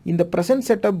 In the present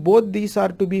setup, both these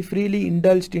are to be freely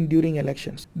indulged in during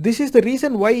elections. This is the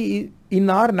reason why in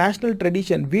our national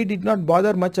tradition we did not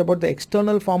bother much about the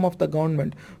external form of the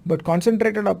government, but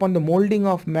concentrated upon the molding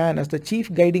of man as the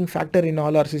chief guiding factor in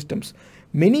all our systems.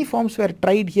 Many forms were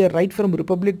tried here, right from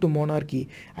republic to monarchy,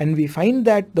 and we find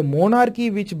that the monarchy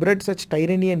which bred such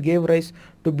tyranny and gave rise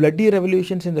to bloody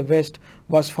revolutions in the West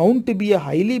was found to be a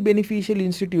highly beneficial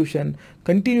institution,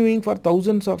 continuing for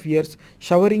thousands of years,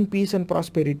 showering peace and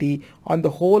prosperity on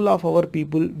the whole of our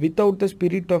people without the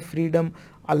spirit of freedom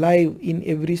alive in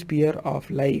every sphere of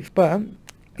life. இப்போ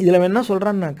இதில் என்ன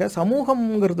சொல்கிறான்னாக்க,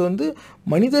 சமூகம்ங்கிறது வந்து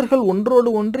மனிதர்கள் ஒன்றோடு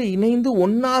ஒன்று இணைந்து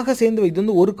ஒன்றாக சேர்ந்து, இது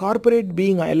வந்து ஒரு கார்ப்பரேட்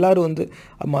பீயிங். எல்லோரும் வந்து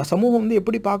சமூகம் வந்து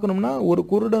எப்படி பார்க்கணும்னா, ஒரு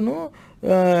குருடனும்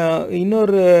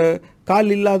இன்னொரு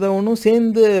கால் இல்லாதவனும்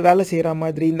சேர்ந்து வேலை செய்கிற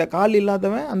மாதிரி. இந்த கால்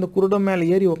இல்லாதவன் அந்த குருடன்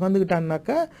மேலே ஏறி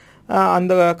உக்காந்துக்கிட்டான்னாக்கா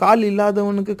அந்த கால்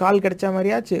இல்லாதவனுக்கு கால் கிடைச்ச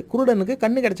மாதிரியாச்சு, குருடனுக்கு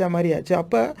கண்ணு கிடைச்ச மாதிரியாச்சு.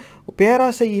 அப்போ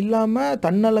பேராசை இல்லாமல்,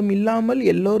 தன்னலம் இல்லாமல்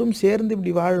எல்லோரும் சேர்ந்து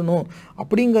இப்படி வாழணும்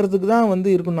அப்படிங்கிறதுக்கு தான் வந்து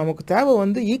இருக்கணும். நமக்கு தேவை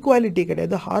வந்து ஈக்குவாலிட்டி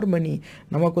கிடையாது, ஹார்மனி.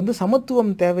 நமக்கு வந்து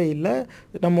சமத்துவம் தேவையில்லை,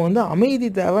 நம்ம வந்து அமைதி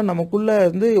தேவை. நமக்குள்ளே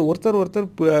வந்து ஒருத்தர்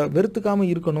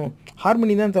வெறுத்துக்காமல் இருக்கணும்,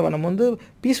 ஹார்மனி தான் தேவை. நம்ம வந்து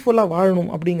பீஸ்ஃபுல்லாக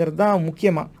வாழணும் அப்படிங்கிறது தான்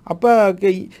முக்கியமாக. அப்போ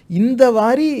இந்த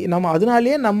மாதிரி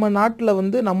அதனாலேயே நம்ம நாட்டில்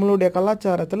வந்து நம்மளுடைய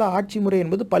கலாச்சாரத்தில் ஆட்சி முறை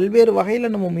என்பது பல்வேறு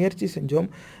வகையில் நம்ம முயற்சி செஞ்சோம்.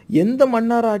 எந்த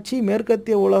மன்னராட்சி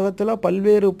மேற்கத்திய உலகத்தில்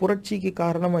பல்வேறு புரட்சிக்கு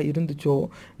காரணமாக இருந்துச்சோ,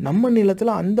 நம்ம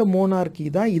நிலத்தில் அந்த மோனார்கி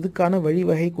தான் இதுக்கான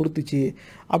வழிவகை கொடுத்துச்சு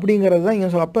அப்படிங்கிறது தான் இங்கே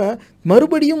சொல்ல. அப்போ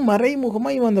மறுபடியும்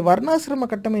மறைமுகமாக இவன் அந்த வர்ணாசிரம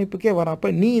கட்டமைப்புக்கே வரான். அப்போ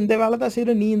நீ இந்த வேலை தான்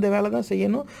செய்யணும், நீ இந்த வேலை தான்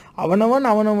செய்யணும்,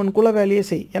 அவனவன் குல வேலையை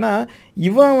செய். ஏன்னா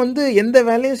இவன் வந்து எந்த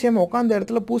வேலையும் செய்யாமல் உட்காந்த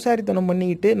இடத்துல பூசாரித்தனம்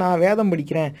பண்ணிக்கிட்டு நான் வேதம்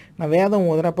படிக்கிறேன், நான் வேதம்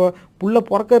ஓதுறேன். அப்போ புள்ள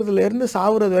பிறக்கிறதுலேருந்து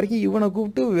சாவுறது வரைக்கும் இவனை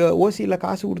கூப்பிட்டு ஓசியில்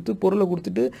காசு கொடுத்து பொருளை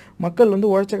கொடுத்துட்டு மக்கள் வந்து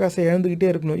உழைச்ச காசை இழந்துக்கிட்டே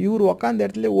இருக்கணும். இவர் உட்காந்த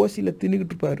இடத்துல ஓசியில்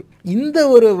தின்னுக்கிட்டு இருப்பார். இந்த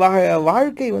ஒரு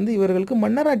வாழ்க்கை வந்து இவர்களுக்கு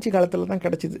மன்னராட்சி காலத்தில் தான்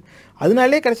கிடச்சிது.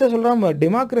 அதனாலே கடைசியாக சொல்கிறான்,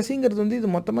 டெமோக்ரஸிங்கிறது வந்து இது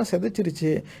மொத்தமாக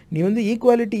செதைச்சிருச்சு. நீ வந்து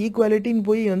ஈக்குவாலிட்டின்னு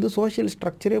போய் வந்து சோஷியல்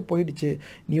ஸ்ட்ரக்சரே போயிடுச்சு.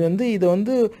 நீ வந்து இதை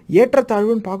வந்து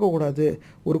ஏற்றத்தாழ்வுன்னு பார்க்கக்கூடாது,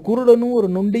 ஒரு குருடனும் ஒரு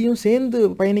நொண்டியும் சேர்ந்து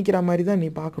பயணிக்கிற மாதிரி தான்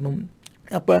நீ பார்க்கணும்.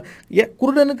 அப்போ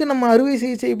குருடனுக்கு நம்ம அறுவை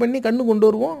சிகிச்சை பண்ணி கண்ணு கொண்டு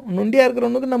வருவோம், நொண்டியாக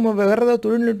இருக்கிறவனுக்கு நம்ம வேறு ஏதாவது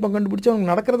தொழில்நுட்பம் கண்டுபிடிச்சி அவனுக்கு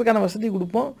நடக்கிறதுக்கான வசதி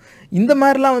கொடுப்போம். இந்த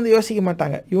மாதிரிலாம் வந்து யோசிக்க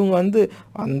மாட்டாங்க. இவங்க வந்து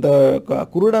அந்த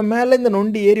குருடன் மேலே இந்த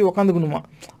நொண்டி ஏறி உக்காந்துக்கணுமா.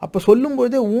 அப்போ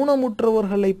சொல்லும்போதே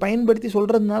ஊனமுற்றவர்களை பயன்படுத்தி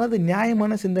சொல்கிறதுனால அது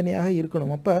நியாயமான சிந்தனையாக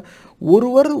இருக்கணும். அப்போ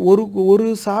ஒருவர் ஒரு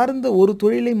சார்ந்த ஒரு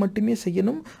தொழிலை மட்டுமே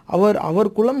செய்யணும்,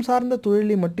 அவர் குலம் சார்ந்த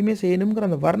தொழிலை மட்டுமே செய்யணுங்கிற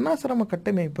அந்த வர்ணாசிரம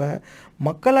கட்டமைப்பை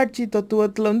மக்களாட்சி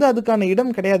தத்துவத்தில் வந்து அதுக்கான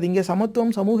இடம் கிடையாது. இங்கே சமத்துவம்,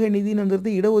 சமூக நீதினு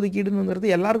வந்துடுது, இடஒதுக்கீடுன்னு வந்துடுது,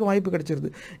 எல்லாருக்கும் வாய்ப்பு கிடைச்சிருது.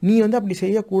 நீ வந்து அப்படி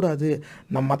செய்யக்கூடாது.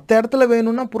 நம்ம மற்ற இடத்துல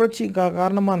வேணும்னா புரட்சி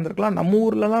காரணமாக இருந்திருக்கலாம், நம்ம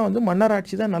ஊர்லலாம் வந்து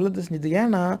மன்னராட்சி தான் நல்லது செஞ்சது.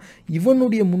 ஏன்னா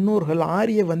இவனுடைய முன்னோர்கள்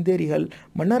ஆரிய வந்தேரிகள்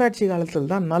மன்னராட்சி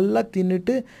காலத்தில் தான் நல்லா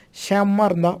தின்னுட்டு ஷேமாக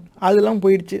இருந்தான், அதெல்லாம்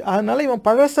போயிடுச்சு. அதனால் இவன்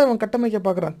பழசை அவன் கட்டமைக்க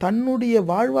பார்க்குறான். தன்னுடைய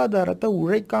வாழ்வாதாரத்தை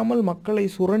உழைக்காமல் மக்களை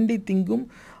சுரண்டி திங்கும்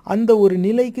அந்த ஒரு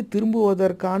நிலைக்கு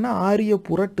திரும்புவதற்கான ஆரிய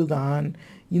புரட்டு தான்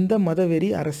இந்த மதவெறி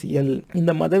அரசியல்.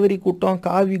 இந்த மதவெறி கூட்டம்,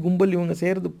 காவி கும்பல், இவங்க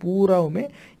செய்கிறது பூராவுமே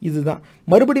இதுதான்.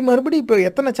 மறுபடி இப்போ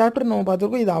எத்தனை சாப்டர் நம்ம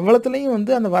பார்த்துருக்கோம். இது அவ்வளோத்துலேயும்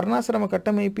வந்து அந்த வர்ணாசிரம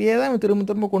கட்டமைப்பையே தான் இவன்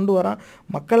திரும்ப கொண்டு வரான்.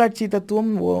 மக்களாட்சி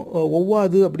தத்துவம்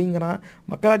ஒவ்வாது அப்படிங்கிறான்,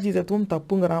 மக்களாட்சி தத்துவம்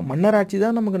தப்புங்கிறான், மன்னராட்சி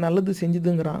தான் நமக்கு நல்லது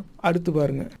செஞ்சுதுங்கிறான். அடுத்து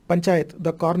பாருங்க, பஞ்சாயத்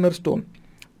த corner stone.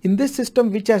 In this system,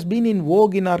 which has been in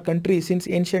vogue in our country since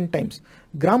ancient times,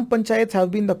 Gram Panchayats have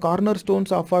been the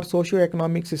cornerstones of our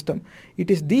socio-economic system. It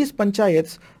is these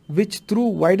panchayats which, through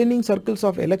widening circles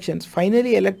of elections,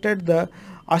 finally elected the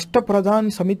Ashtapradhan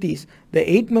Samitis, the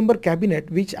 8-member cabinet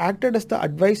which acted as the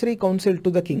advisory council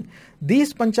to the king.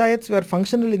 These panchayats were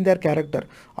functional in their character.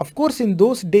 Of course, in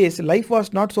those days, life was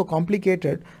not so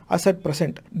complicated as at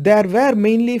present. There were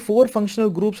mainly 4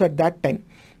 functional groups at that time.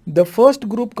 The first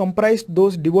group comprised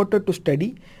those devoted to study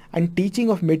and teaching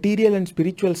of material and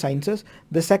spiritual sciences.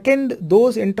 The second,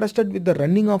 those entrusted with the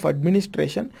running of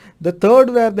administration. The third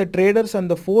were the traders, and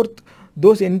the fourth,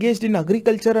 those engaged in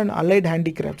agriculture and allied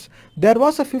handicrafts. There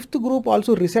was a fifth group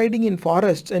also residing in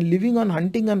forests and living on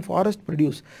hunting and forest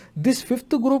produce. This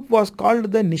fifth group was called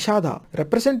the Nishada.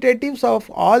 Representatives of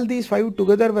all these 5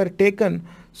 together were taken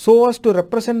so as to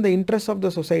represent the interests of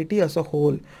the society as a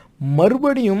whole.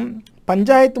 மறுபடியும்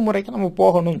பஞ்சாயத்து முறைக்கு நம்ம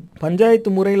போகணும், பஞ்சாயத்து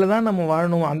முறையில் தான் நம்ம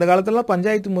வாழணும். அந்த காலத்தில்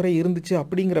பஞ்சாயத்து முறை இருந்துச்சு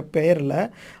அப்படிங்கிற பெயரில்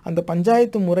அந்த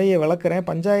பஞ்சாயத்து முறையை விளக்குறேன்,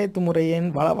 பஞ்சாயத்து முறையின்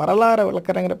வரலாறை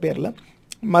விளக்குறேங்கிற பேரில்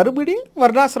மறுபடியும்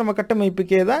வர்ணாசிரம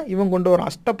கட்டமைப்புக்கே தான் இவன் கொண்டு வரும்.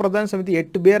 அஷ்டப்பிரதான சமிதி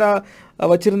 8 பேராக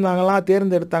வச்சுருந்தாங்களாம்,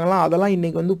 தேர்ந்தெடுத்தாங்களாம், அதெல்லாம்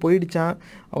இன்றைக்கி வந்து போயிடுச்சான்.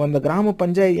 அந்த கிராம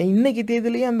பஞ்சாயத்து இன்றைக்கி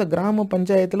தேதியிலேயே அந்த கிராம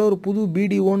பஞ்சாயத்தில் ஒரு புது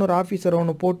பிடிஓன்னு ஒரு ஆஃபீஸர்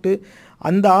ஒன்று போட்டு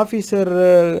அந்த ஆஃபீஸர்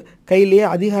கையிலேயே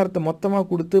அதிகாரத்தை மொத்தமாக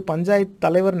கொடுத்து பஞ்சாயத்து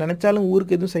தலைவர் நினச்சாலும்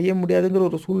ஊருக்கு எதுவும் செய்ய முடியாதுங்கிற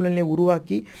ஒரு சூழ்நிலையை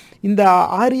உருவாக்கி இந்த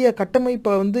ஆரிய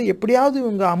கட்டமைப்பை வந்து எப்படியாவது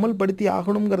இவங்க அமல்படுத்தி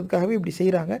ஆகணுங்கிறதுக்காகவே இப்படி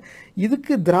செய்கிறாங்க.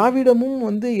 இதுக்கு திராவிடமும்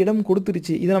வந்து இடம்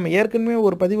கொடுத்துருச்சு. இதை நம்ம ஏற்கனவே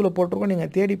ஒரு பதிவில் போட்டிருக்கோம்,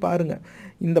 நீங்கள் தேடி பாருங்கள்.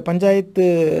 இந்த பஞ்சாயத்து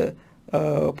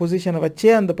பொசிஷனை வச்சே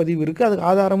அந்த பதிவு இருக்குது, அதுக்கு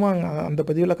ஆதாரமாக அந்த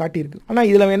பதிவில் காட்டியிருக்கு. ஆனால்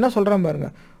இதில் என்ன சொல்கிறேன்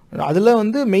பாருங்கள், அதில்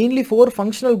வந்து மெயின்லி 4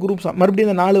 ஃபங்க்ஷனல் குரூப்ஸ், மறுபடியும்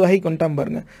இந்த 4 வகை கொண்டாம்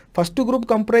பாருங்கள். First group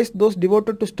comprise those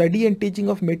devoted to study and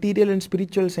teaching of material and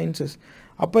spiritual sciences.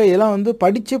 அப்போ இதெல்லாம் வந்து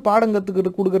படித்து பாடம்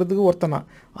கொடுக்கறதுக்கு ஒருத்தனா.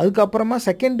 அதுக்கப்புறமா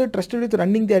second trusted with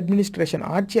running the administration,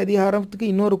 ஆட்சி அதிகாரத்துக்கு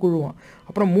இன்னொரு குழுவான்.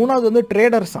 அப்புறம் 3வது வந்து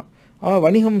ட்ரேடர்ஸான்,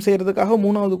 வணிகம் செய்கிறதுக்காக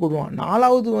 3வது குழுவான்.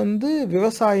 4வது வந்து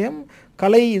விவசாயம்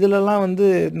கலை இதிலெல்லாம் வந்து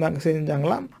நாங்கள்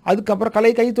செஞ்சாங்களாம். அதுக்கப்புறம்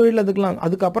கலை கைத்தொழில் அதுக்கெலாம்.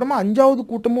 அதுக்கப்புறமா 5வது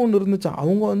கூட்டமும் ஒன்று இருந்துச்சான்.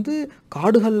 அவங்க வந்து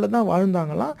காடுகளில் தான்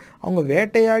வாழ்ந்தாங்களாம். அவங்க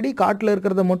வேட்டையாடி காட்டில்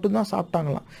இருக்கிறத மட்டும்தான்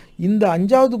சாப்பிட்டாங்களாம். இந்த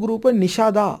 5வது குரூப்பை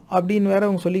நிஷாதா அப்படின்னு வேற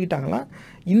அவங்க சொல்லிக்கிட்டாங்களாம்.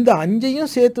 இந்த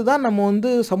 5ஐயும் சேர்த்து தான் நம்ம வந்து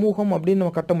சமூகம் அப்படின்னு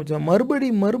நம்ம கட்டமைச்சோம்.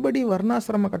 மறுபடி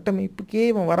வர்ணாசிரம கட்டமைப்புக்கே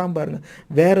இவன் வரான் பாருங்க.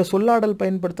 வேறு சொல்லாடல்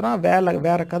பயன்படுத்துகிறான்,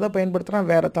 வேறு கதை பயன்படுத்துகிறான்,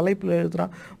 வேறு தலைப்பில்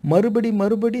எழுதுகிறான்.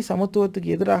 மறுபடி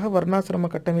சமத்துவத்துக்கு எதிராக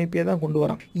வர்ணாசிரம கட்டமைப்பே தான் கொண்டு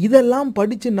வரான். இதெல்லாம்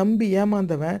படித்து நம்பி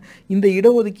ஏமாந்தவன் இந்த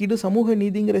இடஒதுக்கீடு சமூக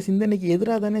நீதிங்கிற சிந்தனைக்கு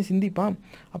எதிராக தானே சிந்திப்பான்.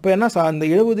 அப்போ என்ன அந்த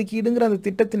இடஒதுக்கீடுங்கிற அந்த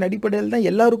திட்டத்தின் அடிப்படையில் தான்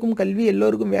எல்லாருக்கும் கல்வி,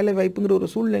 எல்லோருக்கும் வேலை வாய்ப்புங்கிற ஒரு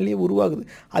சூழ்நிலையை உருவாகுது.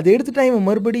 அதை எடுத்துட்டா இவன்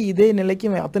மறுபடி இதே நிலைக்கு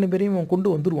இவன் அத்தனை பேரையும் இவன் கொண்டு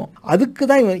வந்துடுவான். அதுக்கு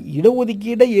தான் இவன்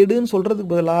இடஒதுக்கீடை எடுன்னு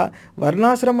சொல்கிறதுக்கு பதிலாக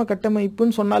வர்ணாசிரம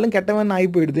கட்டமைப்புன்னு சொன்னாலும் கெட்டவன் ஆகி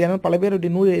போயிடுது. ஏன்னா பல பேர்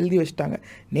அப்படி நூல் எழுதி வச்சுட்டாங்க.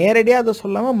 நேரடியாக அதை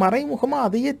சொல்லாமல் மறைமுகமாக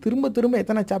அதையே திரும்ப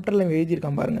எத்தனை சாப்டரில்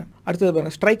எழுதியிருக்கான் பாருங்க. அடுத்தது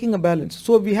பாருங்க, striking a balance.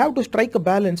 So we have to strike a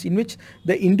balance in which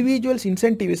the individual's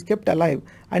incentive is kept alive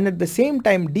and at the same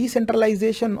time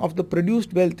decentralization of the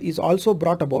produced wealth is also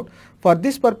brought about. For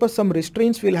this purpose some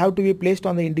restraints will have to be placed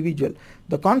on the individual.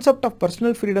 The concept of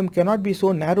personal freedom cannot be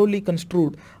so narrowly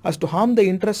construed as to harm the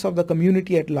interests of the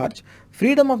community at large.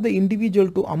 Freedom of the individual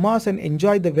to amass and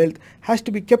enjoy the wealth has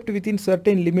to be kept within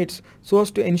certain limits so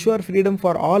as to ensure freedom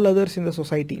for all others in the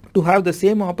society to have the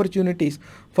same opportunities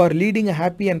for leading a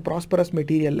happy and prosperous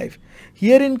material life.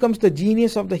 Herein comes the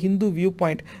genius of the Hindu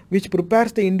viewpoint, which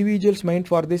prepares the individual's mind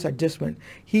for this adjustment.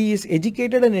 He is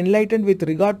educated and enlightened with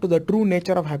regard to the true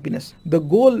nature of happiness. The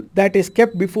goal that is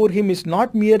kept before him is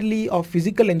not merely of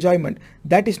physical enjoyment.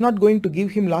 That is not going to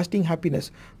give him lasting happiness.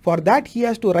 For that he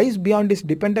has to rise beyond his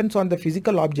dependence on the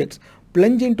physical objects,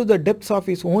 plunge into the depths of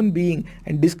his own being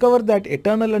and discover that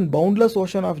eternal and boundless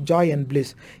ocean of joy and bliss.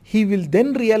 He will then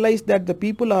realize that the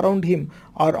people around him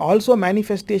are also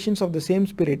manifestations of the same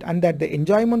spirit and that the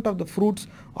enjoyment of the fruits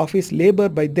of his labor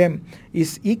by them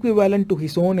is equivalent to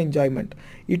his own enjoyment.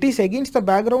 It is against the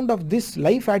background of this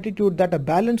life attitude that a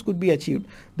balance could be achieved.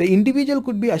 The individual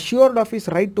could be assured of his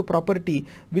right to property,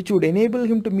 which would enable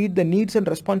him to meet the needs and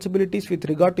responsibilities with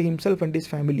regard to himself and his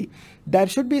family. There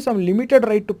should be some limited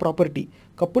right to property,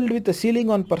 coupled with a ceiling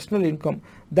on personal income,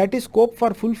 that is scope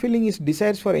for fulfilling his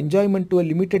desires for enjoyment to a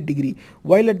limited degree,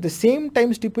 while at the same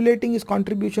time stipulating his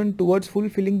contribution towards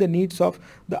fulfilling the needs of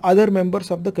the other members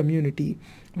of the community.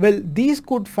 Well, these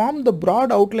could form the broad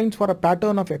outlines for a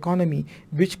pattern of economy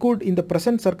which could, in the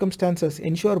present circumstances,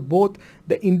 ensure both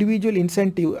the individual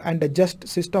incentive and a just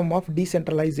system of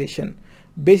decentralization.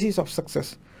 Basis of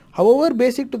success. However,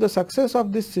 basic to the success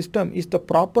of this system is the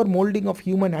proper molding of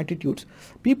human attitudes.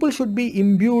 People should be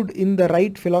imbued in the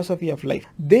right philosophy of life.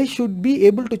 They should be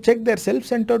able to check their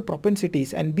self-centered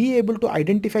propensities and be able to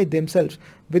identify themselves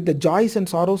with the joys and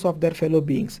sorrows of their fellow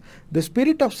beings. The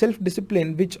spirit of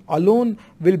self-discipline, which alone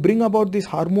will bring about this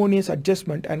harmonious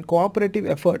adjustment and cooperative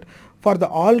effort for the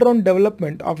all-round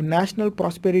development of national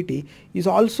prosperity, is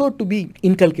also to be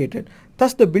inculcated.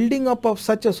 Thus, the building up of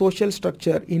such a social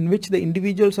structure in which the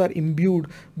individuals are imbued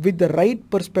with the right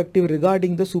perspective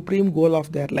regarding the supreme goal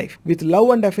of their life, with love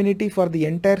and affinity for the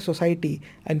entire society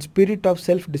and spirit of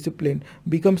self-discipline,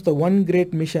 becomes the one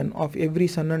great mission of every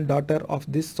son and daughter of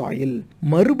this soil.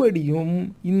 மறுபடியும்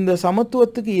இந்த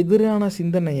சமத்துவத்துக்கு எதிரான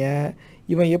சிந்தனையை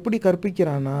இவன் எப்படி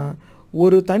கற்பிக்கிறானா,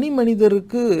 ஒரு தனி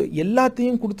மனிதருக்கு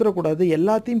எல்லாத்தையும் கொடுத்துடக்கூடாது,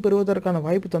 எல்லாத்தையும் பெறுவதற்கான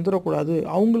வாய்ப்பு தந்துடக்கூடாது,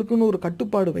 அவங்களுக்குன்னு ஒரு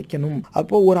கட்டுப்பாடு வைக்கணும்.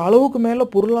 அப்போ ஒரு அளவுக்கு மேலே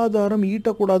பொருளாதாரம்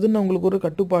ஈட்டக்கூடாதுன்னு அவங்களுக்கு ஒரு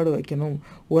கட்டுப்பாடு வைக்கணும்.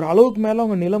 ஒரு அளவுக்கு மேலே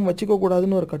அவங்க நிலம் வச்சுக்க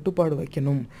கூடாதுன்னு ஒரு கட்டுப்பாடு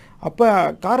வைக்கணும். அப்போ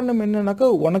காரணம் என்னன்னாக்கா,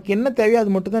 உனக்கு என்ன தேவையோ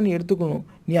அது மட்டும் தான் நீ எடுத்துக்கணும்.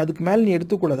 நீ அதுக்கு மேலே நீ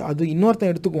எடுத்துக்கூடாது, அது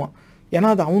இன்னொருத்தன் எடுத்துக்குவான். ஏன்னா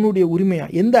அது அவனுடைய உரிமையா.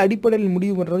 எந்த அடிப்படையில்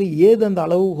முடிவு பண்ணுறது, ஏது அந்த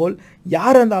அளவுகோல்,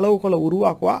 யார் அந்த அளவுகோலை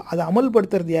உருவாக்குவா, அதை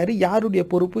அமல்படுத்துறது யார், யாருடைய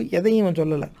பொறுப்பு, எதையும் அவன்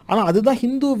சொல்லலை. ஆனால் அதுதான்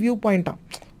ஹிந்து வியூ பாயிண்ட்டான்.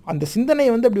 அந்த சிந்தனை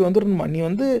வந்து அப்படி வந்துடணுமா.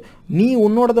 நீ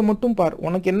உன்னோடதை மட்டும் பார்,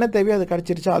 உனக்கு என்ன தேவையோ அது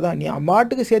கிடச்சிருச்சா அதான், நீ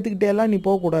பாட்டுக்கு சேர்த்துக்கிட்டே எல்லாம் நீ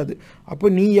போகக்கூடாது. அப்போ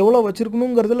நீ எவ்வளோ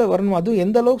வச்சிருக்கணுங்கிறதுல வரணும். அதுவும்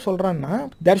எந்த அளவுக்கு சொல்கிறான்னா,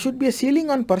 there should be a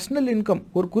ceiling on personal income.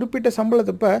 ஒரு குறிப்பிட்ட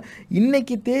சம்பளத்தப்ப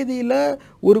இன்னைக்கு தேதியில்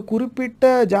ஒரு குறிப்பிட்ட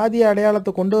ஜாதி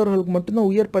அடையாளத்தை கொண்டவர்களுக்கு மட்டும்தான்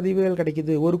உயர் பதவிகள்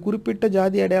கிடைக்குது, ஒரு குறிப்பிட்ட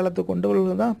ஜாதி அடையாளத்தை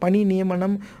கொண்டவர்கள் தான் பணி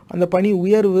நியமனம், அந்த பணி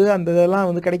உயர்வு, அந்த இதெல்லாம்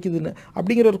வந்து கிடைக்குதுன்னு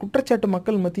அப்படிங்கிற ஒரு குற்றச்சாட்டு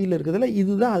மக்கள் மத்தியில் இருக்குதுல்ல.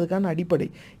 இதுதான் அதுக்கான அடிப்படை.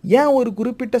 ஏன் ஒரு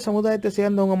குறிப்பிட்ட சமுதாயத்தை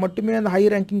சேர்ந்தவங்க மட்டுமே அந்த ஹை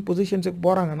ரேங்கிங் பொசிஷன்ஸுக்கு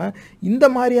போகிறாங்கன்னா, இந்த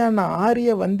மாதிரியான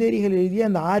ஆரிய வந்தேரிகள் எழுதிய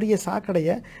அந்த ஆரிய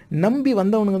சாக்கடையை நம்பி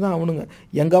வந்தவனுங்க தான் அவனுங்க.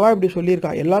 எங்கவா இப்படி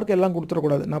சொல்லியிருக்கா, எல்லாருக்கும் எல்லாம்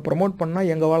கொடுத்துடக்கூடாது, நான் ப்ரமோட் பண்ணால்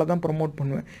எங்கவால தான் ப்ரமோட்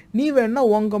பண்ணுவேன், நீ வேணா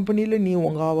உன் கம்பெனியில் நீ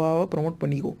உங்கள் ஆவாவை ப்ரமோட்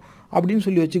பண்ணிக்கோ அப்படின்னு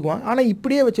சொல்லி வச்சுக்குவான். ஆனால்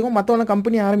இப்படியே வச்சுக்குவோம், மற்றவனை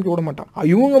கம்பெனி ஆரம்பிக்க விட மாட்டான்.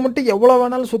 இவங்க மட்டும் எவ்வளோ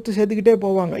வேணாலும் சொத்து சேர்த்துக்கிட்டே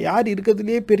போவாங்க. யார்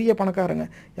இருக்கிறதுலே பெரிய பணக்காரங்க,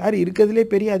 யார் இருக்கிறதுலே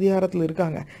பெரிய அதிகாரத்தில்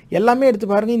இருக்காங்க, எல்லாமே எடுத்து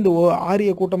பாருங்கள், இந்த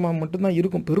ஆரிய கூட்டமாக மட்டும்தான்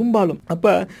இருக்கும் பெரும்பாலும்.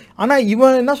 அப்போ ஆனால்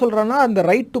இவன் என்ன சொல்கிறான்னா, அந்த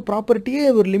ரைட் டு ப்ராப்பர்ட்டியே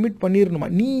ஒரு லிமிட் பண்ணிடணுமா.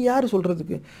 நீ யார்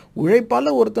சொல்கிறதுக்கு?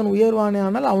 உழைப்பால் ஒருத்தன் உயர்வானே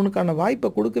ஆனால் அவனுக்கான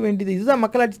வாய்ப்பை கொடுக்க வேண்டியது. இதுதான்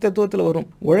மக்களாட்சி தத்துவத்தில் வரும்.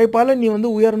 உழைப்பால் நீ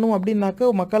வந்து உயரணும்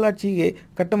அப்படின்னாக்க மக்களாட்சி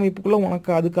கட்டமைப்புக்குள்ளே உனக்கு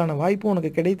அதுக்கான வாய்ப்பு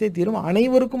உனக்கு கிடைத்தே தீரும்.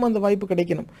 அனைவருக்கும் அந்த வாய்ப்பு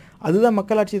கிடைக்கணும். அதுதான்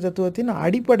மக்களாட்சி தத்துவத்தின்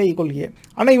அடிப்படை கொள்கை.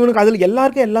 ஆனால் இவனுக்கு அதில்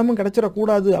எல்லாருக்கும் எல்லாமே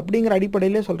கிடைச்சிடக்கூடாது அப்படிங்கிற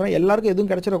அடிப்படையிலே சொல்கிறேன், எல்லாருக்கும் எதுவும்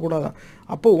கிடைச்சிடக்கூடாதான்.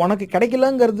 அப்போ உனக்கு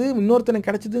கிடைக்கலங்கிறது இன்னொருத்தனுக்கு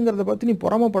கிடைச்சதுங்கிறத பார்த்து நீ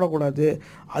பொறாமப்படக்கூடாது.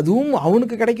 அதுவும்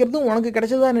அவனுக்கு கிடைக்கிறதும் உனக்கு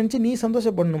கிடைச்சதா நினச்சி நீ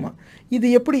சந்தோஷப்படணுமா. இது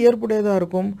எப்படி ஏற்புடையதாக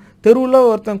இருக்கும்? தெருவில்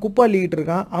ஒருத்தன் குப்பா அள்ளிக்கிட்டு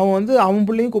இருக்கான், அவன் வந்து அவன்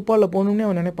பிள்ளையும் குப்பாவில் போகணும்னு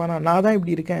அவன் நினைப்பானா, நான் தான்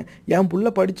இப்படி இருக்கேன், என்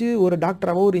பிள்ளை படித்து ஒரு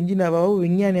டாக்டராவோ ஒரு இன்ஜினியராவோ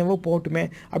விஞ்ஞானியாவோ போகட்டுமே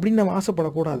அப்படின்னு நம்ம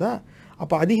ஆசைப்படக்கூடாதா?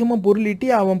 அப்போ அதிகமாக பொருளீட்டி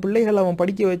அவன் பிள்ளைகள் அவன்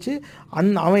படிக்க வச்சு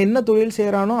அவன் என்ன தொழில்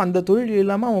செய்கிறானோ அந்த தொழில்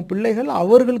இல்லாமல் அவன் பிள்ளைகள்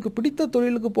அவர்களுக்கு பிடித்த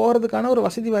தொழிலுக்கு போகிறதுக்கான ஒரு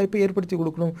வசதி வாய்ப்பை ஏற்படுத்தி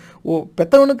கொடுக்கணும்.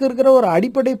 பெற்றவனுக்கு இருக்கிற ஒரு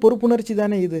அடிப்படை பொறுப்புணர்ச்சி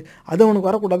தானே இது. அது அவனுக்கு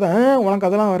வரக்கூடாது. உனக்கு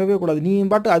அதெல்லாம் வரவே கூடாது, நீ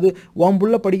பாட்டு அது உன்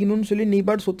புள்ள படிக்கணும்னு சொல்லி நீ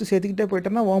பாட்டு சொத்து சேர்த்துக்கிட்டே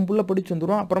போயிட்டேன்னா உன் புள்ள படிச்சு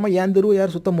வந்துடும், அப்புறமா ஏன் தெருவை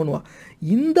யார் சுத்தம் பண்ணுவான்.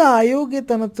 இந்த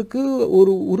அயோக்கியத்தனத்துக்கு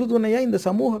ஒரு உறுதுணையாக இந்த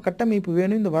சமூக கட்டமைப்பு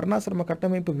வேணும், இந்த வர்ணாசிரம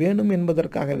கட்டமைப்பு வேணும்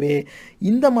என்பதற்காகவே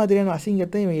இந்த மாதிரியான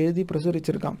அசிங்கத்தை இவன் எழுதி பிரசுரிச்சிருக்கான்.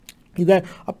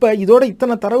 அப்போ இதோட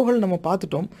இத்தனை தரவுகள் நம்ம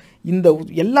பார்த்துட்டோம். இந்த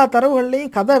எல்லா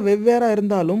தரவுகள்லையும் கதை வெவ்வேறாக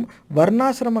இருந்தாலும்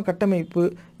வர்ணாசிரம கட்டமைப்பு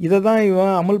இதை தான்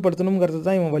இவன் அமல்படுத்தணுங்கிறது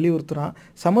தான் இவன் வலியுறுத்துகிறான்.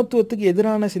 சமத்துவத்துக்கு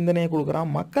எதிரான சிந்தனையை கொடுக்குறான்,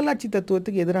 மக்களாட்சி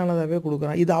தத்துவத்துக்கு எதிரானதாகவே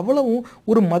கொடுக்குறான். இது அவ்வளவும்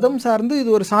ஒரு மதம் சார்ந்து,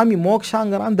 இது ஒரு சாமி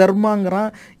மோக்ஷாங்கிறான்,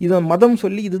 தர்மாங்கிறான், இதை மதம்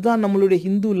சொல்லி இதுதான் நம்மளுடைய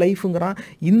ஹிந்து லைஃபுங்கிறான்.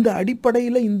 இந்த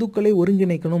அடிப்படையில் இந்துக்களை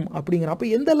ஒருங்கிணைக்கணும் அப்படிங்கிறான். அப்போ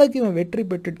எந்த அளவுக்கு இவன் வெற்றி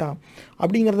பெற்றுட்டான்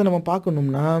அப்படிங்கிறத நம்ம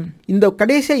பார்க்கணும்னா, இந்த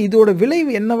கடைசியாக இதோட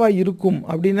விளைவு என்னவா இருக்கும்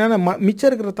அப்படின்னா, மிச்சம்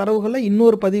இருக்கிற தரவுகளை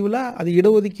இன்னொரு பதிவில் அது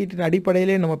இடஒதுக்கீட்டின்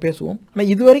அடிப்படையிலே நம்ம பேசுவோம். ஆனால்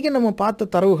இதுவரைக்கும் நம்ம பார்த்த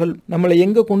தரவுகள் நம்மளை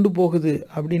எங்கே கொண்டு போகுது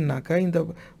அப்படின்னாக்கா, இந்த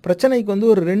பிரச்சனைக்கு வந்து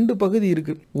ஒரு 2 பகுதி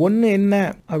இருக்குது. ஒன்று என்ன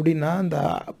அப்படின்னா, அந்த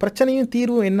பிரச்சனையும்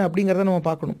தீர்வும் என்ன அப்படிங்கிறத நம்ம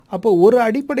பார்க்கணும். அப்போ ஒரு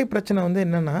அடிப்படை பிரச்சனை வந்து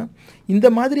என்னென்னா, இந்த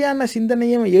மாதிரியான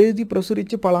சிந்தனையை எழுதி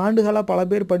பிரசுரித்து பல ஆண்டுகளாக பல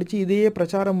பேர் படித்து இதையே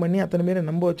பிரச்சாரம் பண்ணி அத்தனை பேரை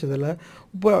நம்ப வச்சதில்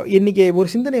இப்போ இன்றைக்கி ஒரு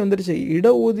சிந்தனை வந்துடுச்சு,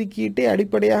 இடஒதுக்கீட்டை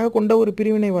அடிப்படையாக கொண்ட ஒரு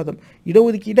பிரிவினைவாதம்.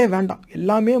 இடஒதுக்கீட்டே வேண்டாம்,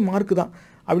 எல்லாமே மார்க்கு தான்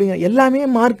அப்படிங்கிற, எல்லாமே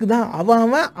மார்க்கு தான்,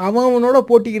 அவனோட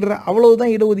போட்டிக்கிடுற,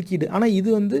 அவ்வளவுதான் இடஒதுக்கீடு. ஆனால் இது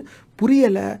வந்து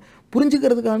புரியலை,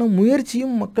 புரிஞ்சுக்கிறதுக்கான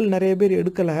முயற்சியும் மக்கள் நிறைய பேர்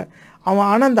எடுக்கலை.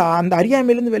 ஆனால் அந்த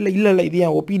அறியாமையிலேருந்து இல்லை இது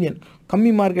என் ஒப்பீனியன்,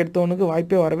 கம்மி மார்க் எடுத்தவனுக்கு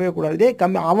வாய்ப்பே வரவே கூடாது,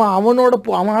 அவன்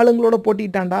ஆளுங்களோட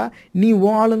போட்டிட்டான்டா, நீ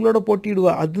உன் ஆளுங்களோட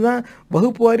போட்டிடுவா. அதுதான்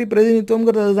வகுப்பு வாரி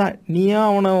பிரதிநிதித்துவங்கிறது. அதுதான், நீயா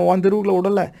அவனை உன் தெருவுக்குள்ள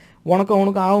விடலை,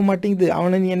 உனக்கும் ஆக மாட்டேங்குது,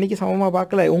 அவனை நீ என்றைக்கு சமமாக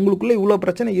பார்க்கல, உங்களுக்குள்ளே இவ்வளோ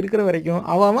பிரச்சனை இருக்கிற வரைக்கும்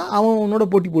அவனோட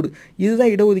போட்டி போடு.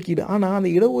 இதுதான் இடஒதுக்கீடு. ஆனால்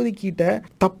அந்த இடஒதுக்கீட்டை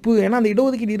தப்பு, ஏன்னா அந்த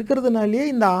இடஒதுக்கீடு இருக்கிறதுனாலே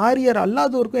இந்த ஆரியர்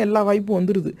அல்லாதோருக்கும் எல்லா வாய்ப்பும்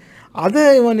வந்துடுது. அதை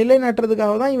இவன்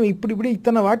நிலைநாட்டுறதுக்காக தான் இவன் இப்படி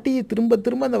இத்தனை வாட்டி திரும்ப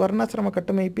திரும்ப அந்த வர்ணாசிரம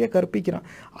கட்டமைப்பையே கற்பிக்கிறான்.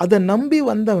 அதை நம்பி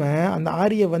வந்தவன் அந்த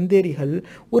ஆரிய வந்தேரிகள்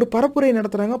ஒரு பரப்புரை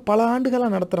நடத்துகிறாங்க, பல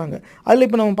ஆண்டுகளாக நடத்துகிறாங்க. அதில்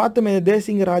இப்போ நம்ம பார்த்தோமே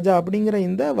தேசிங்க ராஜா அப்படிங்கிற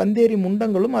இந்த வந்தேரி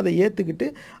முண்டங்களும் அதை ஏற்றுக்கிட்டு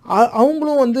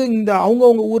அவங்களும் வந்து இந்த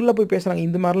அவங்கவுங்க ஊரில் போய் பேசுகிறாங்க,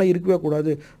 இந்த மாதிரிலாம் இருக்கவே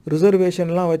கூடாது,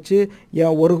 ரிசர்வேஷன்லாம் வச்சு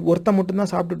ஒருத்தன்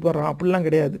மட்டும்தான் சாப்பிட்டுட்டு வர்றான், அப்படிலாம்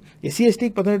கிடையாது. எஸ்சி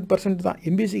எஸ்டிக்கு 18% தான்,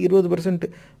 எம்பிசிக்கு 20%,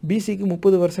 பிசிக்கு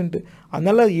 30%.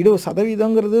 அதனால்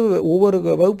சதவீதங்கிறது ஒவ்வொரு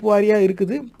வகுப்பு வாரியாக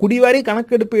இருக்குது. குடிவாரி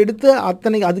கணக்கெடுப்பு எடுத்து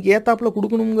அதுக்கு ஏத்தாப்பில்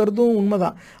கொடுக்கணுங்கிறதும்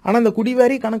உண்மைதான். ஆனால் அந்த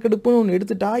குடிவாரி கணக்கெடுப்புன்னு ஒன்று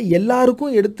எடுத்துட்டா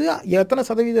எல்லாருக்கும் எடுத்து எத்தனை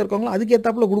சதவீதம் இருக்காங்களோ அதுக்கு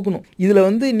ஏத்தாப்பில் கொடுக்கணும். இதில்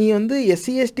வந்து நீ வந்து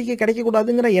எஸ்சி எஸ்டிக்கு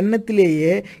கிடைக்கக்கூடாதுங்கிற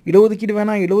எண்ணத்திலேயே இடஒதுக்கீடு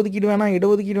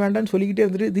வேண்டாம்னு சொல்லிக்கிட்டே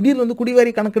இருந்துட்டு திடீர்னு வந்து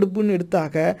குடிவாரி கணக்கெடுப்புன்னு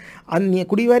எடுத்தாக்க, நீ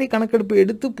குடிவாரி கணக்கெடுப்பு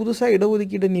எடுத்து புதுசாக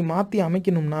இடஒதுக்கீடு நீ மாற்றி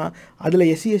அமைக்கணும்னா அதில்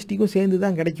எஸ்சி எஸ்டிக்கும் சேர்ந்து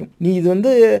தான் கிடைக்கும். நீ இது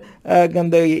வந்து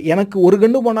அந்த எனக்கு ஒரு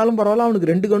கண்டு போனாலும் பரவாயில்ல,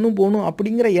 அவனுக்கு 2 கண்ணும் போகணும்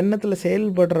அப்படிங்கிற எண்ணத்தில்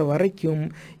செயல்படுற வரைக்கும்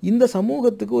இந்த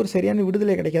சமூகத்துக்கு ஒரு சரியான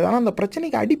விடுதலை கிடைக்காது. ஆனால் அந்த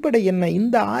பிரச்சனைக்கு அடிப்படை என்ன?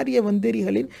 இந்த ஆரிய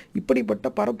வந்தேரிகளின் இப்படிப்பட்ட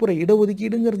பரப்புரை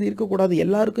இடஒதுக்கீடுங்கிறது இருக்கக்கூடாது,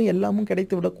 எல்லாருக்கும் எல்லாமும்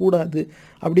கிடைத்து விடக்கூடாது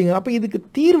அப்படிங்கிற. அப்போ இதுக்கு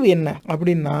தீர்வு என்ன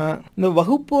அப்படின்னா, இந்த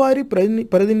வகுப்புவாரி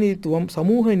பிரதிநிதித்துவம்,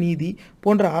 சமூக நீதி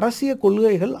போன்ற அரசியல்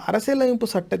கொள்கைகள் அரசியலமைப்பு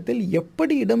சட்டத்தில்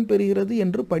எப்படி இடம்பெறுகிறது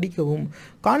என்று படிக்கவும்.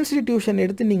 கான்ஸ்டிடியூஷன்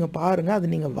எடுத்து நீங்கள் பாருங்கள், அது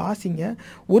நீங்கள் வாசிங்க.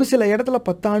 ஒரு சில இடத்துல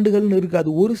 10 ஆண்டுகள்னு இருக்குது,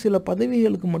 அது ஒரு சில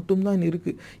பதவிகளுக்கு மட்டும்தான்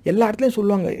இருக்குது. எல்லா இடத்துலையும்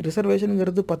சொல்லுவாங்க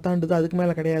ரிசர்வேஷனுங்கிறது 10 ஆண்டு தான், அதுக்கு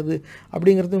மேலே கிடையாது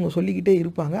அப்படிங்கிறது இவங்க சொல்லிக்கிட்டே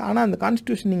இருப்பாங்க. ஆனால் அந்த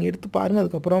கான்ஸ்டிடியூஷன் நீங்கள் எடுத்து பாருங்கள்,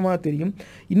 அதுக்கப்புறமா தெரியும்.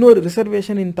 இன்னொரு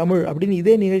ரிசர்வேஷன் இன் தமிழ் அப்படின்னு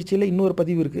இதே நிகழ்ச்சியில் இன்னொரு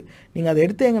பதிவு இருக்குது. நீங்கள் அதை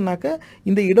எடுத்தீங்கன்னாக்க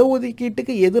இந்த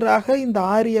இடஒதுக்கீட்டுக்கு எதிராக இந்த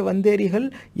ஆரிய வந்தேரிகள்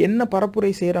என்ன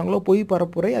பரப்புரை செய்கிறாங்களோ, பொய்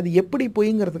பரப்புரை, அது எப்படி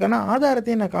பொய்ங்கிறதுக்கான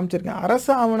ஆதாரத்தையும் நான் காமிச்சிருக்கேன்.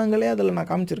 அரசு ஆவணங்களே அதில் நான்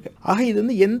காமிச்சிருக்கேன். ஆக இது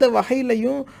வந்து எந்த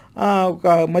வகையிலையும்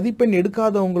மதிப்பெண்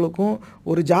எடுக்காதவங்களுக்கும்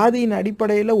ஒரு ஜாதியின்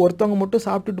அடிப்படையில் ஒருத்தவங்க மட்டும்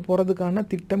சாப்பிட்டுட்டு போகிறதுக்கான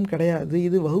திட்டம் கிடையாது.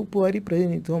 இது வகுப்புவாரி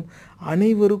பிரதிநிதித்துவம்,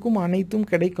 அனைவருக்கும் அனைத்தும்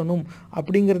கிடைக்கணும்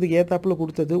அப்படிங்கிறதுக்கு ஏத்தாப்பில்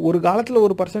கொடுத்தது. ஒரு காலத்தில்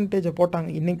ஒரு பர்சன்டேஜை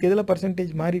போட்டாங்க, இன்றைக்கி இதில்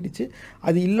பர்சன்டேஜ் மாறிடுச்சு.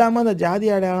 அது இல்லாமல் அந்த ஜாதி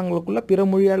அடையாளங்களுக்குள்ள பிற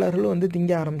மொழியாளர்களும் வந்து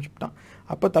திங்க ஆரம்பிச்சுட்டான்.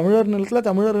 அப்போ தமிழர் நிலத்தில்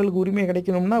தமிழர்களுக்கு உரிமை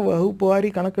கிடைக்கணும்னா வகுப்பு வாரி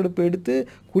கணக்கெடுப்பு எடுத்து,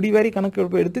 குடிவாரி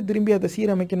கணக்கெடுப்பு எடுத்து திரும்பி அதை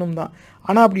சீரமைக்கணும் தான்.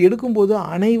 ஆனால் அப்படி எடுக்கும்போது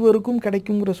அனைவருக்கும்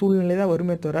கிடைக்குங்கிற சூழ்நிலை தான்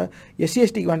வருமே தவிர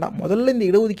எஸ்சிஎஸ்டிக்கு வேண்டாம், முதல்ல இந்த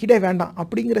இடஒதுக்கீடே வேண்டாம்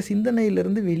அப்படிங்கிற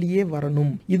சிந்தனையிலிருந்து வெளியே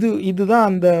வரணும். இதுதான்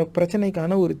அந்த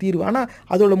பிரச்சனைக்கான ஒரு தீர்வு. ஆனால்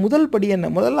அதோட முதல் படி என்ன?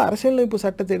 முதல்ல அரசியலமைப்பு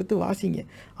சட்டத்தை எடுத்து வாசிங்க.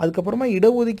 அதுக்கப்புறமா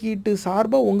இடஒதுக்கீட்டு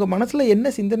சார்பாக உங்கள் மனசில்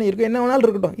என்ன சிந்தனை இருக்கோ, என்ன வேணாலும்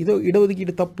இருக்கட்டும், இதோ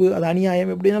இடஒதுக்கீடு தப்பு, அது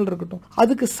அநியாயம், எப்படினாலும் இருக்கட்டும்,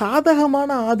 அதுக்கு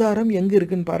சாதகமான ஆதாரம் எங்கே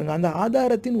இருக்குன்னு பாருங்கள். அந்த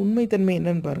ஆதாரத்தின் உண்மைத்தன்மை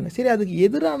என்னன்னு பாருங்கள். சரி, அதுக்கு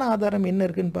எதிரான ஆதாரம் என்ன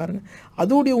இருக்குன்னு பாருங்கள்.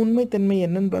 அதோடைய உண்மைத்தன்மை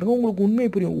என்னன்னு பாருங்கள். உங்களுக்கு உண்மை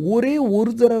புரியும். ஒரே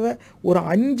ஒரு தடவை ஒரு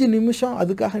 5 நிமிஷம்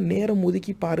அதுக்காக நேரம்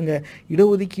ஒதுக்கி பாருங்கள்.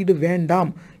 இடஒதுக்கீடு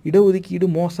வேண்டாம், இடஒதுக்கீடு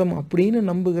மோசம் அப்படின்னு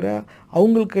நம்புகிற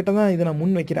அவங்கக்கிட்ட தான் இதை நான்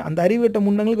முன் வைக்கிறேன். அந்த அறிவிட்ட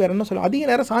முண்டங்களுக்கு வேறு என்ன சொல்ல, அதிக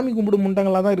நேரம் சாமி கும்பிடும்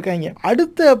முண்டங்களாக தான் இருக்காங்க.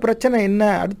 அடுத்த பிரச்சனை என்ன,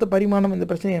 அடுத்த பரிமாணம் இந்த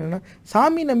பிரச்சனை என்னென்னா,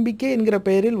 சாமி நம்பிக்கை என்கிற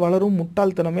பெயரில் வளரும்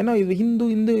முட்டாள்தனம். ஏன்னா இது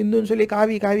இந்துன்னு சொல்லி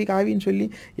காவின்னு சொல்லி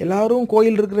எல்லாரும்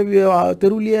கோயில் இருக்கிற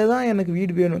தெருவிலேயே தான் எனக்கு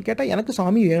வீடு வேணும் கேட்டால் எனக்கு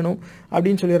சாமி வேணும்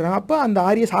அப்படின்னு சொல்லிடுறாங்க. அப்போ அந்த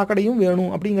ஆரிய சாக்கடையும்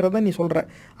வேணும் அப்படிங்கிறத நீ சொல்கிற.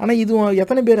 ஆனால் இது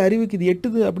எத்தனை பேர் அறிவுக்கு இது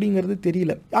எட்டுது அப்படிங்கிறது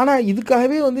தெரியல. ஆனால்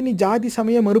இதுக்காகவே வந்து நீ ஜாதி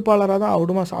சமய மறுப்பாளராக தான்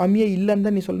ஆகணுமா, சாமியே இல்லைன்னு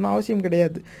தான் நீ சொல்லணும் அவசியம்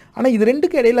கிடையாது. ஆனால் இது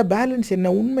ரெண்டுக்கு இடையில பேலன்ஸ் என்ன?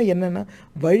 உண்மை என்னன்னா,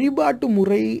 வழிபாட்டு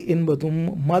முறை என்பதும்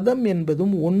மதம்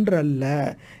என்பதும் ஒன்றல்ல.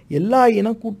 எல்லா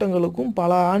இனக்கூட்டங்களுக்கும்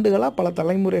பல ஆண்டுகளாக பல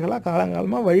தலைமுறைகளாக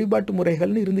காலங்காலமாக வழிபாட்டு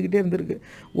முறைகள்னு இருந்துக்கிட்டே இருந்திருக்கு.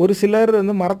 ஒரு சிலர்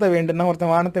வந்து மரத்தை வேண்டுனா,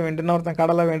 ஒருத்தன் வானத்தை வேண்டுனா, ஒருத்தன்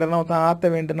கடலை வேண்டுனா, ஒருத்தன் ஆற்ற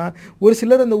வேண்டுனா, ஒரு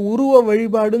சிலர் அந்த உருவ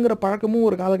வழிபாடுங்கிற பழக்கமும்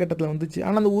ஒரு காலகட்டத்தில் வந்துச்சு.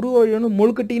 ஆனால் அந்த உருவ வழிபாடு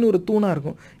முழுக்கட்டின்னு ஒரு தூணாக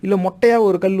இருக்கும், இல்லை மொட்டையாக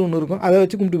ஒரு கல் ஒன்று இருக்கும், அதை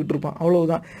வச்சு கும்பிட்டுக்கிட்டு இருப்பான்,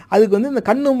 அவ்வளவுதான். அதுக்கு வந்து இந்த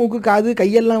கண்ணு மூக்கு காது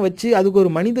கையெல்லாம் வச்சு அதுக்கு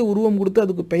ஒரு மனித உருவம் கொடுத்து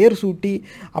அதுக்கு பெயர் சூட்டி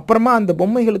அப்புறமா அந்த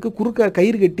பொம்மைகளுக்கு குறுக்க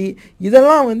கயிறு கட்டி,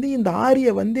 இதெல்லாம் வந்து இந்த ஆரிய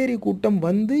வந்தேரி கூட்டம்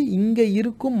வந்து இங்கே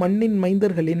இருக்கும் மண்ணின்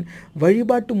மைந்தர்களின்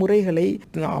வழிபாட்டு முறைகளை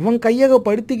அவன்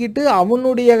கையகப்படுத்திக்கிட்டு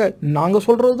அவனுடைய நாங்கள்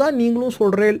சொல்கிறது தான் நீங்களும்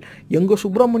சொல்கிறேன், எங்கள்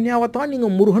சுப்பிரமணியாவை தான்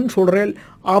நீங்கள் முருகன் சொல்கிறேன்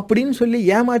அப்படின்னு சொல்லி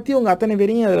ஏமாற்றி உங்கள் அத்தனை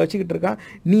பேரையும் அதை வச்சுக்கிட்டு இருக்கான்.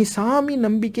 நீ சாமி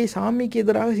நம்பிக்கை, சாமிக்கு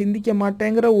எதிராக சிந்திக்க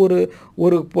மாட்டேங்கிற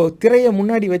ஒரு திரையை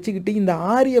முன்னாடி வச்சுக்கிட்டு இந்த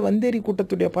ஆரிய வந்தேரி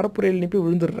கூட்டத்துடைய பரப்புரையில் நிப்பி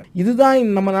விழுந்துடுற.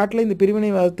 இதுதான் நம்ம நாட்டில் இந்த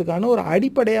பிரிவினைவாதத்துக்கான ஒரு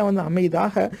அடிப்படையாக வந்து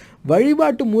அமைதாக.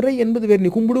 வழிபாட்டு முறை என்பது வேறு,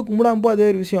 நீ கும்பிடாமப்போ அது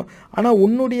வேறு விஷயம். ஆனால்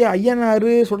உன்னுடைய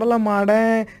ஐயனாறு,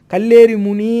 சுடலமாடன், கல்லேரி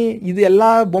முனி, இது எல்லா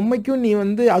பொம்மைக்கும் நீ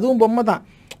வந்து அதுவும் பொம்மை தான்,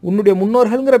 உன்னுடைய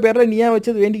முன்னோர்கள்ங்கிற பேரில் நீ ஏன்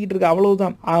வச்சது வேண்டிக்கிட்டு இருக்க,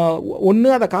 அவ்வளவுதான். ஒன்று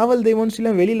அதை காவல் தெய்வம்னு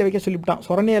சொல்லி வெளியில் வைக்க சொல்லிவிட்டான்,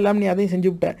 சொரணை எல்லாம் நீ அதையும் செஞ்சு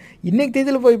விட்ட. இன்னைக்கு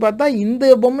தேதியில் போய் பார்த்தா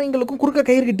இந்த பொம்மைங்களுக்கும் குறுக்க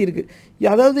கயிறு கட்டியிருக்கு.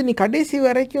 அதாவது நீ கடைசி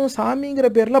வரைக்கும் சாமிங்கிற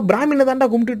பேரில் பிராமணனை தாண்டா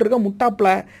கும்பிட்டுட்டு இருக்க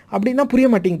முட்டாப்பில் அப்படின்னா புரிய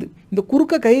மாட்டேங்குது. இந்த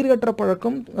குறுக்க கயிறு கட்டுற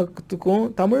பழக்கத்துக்கும்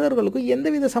தமிழர்களுக்கும்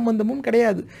எந்தவித சம்பந்தமும்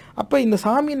கிடையாது. அப்போ இந்த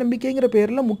சாமி நம்பிக்கைங்கிற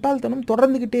பேரில் முட்டாள்தனம்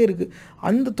தொடர்ந்துக்கிட்டே இருக்குது.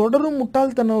 அந்த தொடரும்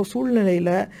முட்டாள்தன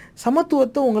சூழ்நிலையில்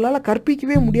சமத்துவத்தை உங்களால்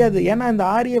கற்பிக்கவே முடியாது. ஏன்னா இந்த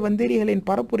ஆரிய வந்தேரிகளின்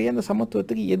பரப்புரையே அந்த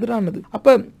சமத்துவத்துக்கு எதிரானது.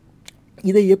 அப்போ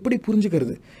இதை எப்படி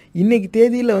புரிஞ்சுக்கிறது? இன்னைக்கு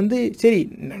தேதியில் வந்து சரி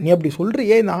நீ அப்படி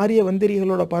சொல்கிறியே, இந்த ஆரிய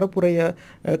வந்தேரிகளோட பரப்புரையை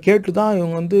கேட்டு தான்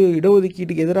இவங்க வந்து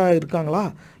இடஒதுக்கீட்டுக்கு எதிராக இருக்காங்களா,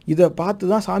 இதை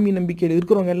பார்த்து தான் சாமி நம்பிக்கையில்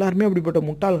இருக்கிறவங்க எல்லாருமே அப்படிப்பட்ட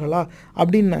முட்டாள்களா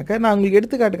அப்படின்னாக்க நான் உங்களுக்கு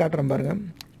எடுத்துக்காட்டு காட்டுறேன் பாருங்கள்.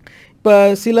 இப்போ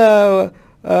சில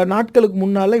நாட்களுக்கு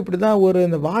முன்னால் இப்படி தான்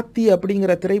இந்த வாத்தி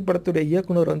அப்படிங்கிற திரைப்படத்துடைய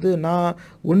இயக்குனர் வந்து, நான்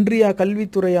ஒன்றிய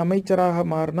கல்வித்துறை அமைச்சராக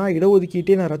மாறினா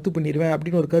இடஒதுக்கீட்டே நான் ரத்து பண்ணிடுவேன்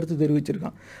அப்படின்னு ஒரு கருத்து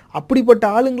தெரிவிச்சிருக்கான். அப்படிப்பட்ட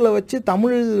ஆளுங்களை வச்சு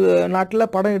தமிழ்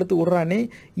நாட்டில் படம் எடுத்து விட்றானே,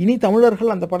 இனி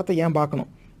தமிழர்கள் அந்த படத்தை ஏன்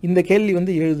பார்க்கணும்? இந்த கேள்வி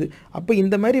வந்து எழுது. அப்போ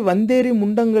இந்த மாதிரி வந்தேரி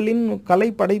முண்டங்களின் கலை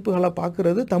படைப்புகளை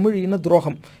பார்க்குறது தமிழ் இன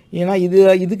துரோகம். ஏன்னா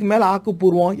இதுக்கு மேலே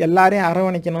ஆக்கப்பூர்வம், எல்லாரையும்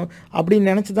அரவணைக்கணும் அப்படின்னு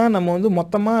நினச்சி தான் நம்ம வந்து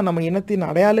மொத்தமாக நம்ம இனத்தின்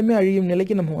அடையாளமே அழியும்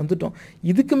நிலைக்கு நம்ம வந்துட்டோம்.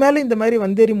 இதுக்கு மேலே இந்த மாதிரி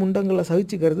வந்தேரி முண்டங்களை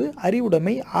சகிச்சுக்கிறது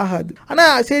அறிவுடைமை ஆகாது.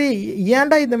 ஆனால் சரி,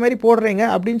 ஏன்டா இந்த மாதிரி போடுறீங்க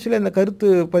அப்படின்னு சொல்லி அந்த கருத்து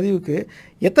பதிவுக்கு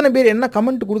எத்தனை பேர் என்ன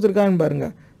கமெண்ட் கொடுத்துருக்கான்னு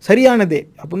பாருங்கள். சரியானதே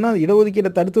அப்படின்னா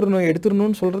இடஒதுக்கீடை தடுத்துடணும்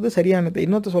எடுத்துடணும்னு சொல்கிறது சரியானது.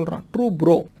 இன்னொருத்த சொல்கிறான் ட்ரூ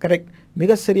ப்ரோ, கரெக்ட்,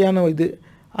 மிக சரியான இது.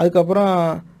 அதுக்கப்புறம்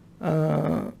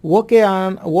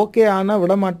ஓகே ஆனால்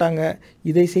விடமாட்டாங்க,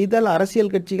 இதை செய்தால்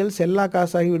அரசியல் கட்சிகள் செல்லா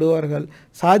காசாகி விடுவார்கள்,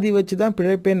 சாதி வச்சு தான்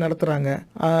பிழைப்பே நடத்துகிறாங்க.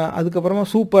 அதுக்கப்புறமா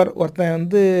சூப்பர், ஒருத்தன்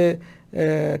வந்து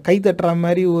கை தட்டுற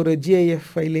மாதிரி ஒரு GIF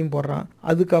ஃபைலையும் போடுறான்.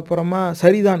 அதுக்கப்புறமா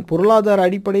சரிதான், பொருளாதார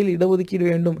அடிப்படையில் இடஒதுக்கீடு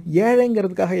வேண்டும்,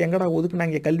 ஏழைங்கிறதுக்காக எங்கடா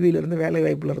ஒதுக்குனாங்க, கல்வியிலேருந்து வேலை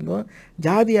வாய்ப்புல இருந்தும்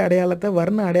ஜாதி அடையாளத்தை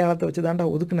வர்ண அடையாளத்தை வச்சு தாண்டா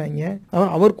ஒதுக்குனாங்க.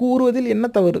 அவர் கூறுவதில்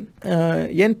என்ன தவறு?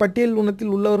 ஏன் பட்டியல்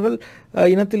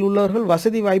இனத்தில் உள்ளவர்கள்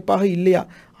வசதி வாய்ப்பாக இல்லையா?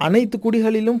 அனைத்து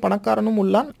குடிகளிலும் பணக்காரனும்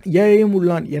உள்ளான், ஏழையும்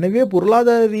உள்ளான், எனவே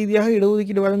பொருளாதார ரீதியாக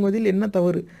இடஒதுக்கீடு வழங்குவதில் என்ன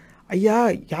தவறு? ஐயா,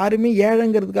 யாருமே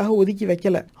ஏழைங்கிறதுக்காக ஒதுக்கி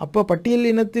வைக்கல. அப்போ பட்டியல்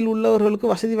இனத்தில் உள்ளவர்களுக்கு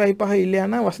வசதி வாய்ப்பாக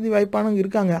இல்லையானா வசதி வாய்ப்பானவங்க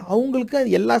இருக்காங்க, அவங்களுக்கு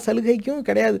அது எல்லா சலுகைக்கும்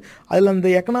கிடையாது. அதில் அந்த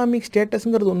எக்கனாமிக்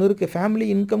ஸ்டேட்டஸுங்கிறது ஒன்று இருக்குது, ஃபேமிலி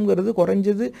இன்கம்ங்கிறது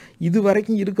குறைஞ்சது இது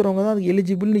வரைக்கும் இருக்கிறவங்க தான் அது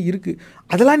எலிஜிபிள்னு இருக்குது.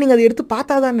 அதெல்லாம் நீங்கள் அதை எடுத்து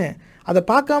பார்த்தா தானே. அதை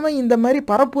பார்க்காம இந்த மாதிரி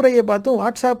பரப்புரையை பார்த்தும்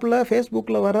வாட்ஸ்அப்பில்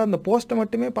ஃபேஸ்புக்கில் வர அந்த போஸ்ட்டை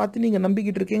மட்டுமே பார்த்து நீங்கள்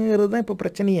நம்பிக்கிட்டு இருக்கீங்கிறது தான் இப்போ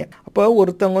பிரச்சனையே. அப்போ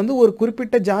ஒருத்தவங்க வந்து ஒரு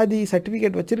குறிப்பிட்ட ஜாதி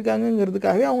சர்டிஃபிகேட்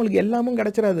வச்சுருக்காங்கிறதுக்காகவே அவங்களுக்கு எல்லாமும்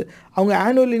கிடச்சிடாது. அவங்க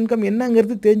ஆனுவல் இன்கம்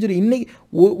என்னங்கிறது தெரிஞ்சிடும். இன்றைக்கி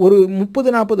ஒரு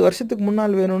 30-40 வருஷத்துக்கு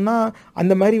முன்னால் வேணும்னா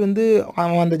அந்த மாதிரி வந்து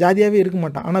அவன் அந்த ஜாதியாகவே இருக்க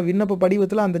மாட்டான். ஆனால் விண்ணப்ப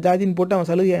படிவத்தில் அந்த ஜாதின்னு போட்டு அவன்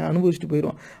சலுகையை அனுபவிச்சுட்டு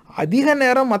போயிடுவான். அதிக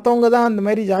நேரம் மற்றவங்க தான் அந்த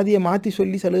மாதிரி ஜாதியை மாற்றி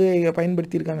சொல்லி சலுகையை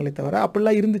பயன்படுத்தியிருக்காங்களே தவிர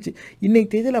அப்படிலாம் இருந்துச்சு. இன்றைக்கி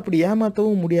தேதியில் அப்படி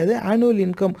ஏமாற்றவும் முடியாது. ஆனுவல்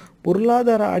இன்கம்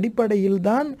பொருளாதார அடிப்படையில்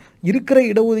தான் இருக்கிற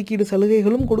இடஒதுக்கீடு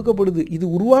சலுகைகளும் கொடுக்கப்படுது. இது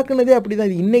உருவாக்குனதே அப்படி தான்.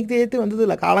 இது இன்னைக்கு தேதி வந்தது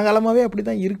இல்லை, காலங்காலமாகவே அப்படி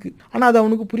தான் இருக்குது. ஆனால் அது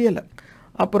அவனுக்கு புரியலை.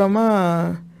 அப்புறமா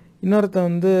இன்னொருத்த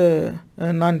வந்து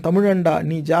நான் தமிழன்டா,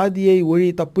 நீ ஜாதியை ஒழி,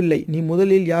 தப்பில்லை, நீ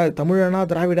முதலில் யார், தமிழனா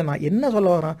திராவிடனா? என்ன சொல்ல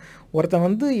வரான்? ஒருத்தன்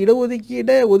வந்து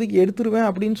இடஒதுக்கீடை ஒதுக்கி எடுத்துருவேன்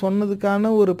அப்படின்னு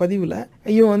சொன்னதுக்கான ஒரு பதிவில்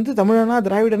இவன் வந்து தமிழனா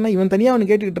திராவிடனா இவன் தனியாக அவன்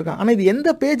கேட்டுக்கிட்டு இருக்கான். ஆனால் இது எந்த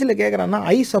பேஜில் கேட்குறான்னா,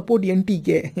 ஐ சப்போர்ட் NTK,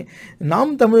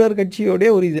 நாம் தமிழர்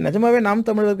கட்சியோடைய ஒரு இது. நிஜமாவே நாம்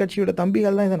தமிழர் கட்சியோட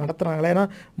தம்பிகள் தான் இதை நடத்துகிறாங்களே. ஏன்னா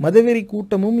மதவெறி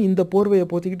கூட்டமும் இந்த போர்வையை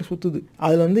போத்திக்கிட்டு சுற்றுது.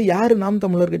 அதில் வந்து யார் நாம்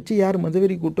தமிழர் கட்சி யார்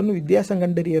மதவெறி கூட்டம்னு வித்தியாசம்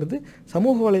கண்டறியறது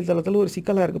சமூக வலைதளத்தில் ஒரு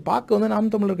சிக்கலாக இருக்குது. பார்க்க வந்து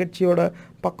நாம் தமிழர் கட்சியோட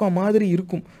பக்கம் மாதிரி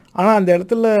இருக்கும், ஆனால் அந்த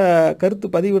இடத்துல கருத்து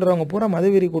பதிவிடுறவங்க பூரா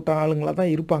மதவெறி கூட்டம் ஆளுங்களாக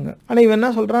தான் இருப்பாங்க. ஆனால் இவன் என்ன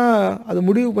சொல்கிறான், அது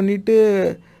முடிவு பண்ணிவிட்டு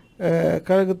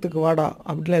கழகத்துக்கு வாடா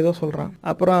அப்படின்லாம் ஏதோ சொல்கிறான்.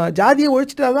 அப்புறம் ஜாதியை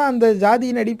ஒழிச்சிட்டா தான் அந்த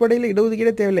ஜாதியின் அடிப்படையில்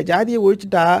இடஒதுக்கீடே தேவையில்லை. ஜாதியை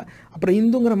ஒழிச்சிட்டா அப்புறம்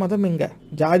இந்துங்கிற மதம் எங்கே?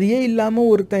 ஜாதியே இல்லாமல்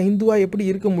ஒருத்தன் இந்துவாக எப்படி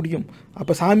இருக்க முடியும்?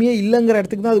 அப்போ சாமியே இல்லைங்கிற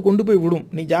இடத்துக்கு தான் அது கொண்டு போய் விடும்.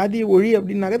 நீ ஜாதியை ஒழி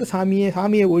அப்படின்னாக்க அது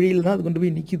சாமியை ஒழியில் தான் அது கொண்டு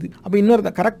போய் நிற்கிது. அப்போ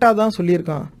இன்னொருத்தன் கரெக்டாக தான்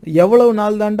சொல்லியிருக்கான், எவ்வளவு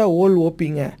நாள் தாண்டா ஓல்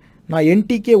ஓப்பிங்க, நான்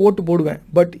NTK ஓட்டு போடுவேன்,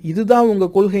 பட் இதுதான்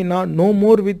உங்கள் கொள்கைனா நோ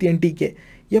மோர் வித் NTK.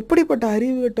 எப்படிப்பட்ட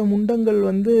அறிவுகட்ட முண்டங்கள்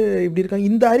வந்து இப்படி இருக்காங்க?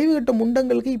 இந்த அறிவுகட்ட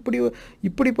முண்டங்களுக்கு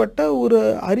இப்படிப்பட்ட ஒரு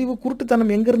அறிவு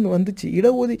குருட்டுத்தனம் எங்கேருந்து வந்துச்சு?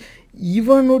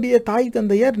 இவனுடைய தாய்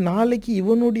தந்தையார் நாளைக்கு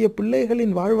இவனுடைய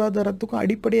பிள்ளைகளின் வாழ்வாதாரத்துக்கும்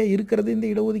அடிப்படையாக இருக்கிறது இந்த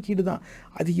இடஒதுக்கீடு தான்.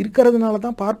 அது இருக்கிறதுனால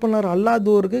தான் பார்ப்பனர்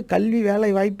அல்லாதோருக்கு கல்வி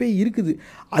வேலை வாய்ப்பே இருக்குது.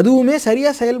 அதுவுமே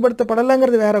சரியாக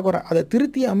செயல்படுத்தப்படலைங்கிறது வேற குறை. அதை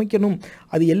திருத்தி அமைக்கணும்,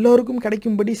 அது எல்லோருக்கும்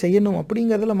கிடைக்கும்படி செய்யணும்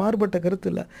அப்படிங்கிறதுல மாறுபட்ட கருத்து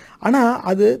இல்லை. ஆனால்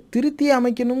அது திருத்தி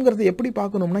அமைக்கணுங்கிறது எப்படி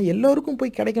பார்க்கணும்னா, எல்லோருக்கும்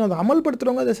போய் கிடைக்கணும். அதை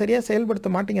அமல்படுத்துகிறவங்க அதை சரியாக செயல்படுத்த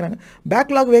மாட்டேங்கிறாங்க.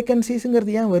 பேக்லாக்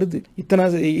வேகன்சிஸுங்கிறது ஏன் வருது? இத்தனை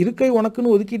இருக்கை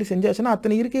உனக்குன்னு ஒதுக்கீடு செஞ்சாச்சுன்னா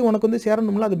அத்தனை இருக்கை உனக்கு வந்து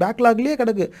சேரணும்ல, அது பேக்லாக்லேயே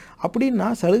கிடக்கு. அப்படின்னா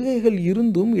சலுகைகள்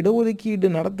இருந்தும் இடஒதுக்கீடு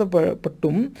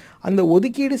நடத்தப்பட்டும் அந்த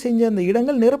ஒதுக்கீடு செஞ்ச அந்த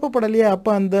இடங்கள் நிரப்பப்படலையே.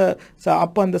 அப்போ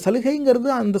அந்த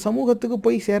சலுகைங்கிறது அந்த சமூகத்துக்கு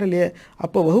போய் சேரலையே.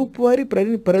 அப்போ வகுப்பு வாரி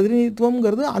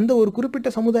பிரதிநிதித்துவம்ங்கிறது அந்த ஒரு குறிப்பிட்ட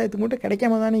சமுதாயத்துக்கு மட்டும்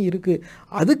கிடைக்காம தானே இருக்குது.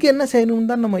 அதுக்கு என்ன செய்யணும்னு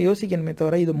தான் நம்ம யோசிக்கணுமே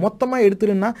தவிர இது மொத்தமாக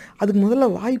எடுத்துருன்னா அதுக்கு முதல்ல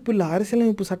வாய்ப்பு இல்லை. அரசியலமைப்பு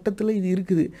சட்டத்தில் இது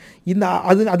இருக்குது.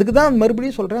 அதுக்கு தான்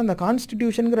மறுபடியும் சொல்கிறேன், அந்த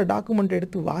கான்ஸ்டிடியூஷனுங்கிற டாக்குமெண்ட்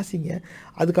எடுத்து வாசிங்க.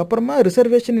 அதுக்கப்புறமா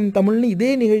ரிசர்வேஷன் இன் தமிழ்னு இதே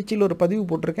நிகழ்ச்சியில் ஒரு பதிவு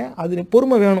போட்டிருக்கேன். அது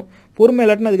பொறுமை வேணும். பொறுமை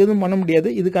இல்லாட்டினா அதுக்கு எதுவும் பண்ண முடியாது.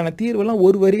 இதுக்கான தீர்வெல்லாம்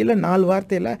ஒரு வரியில் 4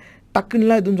 வார்த்தையில்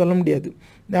டக்குன்னெலாம் எதுவும் சொல்ல முடியாது.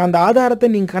 அந்த ஆதாரத்தை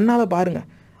நீங்கள் கண்ணால் பாருங்கள்,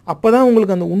 அப்போ தான்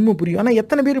உங்களுக்கு அந்த உண்மை புரியும். ஆனால்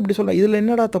எத்தனை பேர் இப்படி சொல்ல, இதில்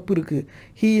என்னடா தப்பு இருக்குது,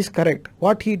 he is correct,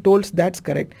 what he tells that's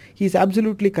correct, he is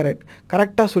absolutely correct,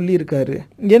 கரெக்டாக சொல்லியிருக்காரு.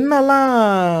 என்னெல்லாம்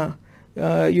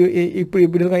இப்படி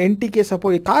இப்படி இருக்காங்க, என்டிகே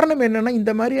சப்போர்ட். காரணம் என்னென்னா,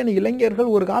 இந்த மாதிரியான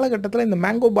இளைஞர்கள் ஒரு காலகட்டத்தில் இந்த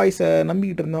மேங்கோ பாய்ஸை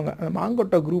நம்பிக்கிட்டு இருந்தவங்க, அந்த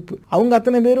மாங்கோட்டா குரூப். அவங்க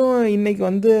அத்தனை பேரும் இன்னைக்கு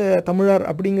வந்து தமிழர்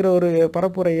அப்படிங்கிற ஒரு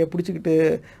பரப்புரையை பிடிச்சிக்கிட்டு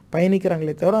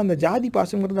பயணிக்கிறாங்களே தவிர அந்த ஜாதி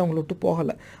பாசங்கிறது அவங்கள விட்டு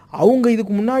போகலை. அவங்க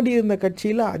இதுக்கு முன்னாடி இருந்த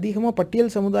கட்சியில் அதிகமாக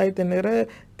பட்டியல் சமுதாயத்தினரை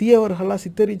தீயவர்களாக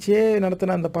சித்தரிச்சே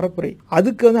நடத்தின அந்த பரப்புரை,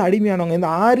 அதுக்கு வந்து அடிமையானவங்க.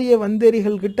 இந்த ஆரிய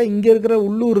வந்தேரிகள் கிட்ட இங்கே இருக்கிற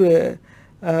உள்ளூர்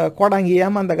கோடாங்கி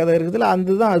ஏமாந்த கதை இருக்குதுல்ல,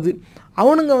 அதுதான் அது.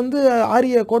 அவனுங்க வந்து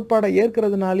ஆரிய கோட்பாடை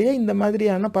ஏற்கிறதுனாலேயே இந்த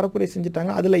மாதிரியான பரப்புரை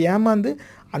செஞ்சுட்டாங்க. அதில் ஏமாந்து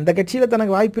அந்த கட்சியில்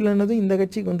தனக்கு வாய்ப்பு இல்லைன்னதும் இந்த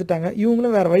கட்சிக்கு வந்துட்டாங்க.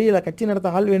 இவங்களும் வேறு வழியில் கட்சி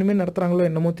நடத்த ஆள் வேணுமே நடத்துகிறாங்களோ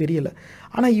என்னமோ தெரியல.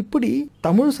 ஆனால் இப்படி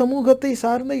தமிழ் சமூகத்தை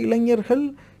சார்ந்த இளைஞர்கள்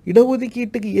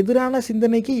இடஒதுக்கீட்டுக்கு எதிரான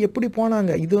சிந்தனைக்கு எப்படி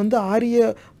போனாங்க? இது வந்து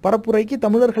ஆரிய பரப்புரைக்கு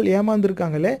தமிழர்கள்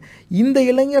ஏமாந்துருக்காங்களே, இந்த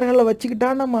இளைஞர்களை வச்சுக்கிட்டா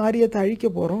நம்ம ஆரியத்தை அழிக்க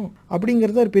போகிறோம்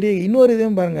அப்படிங்கிறது ஒரு பெரிய இன்னொரு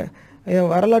இதையும் பாருங்கள்.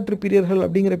 வரலாற்று பிரியர்கள்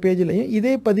அப்படிங்கிற பேஜ்லையும்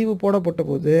இதே பதிவு போடப்பட்ட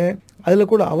போது அதில்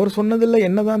கூட அவர் சொன்னதில்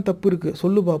என்னதான் தப்பு இருக்குது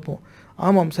சொல்லு பார்ப்போம்.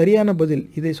 ஆமாம், சரியான பதில்.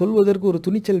 இதை சொல்வதற்கு ஒரு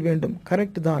துணிச்சல் வேண்டும்.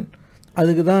 கரெக்ட் தான்.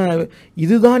 அதுக்கு தான்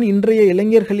இதுதான் இன்றைய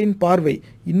இளைஞர்களின் பார்வை.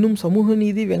 இன்னும் சமூக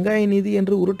நீதி, வெங்காய நீதி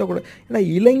என்று உருட்டக்கூடாது. ஏன்னா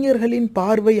இளைஞர்களின்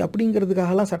பார்வை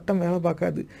அப்படிங்கிறதுக்காகலாம் சட்டம் வேலை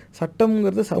பார்க்காது.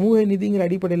 சட்டம்ங்கிறது சமூக நீதிங்கிற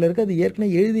அடிப்படையில் இருக்குது. அது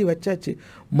ஏற்கனவே எழுதி வச்சாச்சு.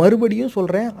 மறுபடியும்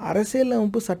சொல்கிறேன்,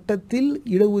 அரசியலமைப்பு சட்டத்தில்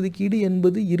இடஒதுக்கீடு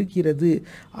என்பது இருக்கிறது.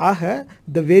 ஆக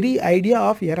the very idea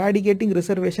of eradicating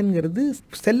ரிசர்வேஷனுங்கிறது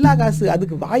செல்லா காசு,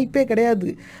 அதுக்கு வாய்ப்பே கிடையாது.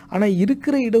 ஆனால்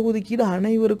இருக்கிற இடஒதுக்கீடு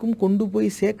அனைவருக்கும் கொண்டு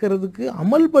போய் சேர்க்கறதுக்கு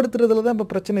அமல்படுத்துறதுல தான் இப்போ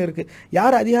பிரச்சனை இருக்குது.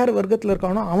 யார் அதிகார வர்க்கத்தில்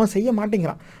இருக்கானோ அவன் செய்ய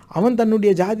மாட்டேங்கிறான். அவன் தன்னுடைய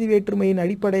ஜாதி வேற்றுமையின்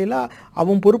அடிப்படையில்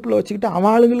அவன் பொறுப்பில் வச்சுக்கிட்டு அவன்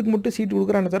ஆளுங்களுக்கு மட்டும் சீட்டு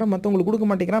கொடுக்குறான்னு தவிர மற்றவங்களுக்கு கொடுக்க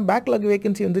மாட்டேங்கிறான். பேக்லாக்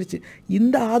வேகன்சி வந்துருச்சு.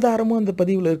 இந்த ஆதாரமும் அந்த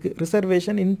பதிவில் இருக்குது.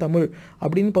 ரிசர்வேஷன் இன் தமிழ்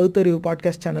அப்படின்னு பகுத்தறிவு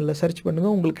பாட்காஸ்ட் சேனலில் சர்ச்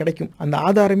பண்ணுங்கள், உங்களுக்கு கிடைக்கும். அந்த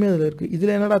ஆதாரமே அதில் இருக்குது.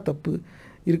 இதில் என்னடா தப்பு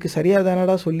இருக்குது? சரியாக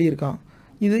தானடா சொல்லியிருக்கான்.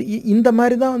 இந்த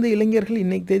மாதிரி தான் வந்து இளைஞர்கள்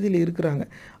இன்றைக்கு தேதியில் இருக்கிறாங்க.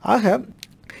 ஆக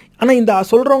ஆனால் இந்த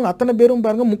சொல்கிறவங்க அத்தனை பேரும்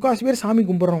பாருங்கள், முக்கால்வாசி பேர் சாமி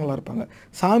கும்பிட்றவங்களா இருப்பாங்க.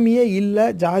 சாமியே இல்லை,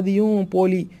 ஜாதியும்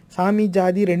போலி, சாமி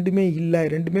ஜாதி ரெண்டுமே இல்லை,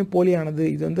 ரெண்டுமே போலியானது,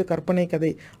 இது வந்து கற்பனை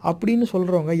கதை அப்படின்னு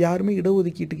சொல்கிறவங்க யாருமே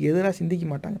இடஒதுக்கீட்டுக்கு எதிராக சிந்திக்க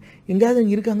மாட்டாங்க. எங்கேயாவது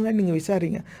இங்கே இருக்காங்களான்னு நீங்கள்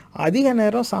விசாரிங்க. அதிக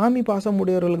நேரம் சாமி பாசம்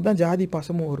உடையவர்களுக்கு தான் ஜாதி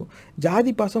பாசமும் வரும்.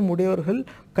 ஜாதி பாசம் உடையவர்கள்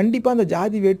கண்டிப்பாக அந்த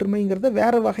ஜாதி வேற்றுமைங்கிறத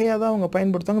வேறு வகையாக தான் அவங்க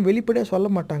பயன்படுத்துவாங்க, வெளிப்படையாக சொல்ல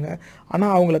மாட்டாங்க.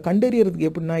 ஆனால் அவங்கள கண்டறியறதுக்கு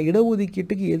எப்படின்னா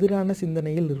இடஒதுக்கீட்டுக்கு எதிரான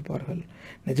சிந்தனையில் இருப்பார்கள்.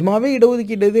 நிஜமாகவே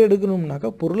இடஒதுக்கீடு எது எடுக்கணும்னாக்கா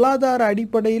பொருளாதார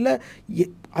அடிப்படையில்,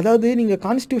 அதாவது நீங்கள்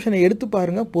கான்ஸ்டியூஷனை எடுத்து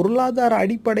பாருங்கள், பொருளாதார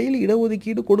அடிப்படையில்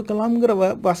இடஒதுக்கீடு கொடுக்கலாம்ங்கிற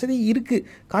வசதி இருக்குது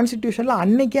கான்ஸ்டியூஷனில்.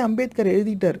 அன்னைக்கே அம்பேத்கர்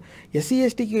எழுதிட்டார். எஸ்சி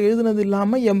எஸ்டிக்கு எழுதுனது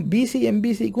இல்லாமல் பிசி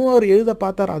எம்பிசிக்கும் அவர் எழுத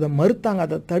பார்த்தார். அதை மறுத்தாங்க,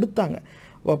 அதை தடுத்தாங்க.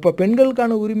 அப்போ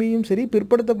பெண்களுக்கான உரிமையும் சரி,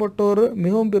 பிற்படுத்தப்பட்டோர்,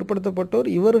 மிகவும் பிற்படுத்தப்பட்டோர்,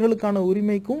 இவர்களுக்கான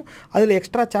உரிமைக்கும் அதில்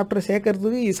எக்ஸ்ட்ரா சாப்டர்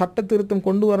சேர்க்கறதுக்கு சட்ட திருத்தம்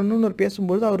கொண்டு வரணும்னு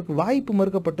பேசும்போது அவருக்கு வாய்ப்பு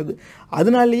மறுக்கப்பட்டது.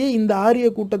 அதனாலேயே இந்த ஆரிய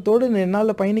கூட்டத்தோடு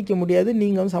என்னால் பயணிக்க முடியாது,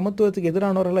 நீங்கள் வந்து சமத்துவத்துக்கு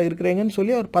எதிரானவர்களாக இருக்கிறீங்கன்னு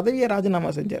சொல்லி அவர் பதவியை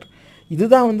ராஜினாமா செஞ்சார்.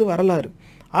 இதுதான் வந்து வரலாறு.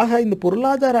 ஆக இந்த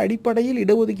பொருளாதார அடிப்படையில்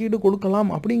இடஒதுக்கீடு கொடுக்கலாம்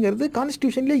அப்படிங்கிறது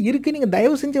கான்ஸ்டியூஷன்லேயே இருக்குது. நீங்கள்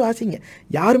தயவு செஞ்சு வாசிங்க.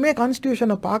 யாருமே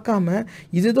கான்ஸ்டியூஷனை பார்க்காம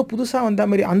இது ஏதோ புதுசாக வந்த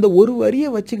மாதிரி அந்த ஒரு வரியை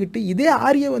வச்சுக்கிட்டு இதே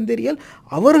ஆரிய வந்தேரியல்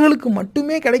அவர்களுக்கு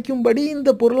மட்டுமே கிடைக்கும்படி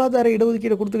இந்த பொருளாதார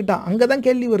இடஒதுக்கீடை கொடுத்துக்கிட்டான். அங்கே தான்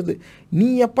கேள்வி வருது, நீ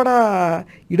எப்படா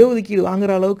இடஒதுக்கீடு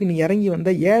வாங்குற அளவுக்கு நீ இறங்கி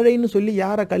வந்த? ஏழைன்னு சொல்லி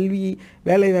யாரை கல்வி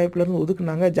வேலை வாய்ப்புலேருந்து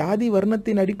ஒதுக்குனாங்க? ஜாதி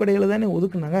வர்ணத்தின் அடிப்படையில் தானே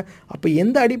ஒதுக்குனாங்க. அப்போ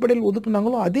எந்த அடிப்படையில்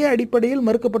ஒதுக்குனாங்களோ அதே அடிப்படையில்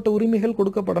மறுக்கப்பட்ட உரிமைகள்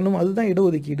கொடுக்கப்படணும். அதுதான்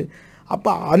இடஒதுக்கீடு.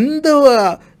 அப்போ அந்த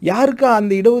யாருக்கு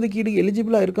அந்த இடஒதுக்கீடு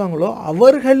எலிஜிபிளாக இருக்காங்களோ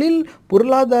அவர்களில்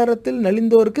பொருளாதாரத்தில்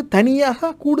நலிந்தோருக்கு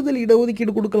தனியாக கூடுதல்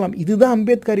இடஒதுக்கீடு கொடுக்கலாம். இதுதான்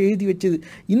அம்பேத்கர் எழுதி வச்சது.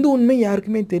 இந்த உண்மை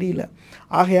யாருக்குமே தெரியல.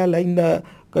 ஆகையால் இந்த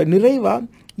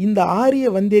நிறைவாக இந்த ஆரிய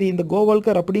வந்தேரி, இந்த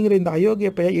கோவல்கர் அப்படிங்கிற இந்த அயோக்கிய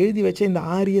பெயர் எழுதி வச்ச இந்த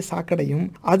ஆரிய சாக்கடையும்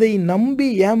அதை நம்பி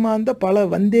ஏமாந்த பல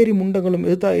வந்தேரி முண்டங்களும்,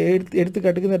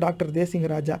 எடுத்துக்காட்டுக்கு இந்த டாக்டர் தேசிங்க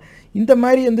ராஜா, இந்த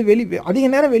மாதிரி வந்து அதிக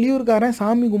நேரம் வெளியூருக்காரன்,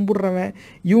 சாமி கும்பிடுறவன்,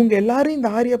 இவங்க எல்லாரும்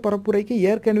இந்த ஆரிய பரப்புரைக்கு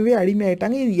ஏற்கனவே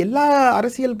அடிமையாயிட்டாங்க. இது எல்லா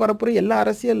அரசியல் பரப்புரை, எல்லா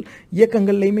அரசியல்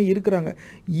இயக்கங்கள்லையுமே இருக்கிறாங்க.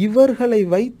 இவர்களை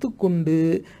வைத்து கொண்டு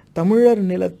தமிழர்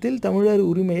நிலத்தில் தமிழர்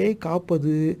உரிமையை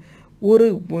காப்பது ஒரு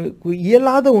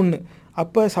இயலாத ஒன்று.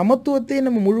 அப்போ சமத்துவத்தை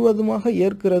நம்ம முழுவதுமாக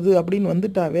ஏற்கிறது அப்படின்னு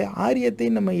வந்துட்டாவே ஆரியத்தை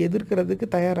நம்ம எதிர்க்கிறதுக்கு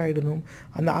தயாராகிடணும்.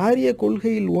 அந்த ஆரிய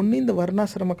கொள்கையில் ஒன்று இந்த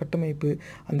வர்ணாசிரம கட்டமைப்பு.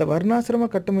 அந்த வர்ணாசிரம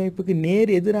கட்டமைப்புக்கு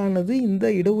நேர் எதிரானது இந்த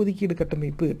இடஒதுக்கீடு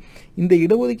கட்டமைப்பு. இந்த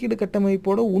இடஒதுக்கீடு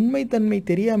கட்டமைப்போட உண்மைத்தன்மை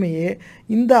தெரியாமையே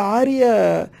இந்த ஆரிய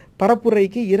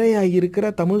பரப்புரைக்கு இரையாகி இருக்கிற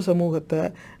தமிழ் சமூகத்தை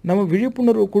நம்ம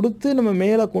விழிப்புணர்வு கொடுத்து நம்ம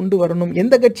மேலே கொண்டு வரணும்.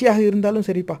 எந்த கட்சியாக இருந்தாலும்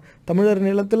சரிப்பா, தமிழர்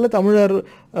நிலத்தில் தமிழர்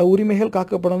உரிமைகள்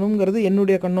காக்கப்படணுங்கிறது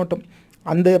என்னுடைய கண்ணோட்டம்.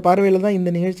 அந்த பார்வையில் தான் இந்த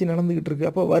நிகழ்ச்சி நடந்துக்கிட்டு இருக்கு.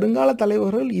 அப்போ வருங்கால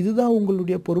தலைவர்கள் இதுதான்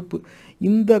உங்களுடைய பொறுப்பு.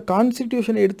 இந்த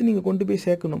கான்ஸ்டிடியூஷனை எடுத்து நீங்கள் கொண்டு போய்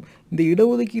சேர்க்கணும். இந்த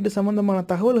இடஒதுக்கீடு சம்பந்தமான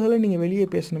தகவல்களை நீங்கள் வெளியே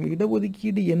பேசணும்.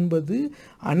 இடஒதுக்கீடு என்பது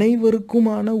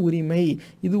அனைவருக்குமான உரிமை.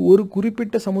 இது ஒரு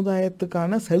குறிப்பிட்ட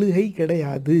சமுதாயத்துக்கான சலுகை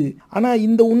கிடையாது. ஆனால்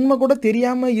இந்த உண்மை கூட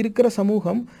தெரியாமல் இருக்கிற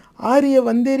சமூகம் ஆரிய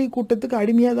வந்தேரி கூட்டத்துக்கு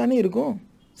அடிமையாக தானே இருக்கும்.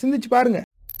 சிந்திச்சு பாருங்க.